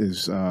way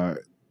is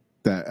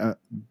that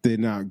they're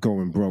not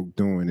going broke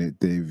doing it.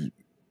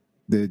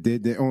 They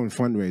did their own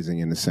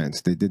fundraising in a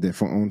sense. They did their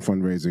own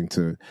fundraising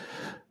to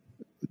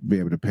be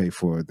able to pay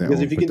for their own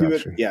production. Can do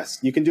it, yes,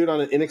 you can do it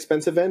on an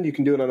inexpensive end. You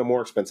can do it on a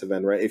more expensive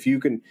end, right? If you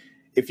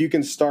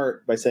can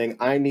start by saying,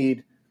 I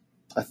need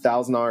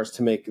 $1,000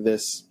 to make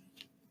this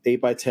 8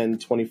 by 10,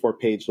 24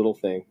 page little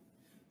thing,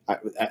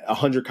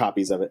 100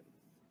 copies of it,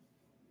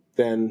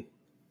 then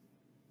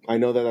I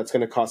know that that's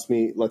going to cost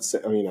me, let's say,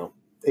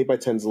 8 by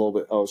 10 is a little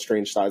bit,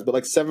 strange size, but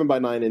like 7 by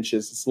 9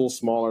 inches. It's a little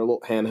smaller, a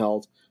little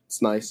handheld.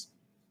 It's nice.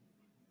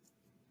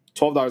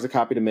 $12 a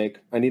copy to make.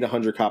 I need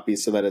 100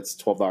 copies so that it's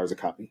 $12 a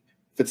copy.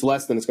 If it's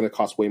less, then it's going to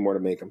cost way more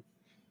to make them.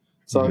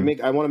 So I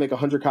want to make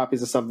 100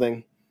 copies of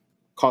something,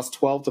 cost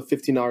 $12 to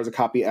 $15 a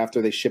copy after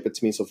they ship it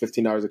to me. So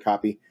 $15 a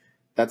copy.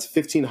 That's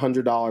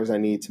 $1,500 I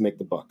need to make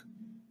the book.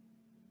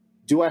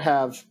 Do I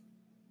have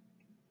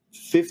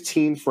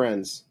 15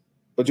 friends,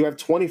 but do I have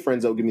 20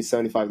 friends that will give me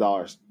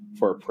 $75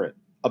 for a print?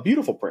 A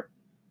beautiful print.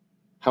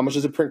 How much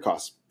does a print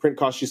cost? Print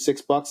costs you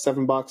 $6,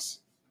 $7.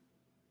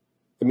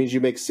 It means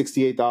you make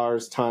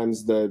 $68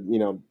 times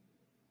the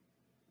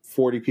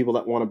 40 people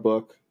that want a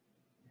book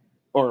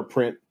or a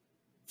print.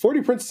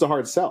 40 prints is a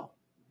hard sell.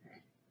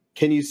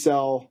 Can you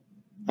sell?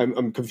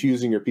 I'm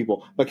confusing your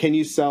people, but can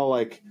you sell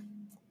like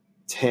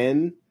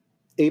 10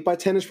 8 by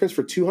 10 inch prints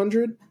for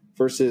 $200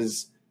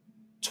 versus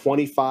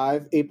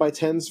 25 8 by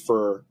 10s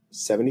for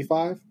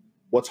 $75?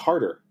 What's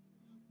harder?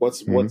 What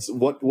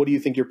do you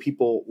think your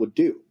people would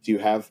do? Do you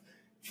have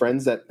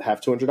friends that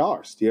have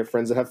 $200? Do you have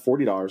friends that have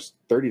 $40,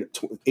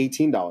 $30,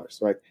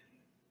 $18? Right?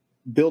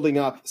 Building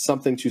up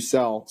something to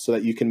sell so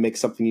that you can make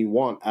something you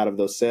want out of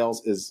those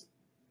sales is,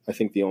 I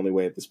think, the only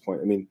way at this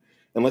point. I mean,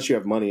 unless you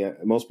have money,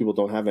 most people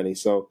don't have any.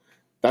 So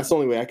that's the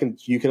only way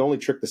you can only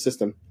trick the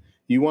system.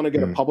 You want to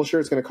get a publisher,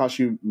 it's going to cost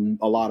you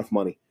a lot of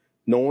money.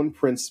 No one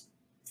prints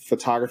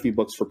photography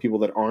books for people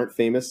that aren't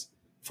famous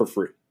for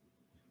free.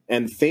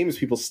 and famous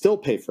people still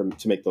pay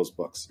to make those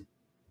books.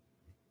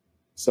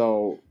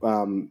 So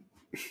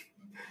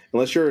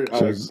unless you're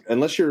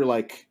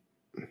like,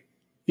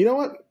 you know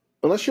what?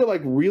 Unless you're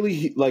like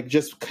really like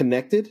just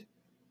connected,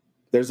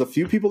 there's a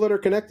few people that are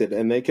connected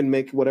and they can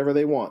make whatever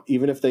they want,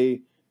 even if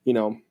they,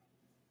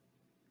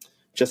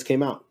 just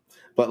came out.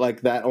 But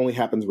like that only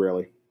happens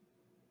rarely.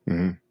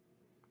 Mm-hmm.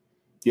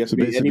 You have so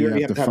to be, and you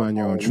have to find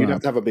your own tribe. You'd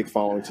have to have a big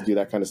following to do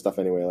that kind of stuff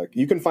anyway. Like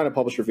you can find a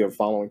publisher if you have a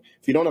following.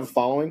 If you don't have a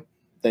following,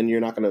 then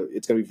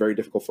it's going to be very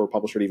difficult for a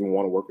publisher to even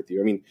want to work with you.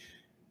 I mean,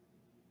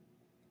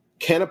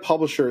 can a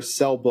publisher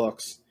sell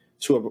books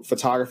to a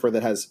photographer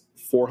that has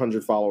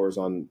 400 followers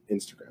on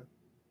Instagram?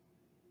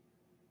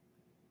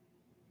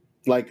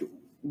 Like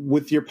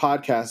with your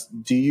podcast,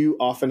 do you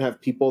often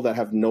have people that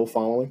have no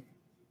following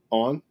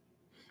on?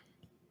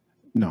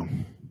 No.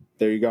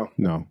 There you go.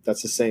 No.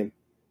 That's the same.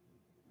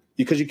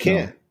 Because you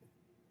can't.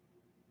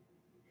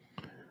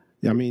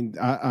 No. I mean,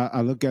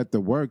 I look at the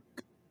work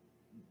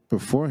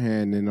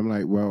beforehand and I'm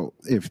like, well,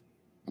 if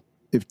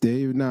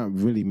they're not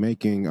really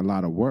making a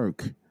lot of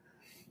work,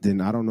 then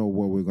I don't know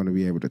what we're going to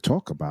be able to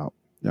talk about.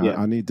 Yeah.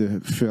 I need to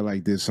feel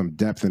like there's some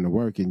depth in the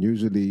work. And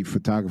usually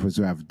photographers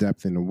who have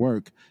depth in the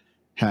work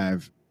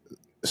have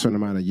a certain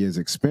amount of years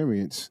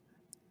experience,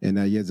 and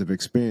that years of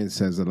experience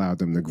has allowed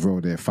them to grow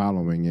their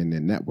following and their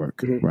network,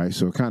 mm-hmm. right?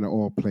 So it kind of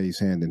all plays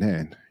hand in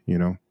hand,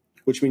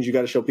 Which means you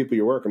got to show people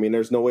your work. I mean,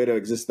 there's no way to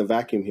exist in a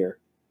vacuum here.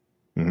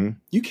 Mm-hmm.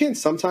 You can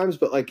sometimes,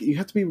 but like you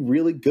have to be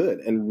really good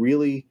and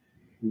really,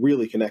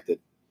 really connected.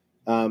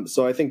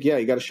 So I think,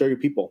 you got to show your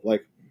people.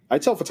 Like I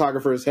tell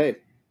photographers, hey,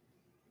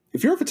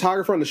 if you're a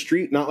photographer on the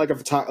street, not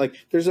like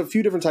there's a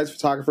few different types of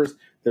photographers.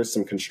 There's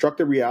some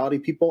constructed reality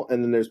people,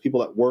 and then there's people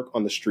that work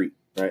on the street,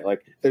 right?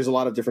 Like there's a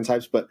lot of different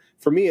types. But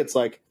for me, it's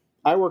like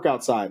I work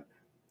outside.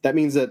 That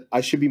means that I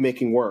should be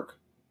making work,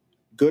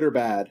 good or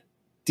bad,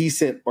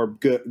 decent or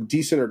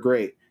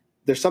great.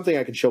 There's something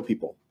I can show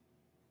people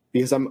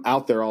because I'm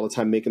out there all the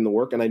time making the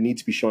work, and I need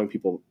to be showing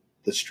people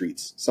the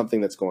streets,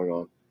 something that's going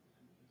on,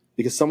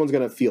 because someone's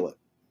going to feel it.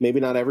 Maybe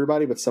not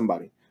everybody, but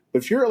somebody.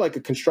 But if you're like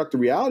a constructed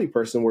reality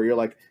person where you're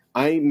like,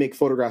 I make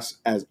photographs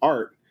as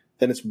art,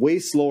 then it's way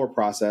slower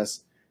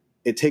process.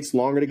 It takes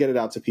longer to get it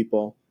out to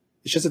people.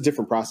 It's just a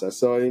different process.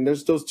 So, I mean,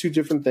 there's those two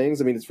different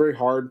things. I mean, it's very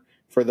hard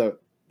for the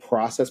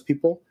process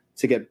people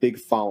to get big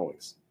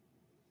followings,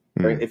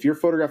 right? If you're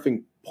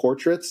photographing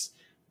portraits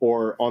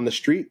or on the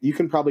street, you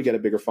can probably get a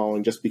bigger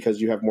following just because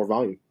you have more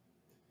volume.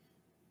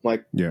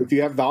 Like if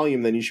you have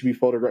volume, then you should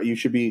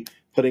be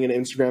putting an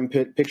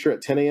Instagram picture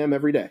at 10 a.m.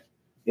 every day.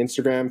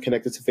 Instagram,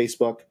 connected to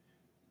Facebook,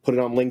 put it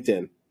on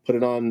LinkedIn, put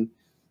it on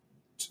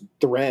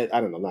Thread.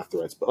 I don't know, not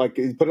Threads, but like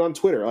put it on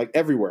Twitter, like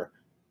everywhere.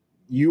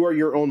 You are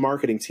your own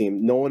marketing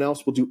team. No one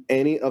else will do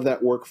any of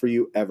that work for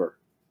you ever.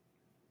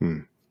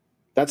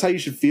 That's how you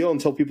should feel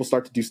until people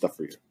start to do stuff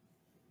for you.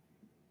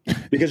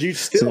 Because you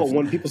still,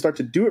 when people start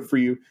to do it for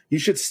you, you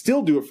should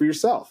still do it for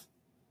yourself.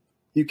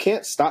 You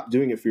can't stop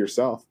doing it for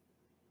yourself.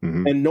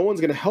 Mm-hmm. And no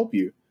one's going to help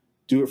you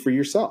do it for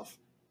yourself.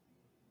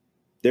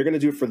 They're going to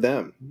do it for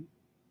them.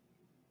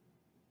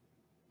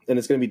 And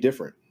it's going to be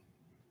different.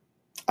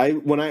 I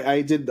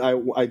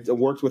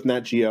worked with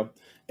Nat Geo,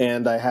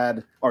 and I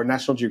had our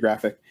National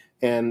Geographic.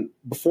 And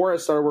before I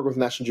started working with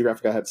National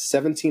Geographic, I had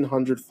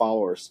 1,700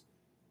 followers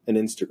on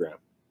Instagram.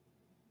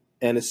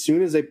 And as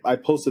soon as I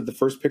posted the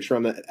first picture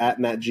on at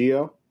Nat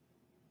Geo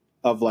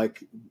of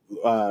like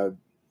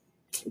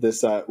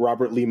this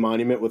Robert Lee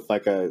monument with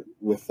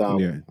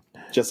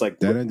just like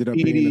that ended up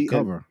being the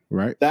cover,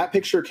 right? That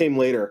picture came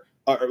later,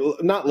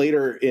 not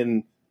later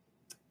in.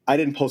 I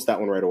didn't post that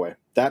one right away.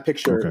 That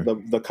picture,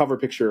 the cover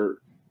picture,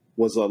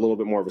 was a little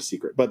bit more of a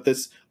secret. But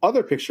this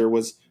other picture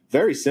was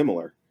very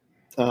similar,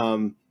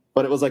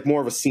 but it was like more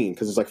of a scene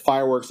because there's like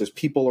fireworks, there's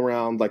people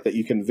around like that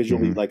you can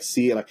visually like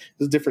see. Like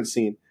it's a different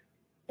scene.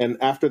 And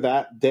after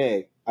that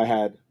day, I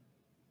had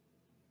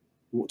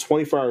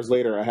 24 hours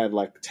later, I had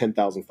like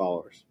 10,000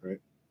 followers, right?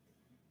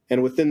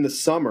 And within the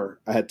summer,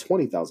 I had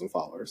 20,000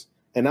 followers,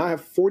 and now I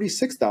have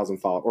 46,000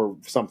 followers or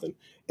something,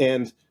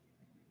 and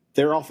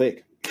they're all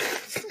fake.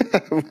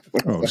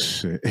 Oh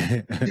shit!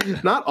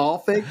 Not all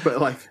fake, but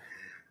like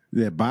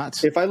they're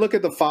bots. If I look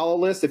at the follow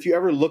list, if you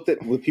ever looked at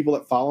the people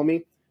that follow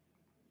me,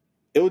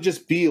 it would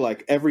just be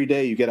like every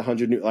day you get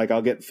 100 new, like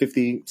I'll get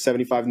 50,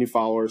 75 new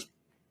followers.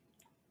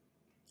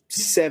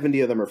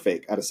 70 of them are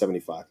fake out of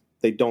 75.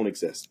 They don't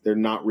exist. They're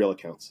not real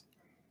accounts.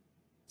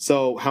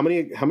 So how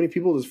many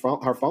people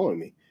are following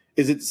me?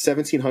 Is it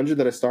 1,700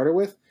 that I started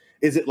with?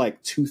 Is it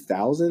like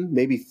 2,000,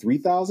 maybe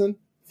 3,000,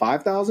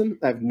 5,000?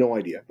 I have no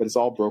idea, but it's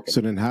all broken.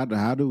 So then how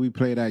do we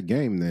play that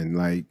game then?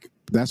 Like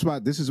this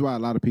is why a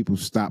lot of people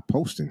stop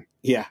posting.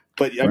 Yeah,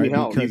 but I mean,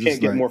 hell, you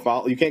can't get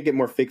you can't get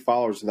more fake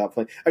followers without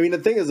playing. I mean, the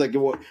thing is, like,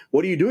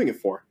 what are you doing it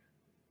for?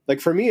 Like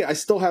for me, I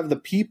still have the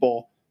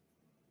people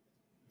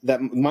that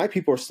my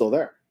people are still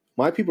there.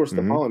 My people are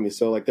still following me,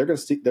 so like they're gonna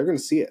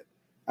see it.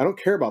 I don't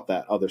care about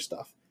that other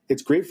stuff.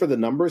 It's great for the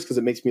numbers because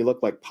it makes me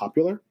look like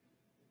popular.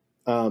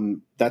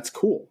 That's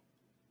cool,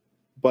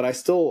 but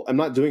I'm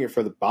not doing it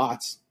for the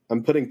bots.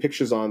 I'm putting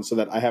pictures on so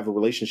that I have a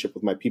relationship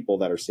with my people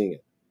that are seeing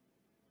it.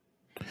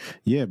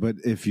 Yeah, but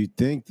if you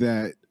think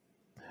that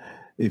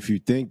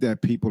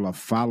people are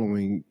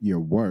following your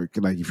work,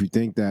 like if you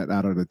think that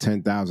out of the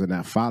 10,000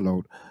 that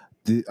followed,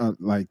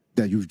 like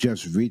that you've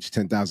just reached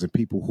 10,000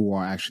 people who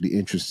are actually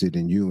interested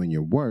in you and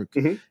your work,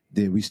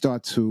 then we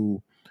start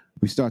to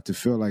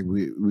feel like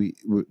we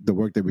the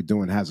work that we're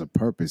doing has a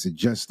purpose. It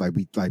just like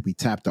we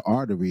tapped the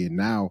artery and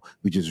now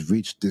we just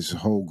reached this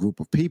whole group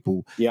of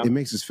people. Yeah. It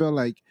makes us feel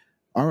like,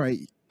 all right,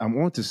 I'm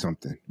onto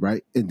something,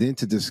 right? And then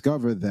to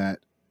discover that,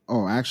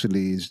 oh,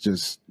 actually,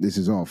 this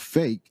is all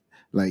fake.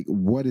 Like,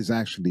 what is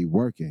actually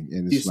working?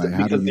 And it's like,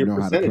 how do you know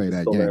how to play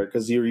that game?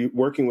 Because you're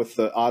working with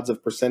the odds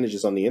of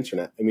percentages on the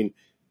internet. I mean,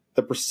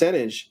 the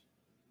percentage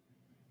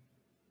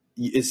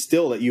is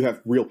still that you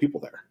have real people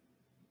there.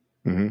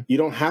 Mm-hmm. You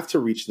don't have to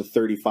reach the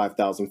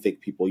 35,000 fake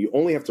people. You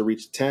only have to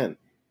reach 10.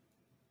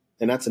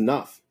 And that's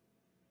enough.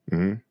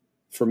 Mm-hmm.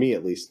 For me,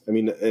 at least. I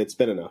mean, it's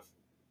been enough.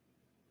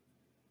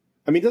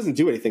 I mean, it doesn't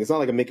do anything. It's not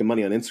like I'm making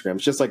money on Instagram.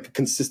 It's just like a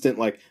consistent,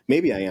 like,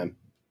 maybe I am.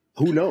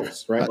 Who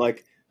knows, right?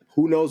 Like,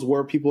 who knows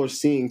where people are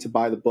seeing to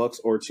buy the books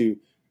or to,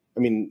 I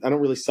mean, I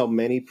don't really sell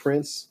many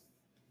prints.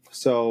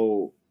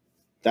 So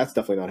that's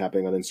definitely not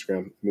happening on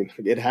Instagram. I mean,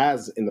 it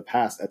has in the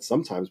past at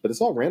some times, but it's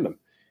all random.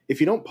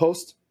 If you don't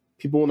post,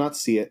 people will not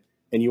see it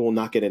and you will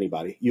not get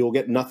anybody. You will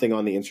get nothing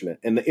on the internet.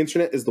 And the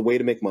internet is the way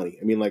to make money.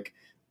 I mean, like,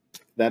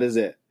 that is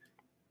it.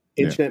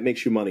 Internet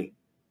makes you money.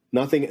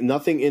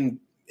 Nothing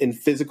in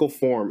physical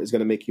form is going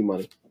to make you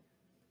money.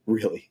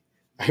 Really.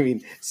 I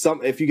mean,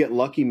 if you get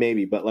lucky,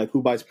 maybe, but like,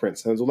 who buys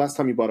prints? When was the last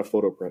time you bought a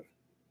photo print?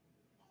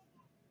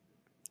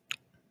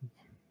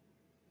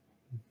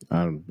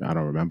 I don't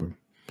remember,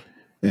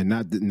 and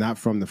not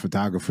from the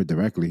photographer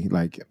directly.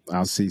 Like,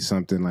 I'll see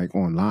something like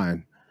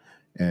online,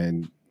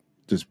 and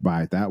just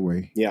buy it that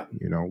way. Yeah,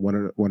 you know,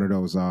 one of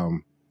those.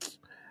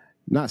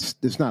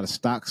 It's not a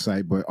stock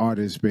site, but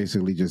artists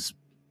basically just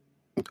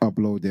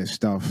upload their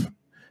stuff.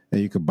 And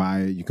you could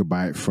buy it. You could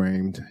buy it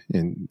framed,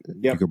 and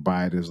you could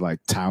buy it as like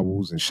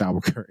towels and shower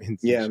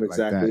curtains. Yeah, and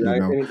exactly. Like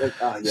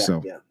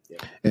that, yeah.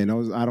 And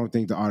those, I don't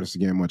think the artists are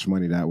getting much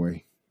money that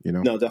way. You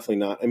know, no, definitely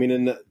not. I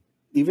mean,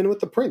 even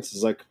with the prints,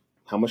 it's like,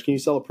 how much can you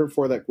sell a print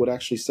for that would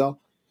actually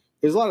sell?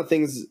 There's a lot of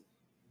things.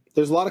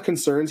 There's a lot of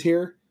concerns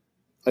here.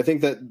 I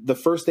think that the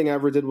first thing I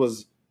ever did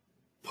was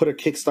put a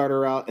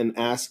Kickstarter out and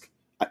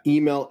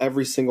email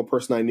every single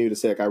person I knew to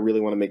say, like, I really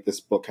want to make this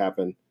book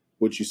happen.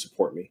 Would you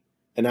support me?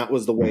 And that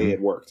was the way it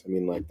worked. I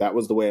mean, like, that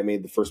was the way I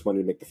made the first money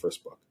to make the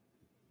first book.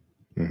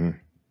 Mm-hmm.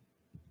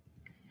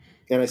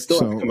 And I still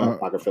have to come out of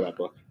pocket for that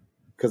book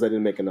because I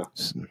didn't make enough.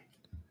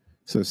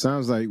 So it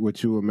sounds like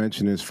what you were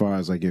mentioning as far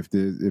as like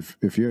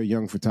if you're a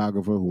young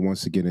photographer who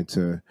wants to get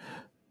into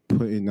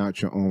putting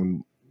out your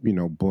own, you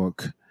know,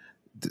 book,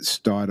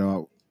 start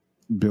out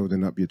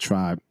building up your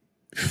tribe,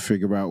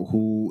 figure out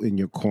who in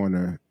your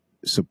corner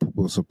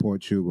will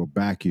support you, will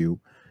back you.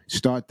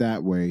 Start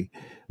that way.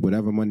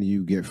 Whatever money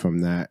you get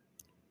from that,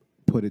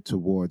 put it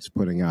towards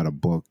putting out a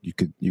book. You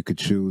could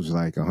choose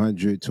like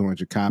 100,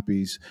 200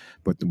 copies,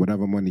 but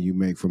whatever money you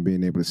make from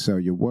being able to sell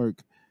your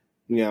work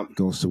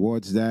goes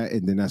towards that,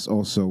 and then that's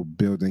also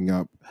building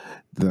up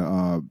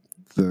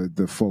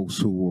the folks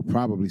who will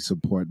probably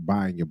support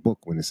buying your book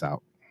when it's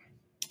out.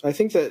 I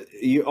think that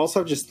you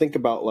also just think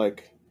about,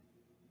 like,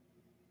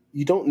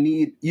 you don't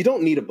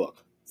need a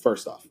book.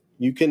 First off,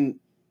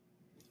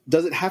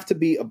 does it have to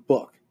be a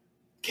book?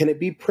 Can it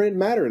be printed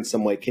matter in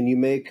some way? Can you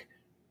make,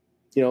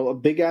 you know, a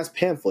big ass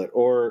pamphlet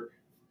or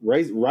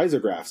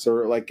risographs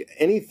or like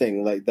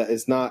anything like that?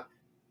 Is not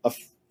I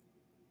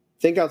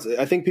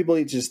think people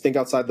need to just think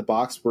outside the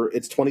box. Where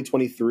it's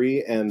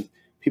 2023 and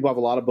people have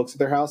a lot of books at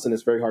their house, and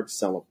it's very hard to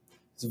sell them.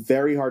 It's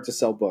very hard to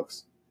sell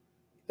books,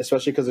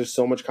 especially because there's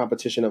so much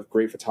competition of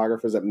great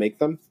photographers that make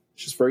them.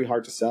 It's just very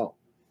hard to sell.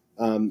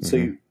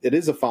 So it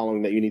is a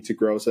following that you need to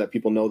grow so that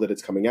people know that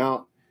it's coming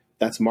out.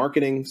 That's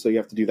marketing, so you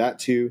have to do that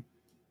too.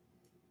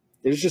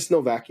 There's just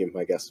no vacuum,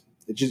 I guess.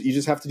 You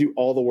just have to do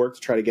all the work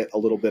to try to get a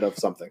little bit of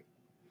something.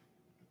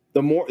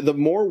 The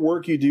more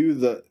work you do,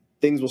 the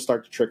things will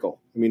start to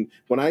trickle. I mean,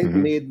 when I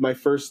made my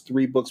first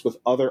 3 books with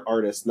other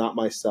artists, not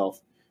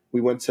myself,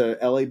 we went to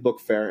LA Book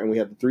Fair and we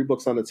had the 3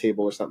 books on the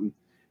table or something.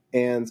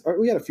 And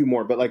we had a few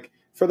more, but like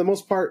for the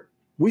most part,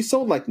 we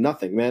sold like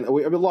nothing, man.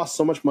 We lost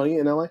so much money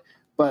in LA.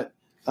 But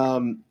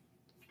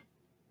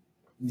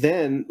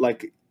then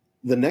like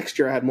the next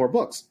year I had more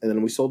books, and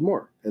then we sold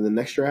more. And the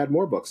next year I had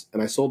more books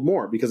and I sold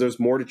more because there's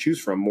more to choose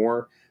from,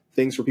 more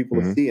things for people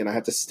to see. And I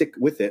had to stick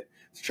with it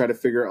to try to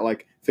figure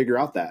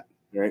out that,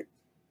 right?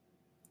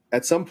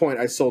 At some point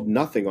I sold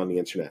nothing on the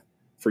internet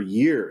for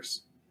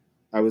years.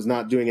 I was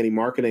not doing any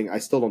marketing. I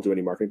still don't do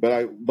any marketing,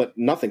 but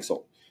nothing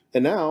sold.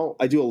 And now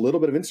I do a little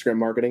bit of Instagram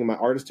marketing and my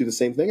artists do the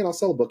same thing, and I'll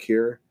sell a book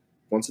here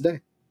once a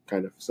day,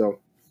 kind of. So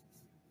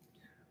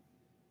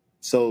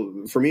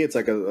for me, it's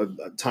like a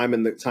time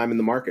in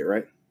the market,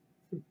 right?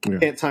 You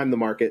can't time the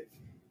market,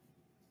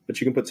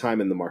 but you can put time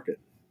in the market.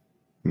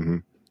 Mm-hmm.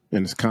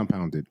 And it's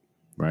compounded,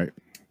 right?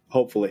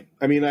 Hopefully.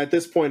 I mean, at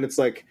this point, it's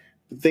like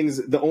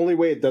the only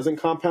way it doesn't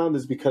compound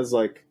is because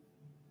like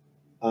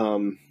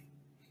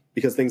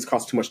because things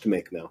cost too much to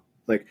make now.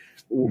 Like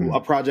a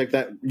project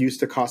that used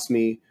to cost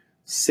me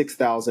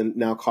 $6,000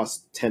 now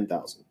costs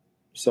 $10,000.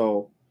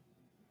 So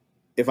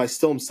if I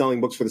still am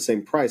selling books for the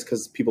same price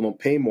because people don't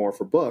pay more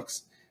for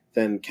books,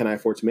 then can I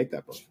afford to make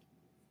that book?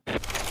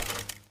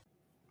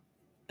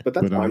 But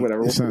that's fine.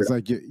 Whatever. It sounds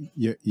like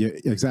you're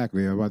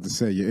exactly. I'm about to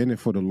say you're in it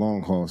for the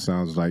long haul.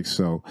 Sounds like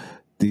so.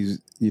 These,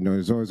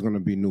 there's always going to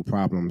be new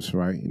problems,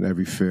 right, in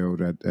every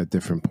field at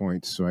different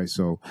points, right?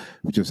 So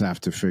we just have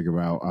to figure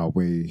out our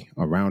way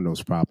around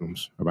those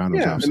problems, around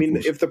those obstacles. I mean,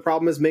 if the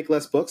problem is make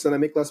less books, then I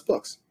make less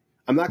books.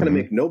 I'm not going to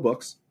make no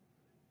books.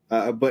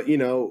 But,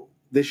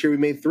 this year we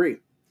made 3.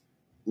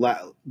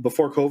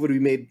 Before COVID, we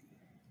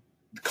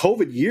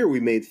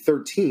made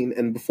 13.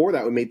 And before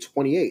that, we made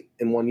 28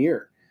 in 1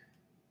 year.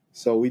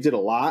 So we did a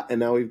lot, and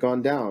now we've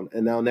gone down.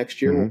 And now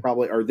next year,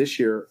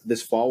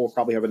 this fall, we'll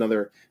probably have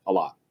a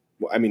lot.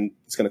 I mean,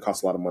 it's going to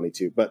cost a lot of money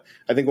too, but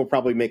I think we'll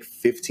probably make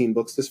 15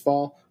 books this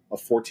fall, a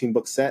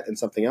 14-book set and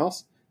something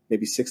else,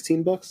 maybe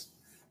 16 books.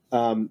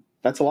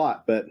 That's a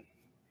lot, but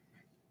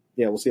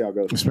yeah, we'll see how it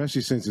goes.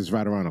 Especially since it's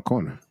right around the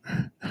corner.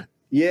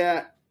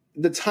 Yeah,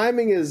 the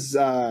timing is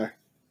a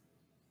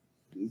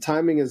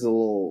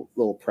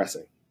little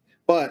pressing,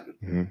 but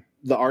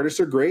the artists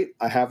are great.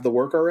 I have the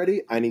work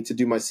already. I need to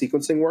do my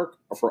sequencing work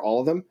for all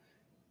of them,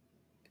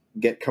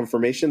 get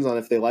confirmations on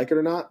if they like it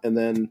or not, and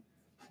then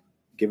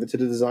give it to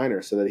the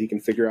designer so that he can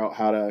figure out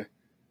how to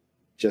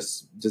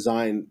just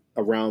design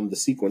around the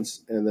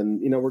sequence. And then,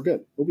 we're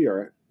good. We'll be all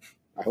right.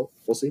 I hope.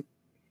 We'll see.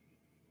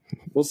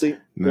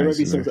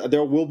 Nice,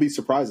 there will be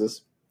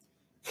surprises.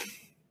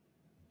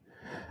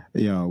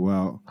 Yeah,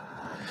 well,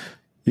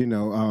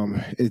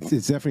 it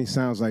definitely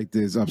sounds like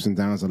there's ups and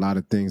downs, a lot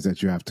of things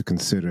that you have to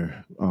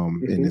consider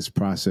in this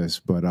process.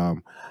 But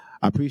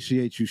I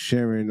appreciate you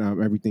sharing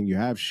everything you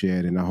have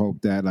shared, and I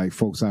hope that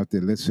folks out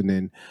there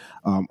listening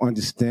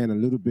understand a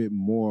little bit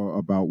more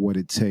about what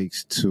it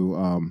takes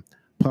to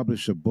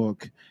publish a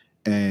book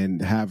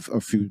and have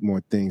a few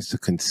more things to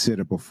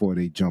consider before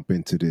they jump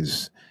into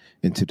this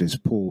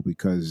pool,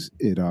 because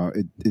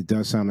it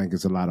does sound like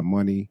it's a lot of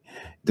money.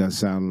 It does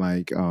sound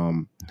like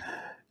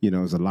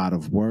it's a lot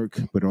of work,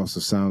 but it also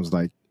sounds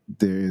like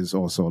there is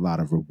also a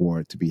lot of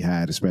reward to be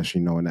had, especially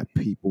knowing that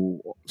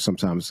people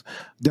sometimes,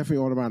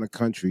 definitely all around the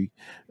country,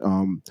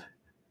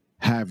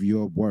 have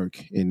your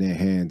work in their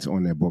hands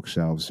on their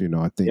bookshelves.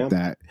 I think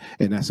that,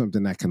 and that's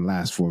something that can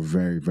last for a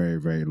very,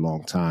 very, very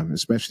long time,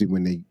 especially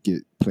when they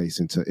get placed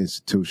into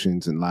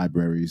institutions and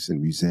libraries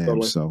and museums.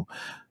 Totally. So,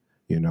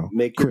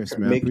 make Kris,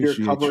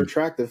 your cover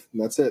attractive.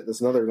 That's it.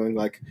 That's another thing.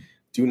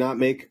 Do not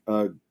make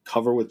a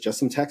cover with just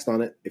some text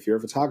on it if you're a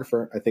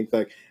photographer. I think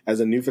as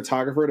a new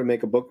photographer to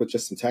make a book with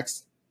just some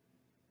text,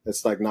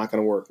 it's not going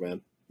to work,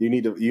 man. You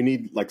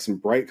need some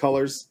bright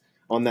colors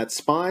on that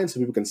spine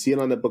so people can see it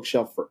on the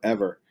bookshelf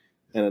forever.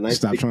 And a nice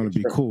Stop trying to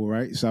be cool,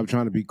 right? Stop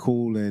trying to be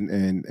cool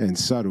and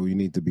subtle. You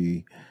need to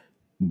be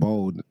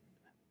bold.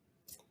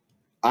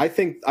 I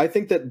think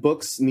that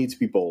books need to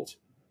be bold.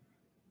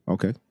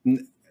 Okay.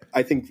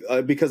 I think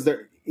because they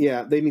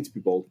need to be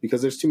bold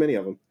because there's too many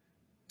of them.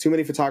 Too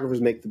many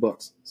photographers make the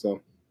books,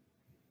 so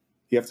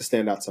you have to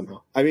stand out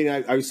somehow. I mean,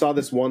 I saw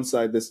this one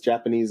side, this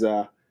Japanese,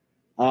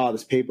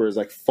 this paper is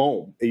like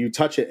foam. You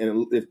touch it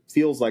and it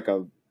feels like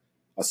a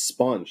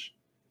sponge,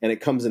 and it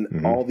comes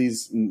in all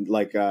these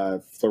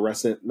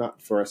fluorescent,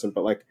 not fluorescent,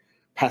 but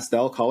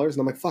pastel colors.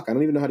 And I'm like, fuck, I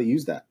don't even know how to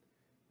use that,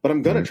 but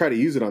I'm gonna try to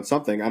use it on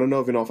something. I don't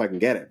know if I can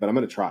get it, but I'm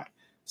gonna try.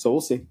 So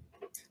we'll see.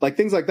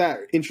 Things like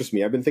that interest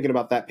me. I've been thinking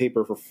about that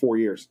paper for 4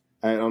 years.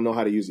 I don't know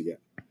how to use it yet,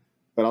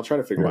 but I'll try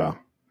to figure it out.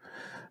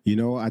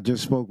 I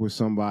just spoke with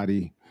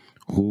somebody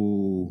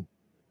who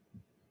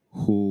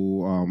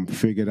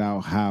figured out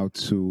how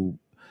to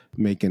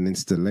make an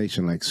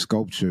installation, like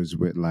sculptures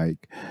with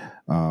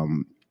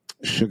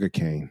sugar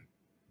cane.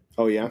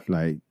 Oh yeah,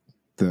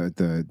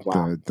 the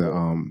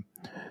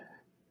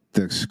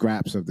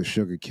scraps of the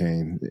sugar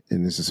cane,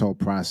 and it's this whole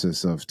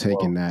process of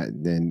taking that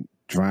and then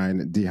drying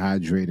it,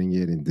 dehydrating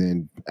it, and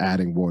then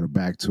adding water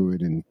back to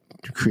it and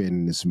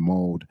creating this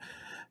mold.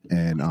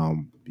 And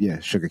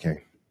sugar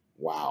cane.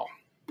 Wow.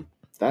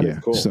 That is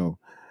cool. So,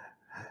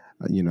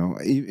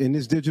 in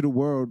this digital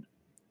world,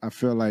 I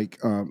feel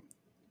like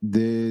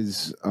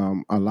there's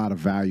a lot of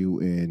value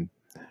in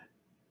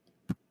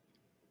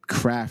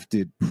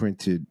crafted,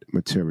 printed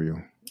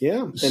material.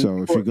 Yeah.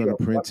 So if you're going to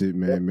print it,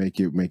 man, make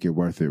it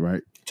worth it,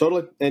 right?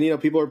 Totally. And,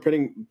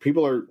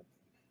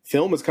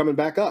 film is coming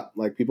back up.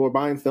 People are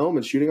buying film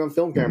and shooting on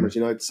film cameras.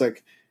 It's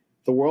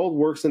the world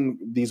works in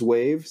these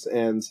waves,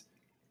 and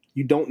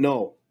you don't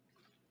know.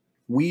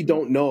 We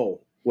don't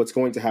know what's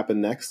going to happen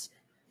next.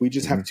 We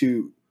just have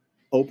to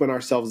open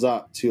ourselves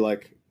up to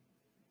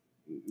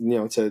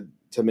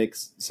to make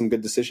some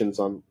good decisions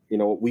on,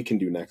 what we can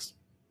do next.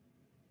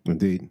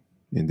 Indeed.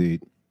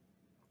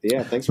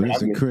 Yeah. Thanks for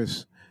having me.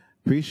 Kris,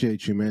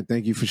 appreciate you, man.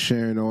 Thank you for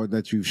sharing all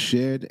that you've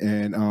shared.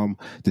 And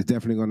there's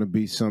definitely going to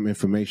be some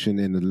information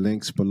in the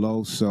links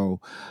below. So,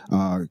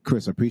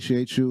 Kris, I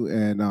appreciate you.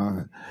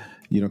 And,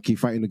 keep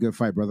fighting the good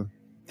fight, brother.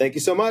 Thank you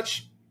so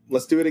much.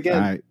 Let's do it again. All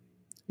right.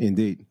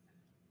 Indeed.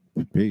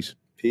 Peace.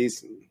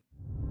 Peace.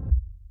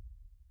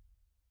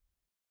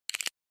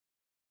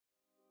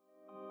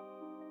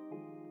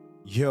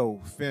 Yo,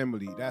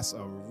 family, that's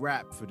a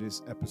wrap for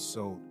this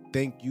episode.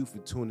 Thank you for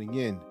tuning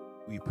in.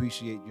 We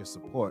appreciate your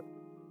support.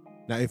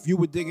 Now, if you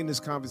were digging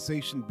this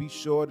conversation, be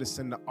sure to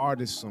send the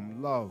artist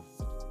some love.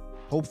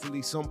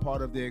 Hopefully, some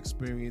part of their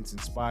experience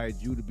inspired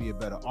you to be a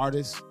better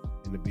artist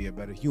and to be a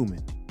better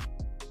human.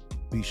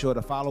 Be sure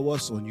to follow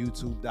us on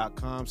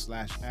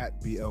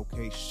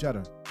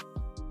youtube.com/@BLKShutter.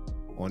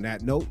 On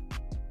that note,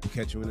 we'll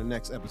catch you in the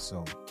next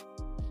episode.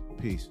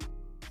 Peace.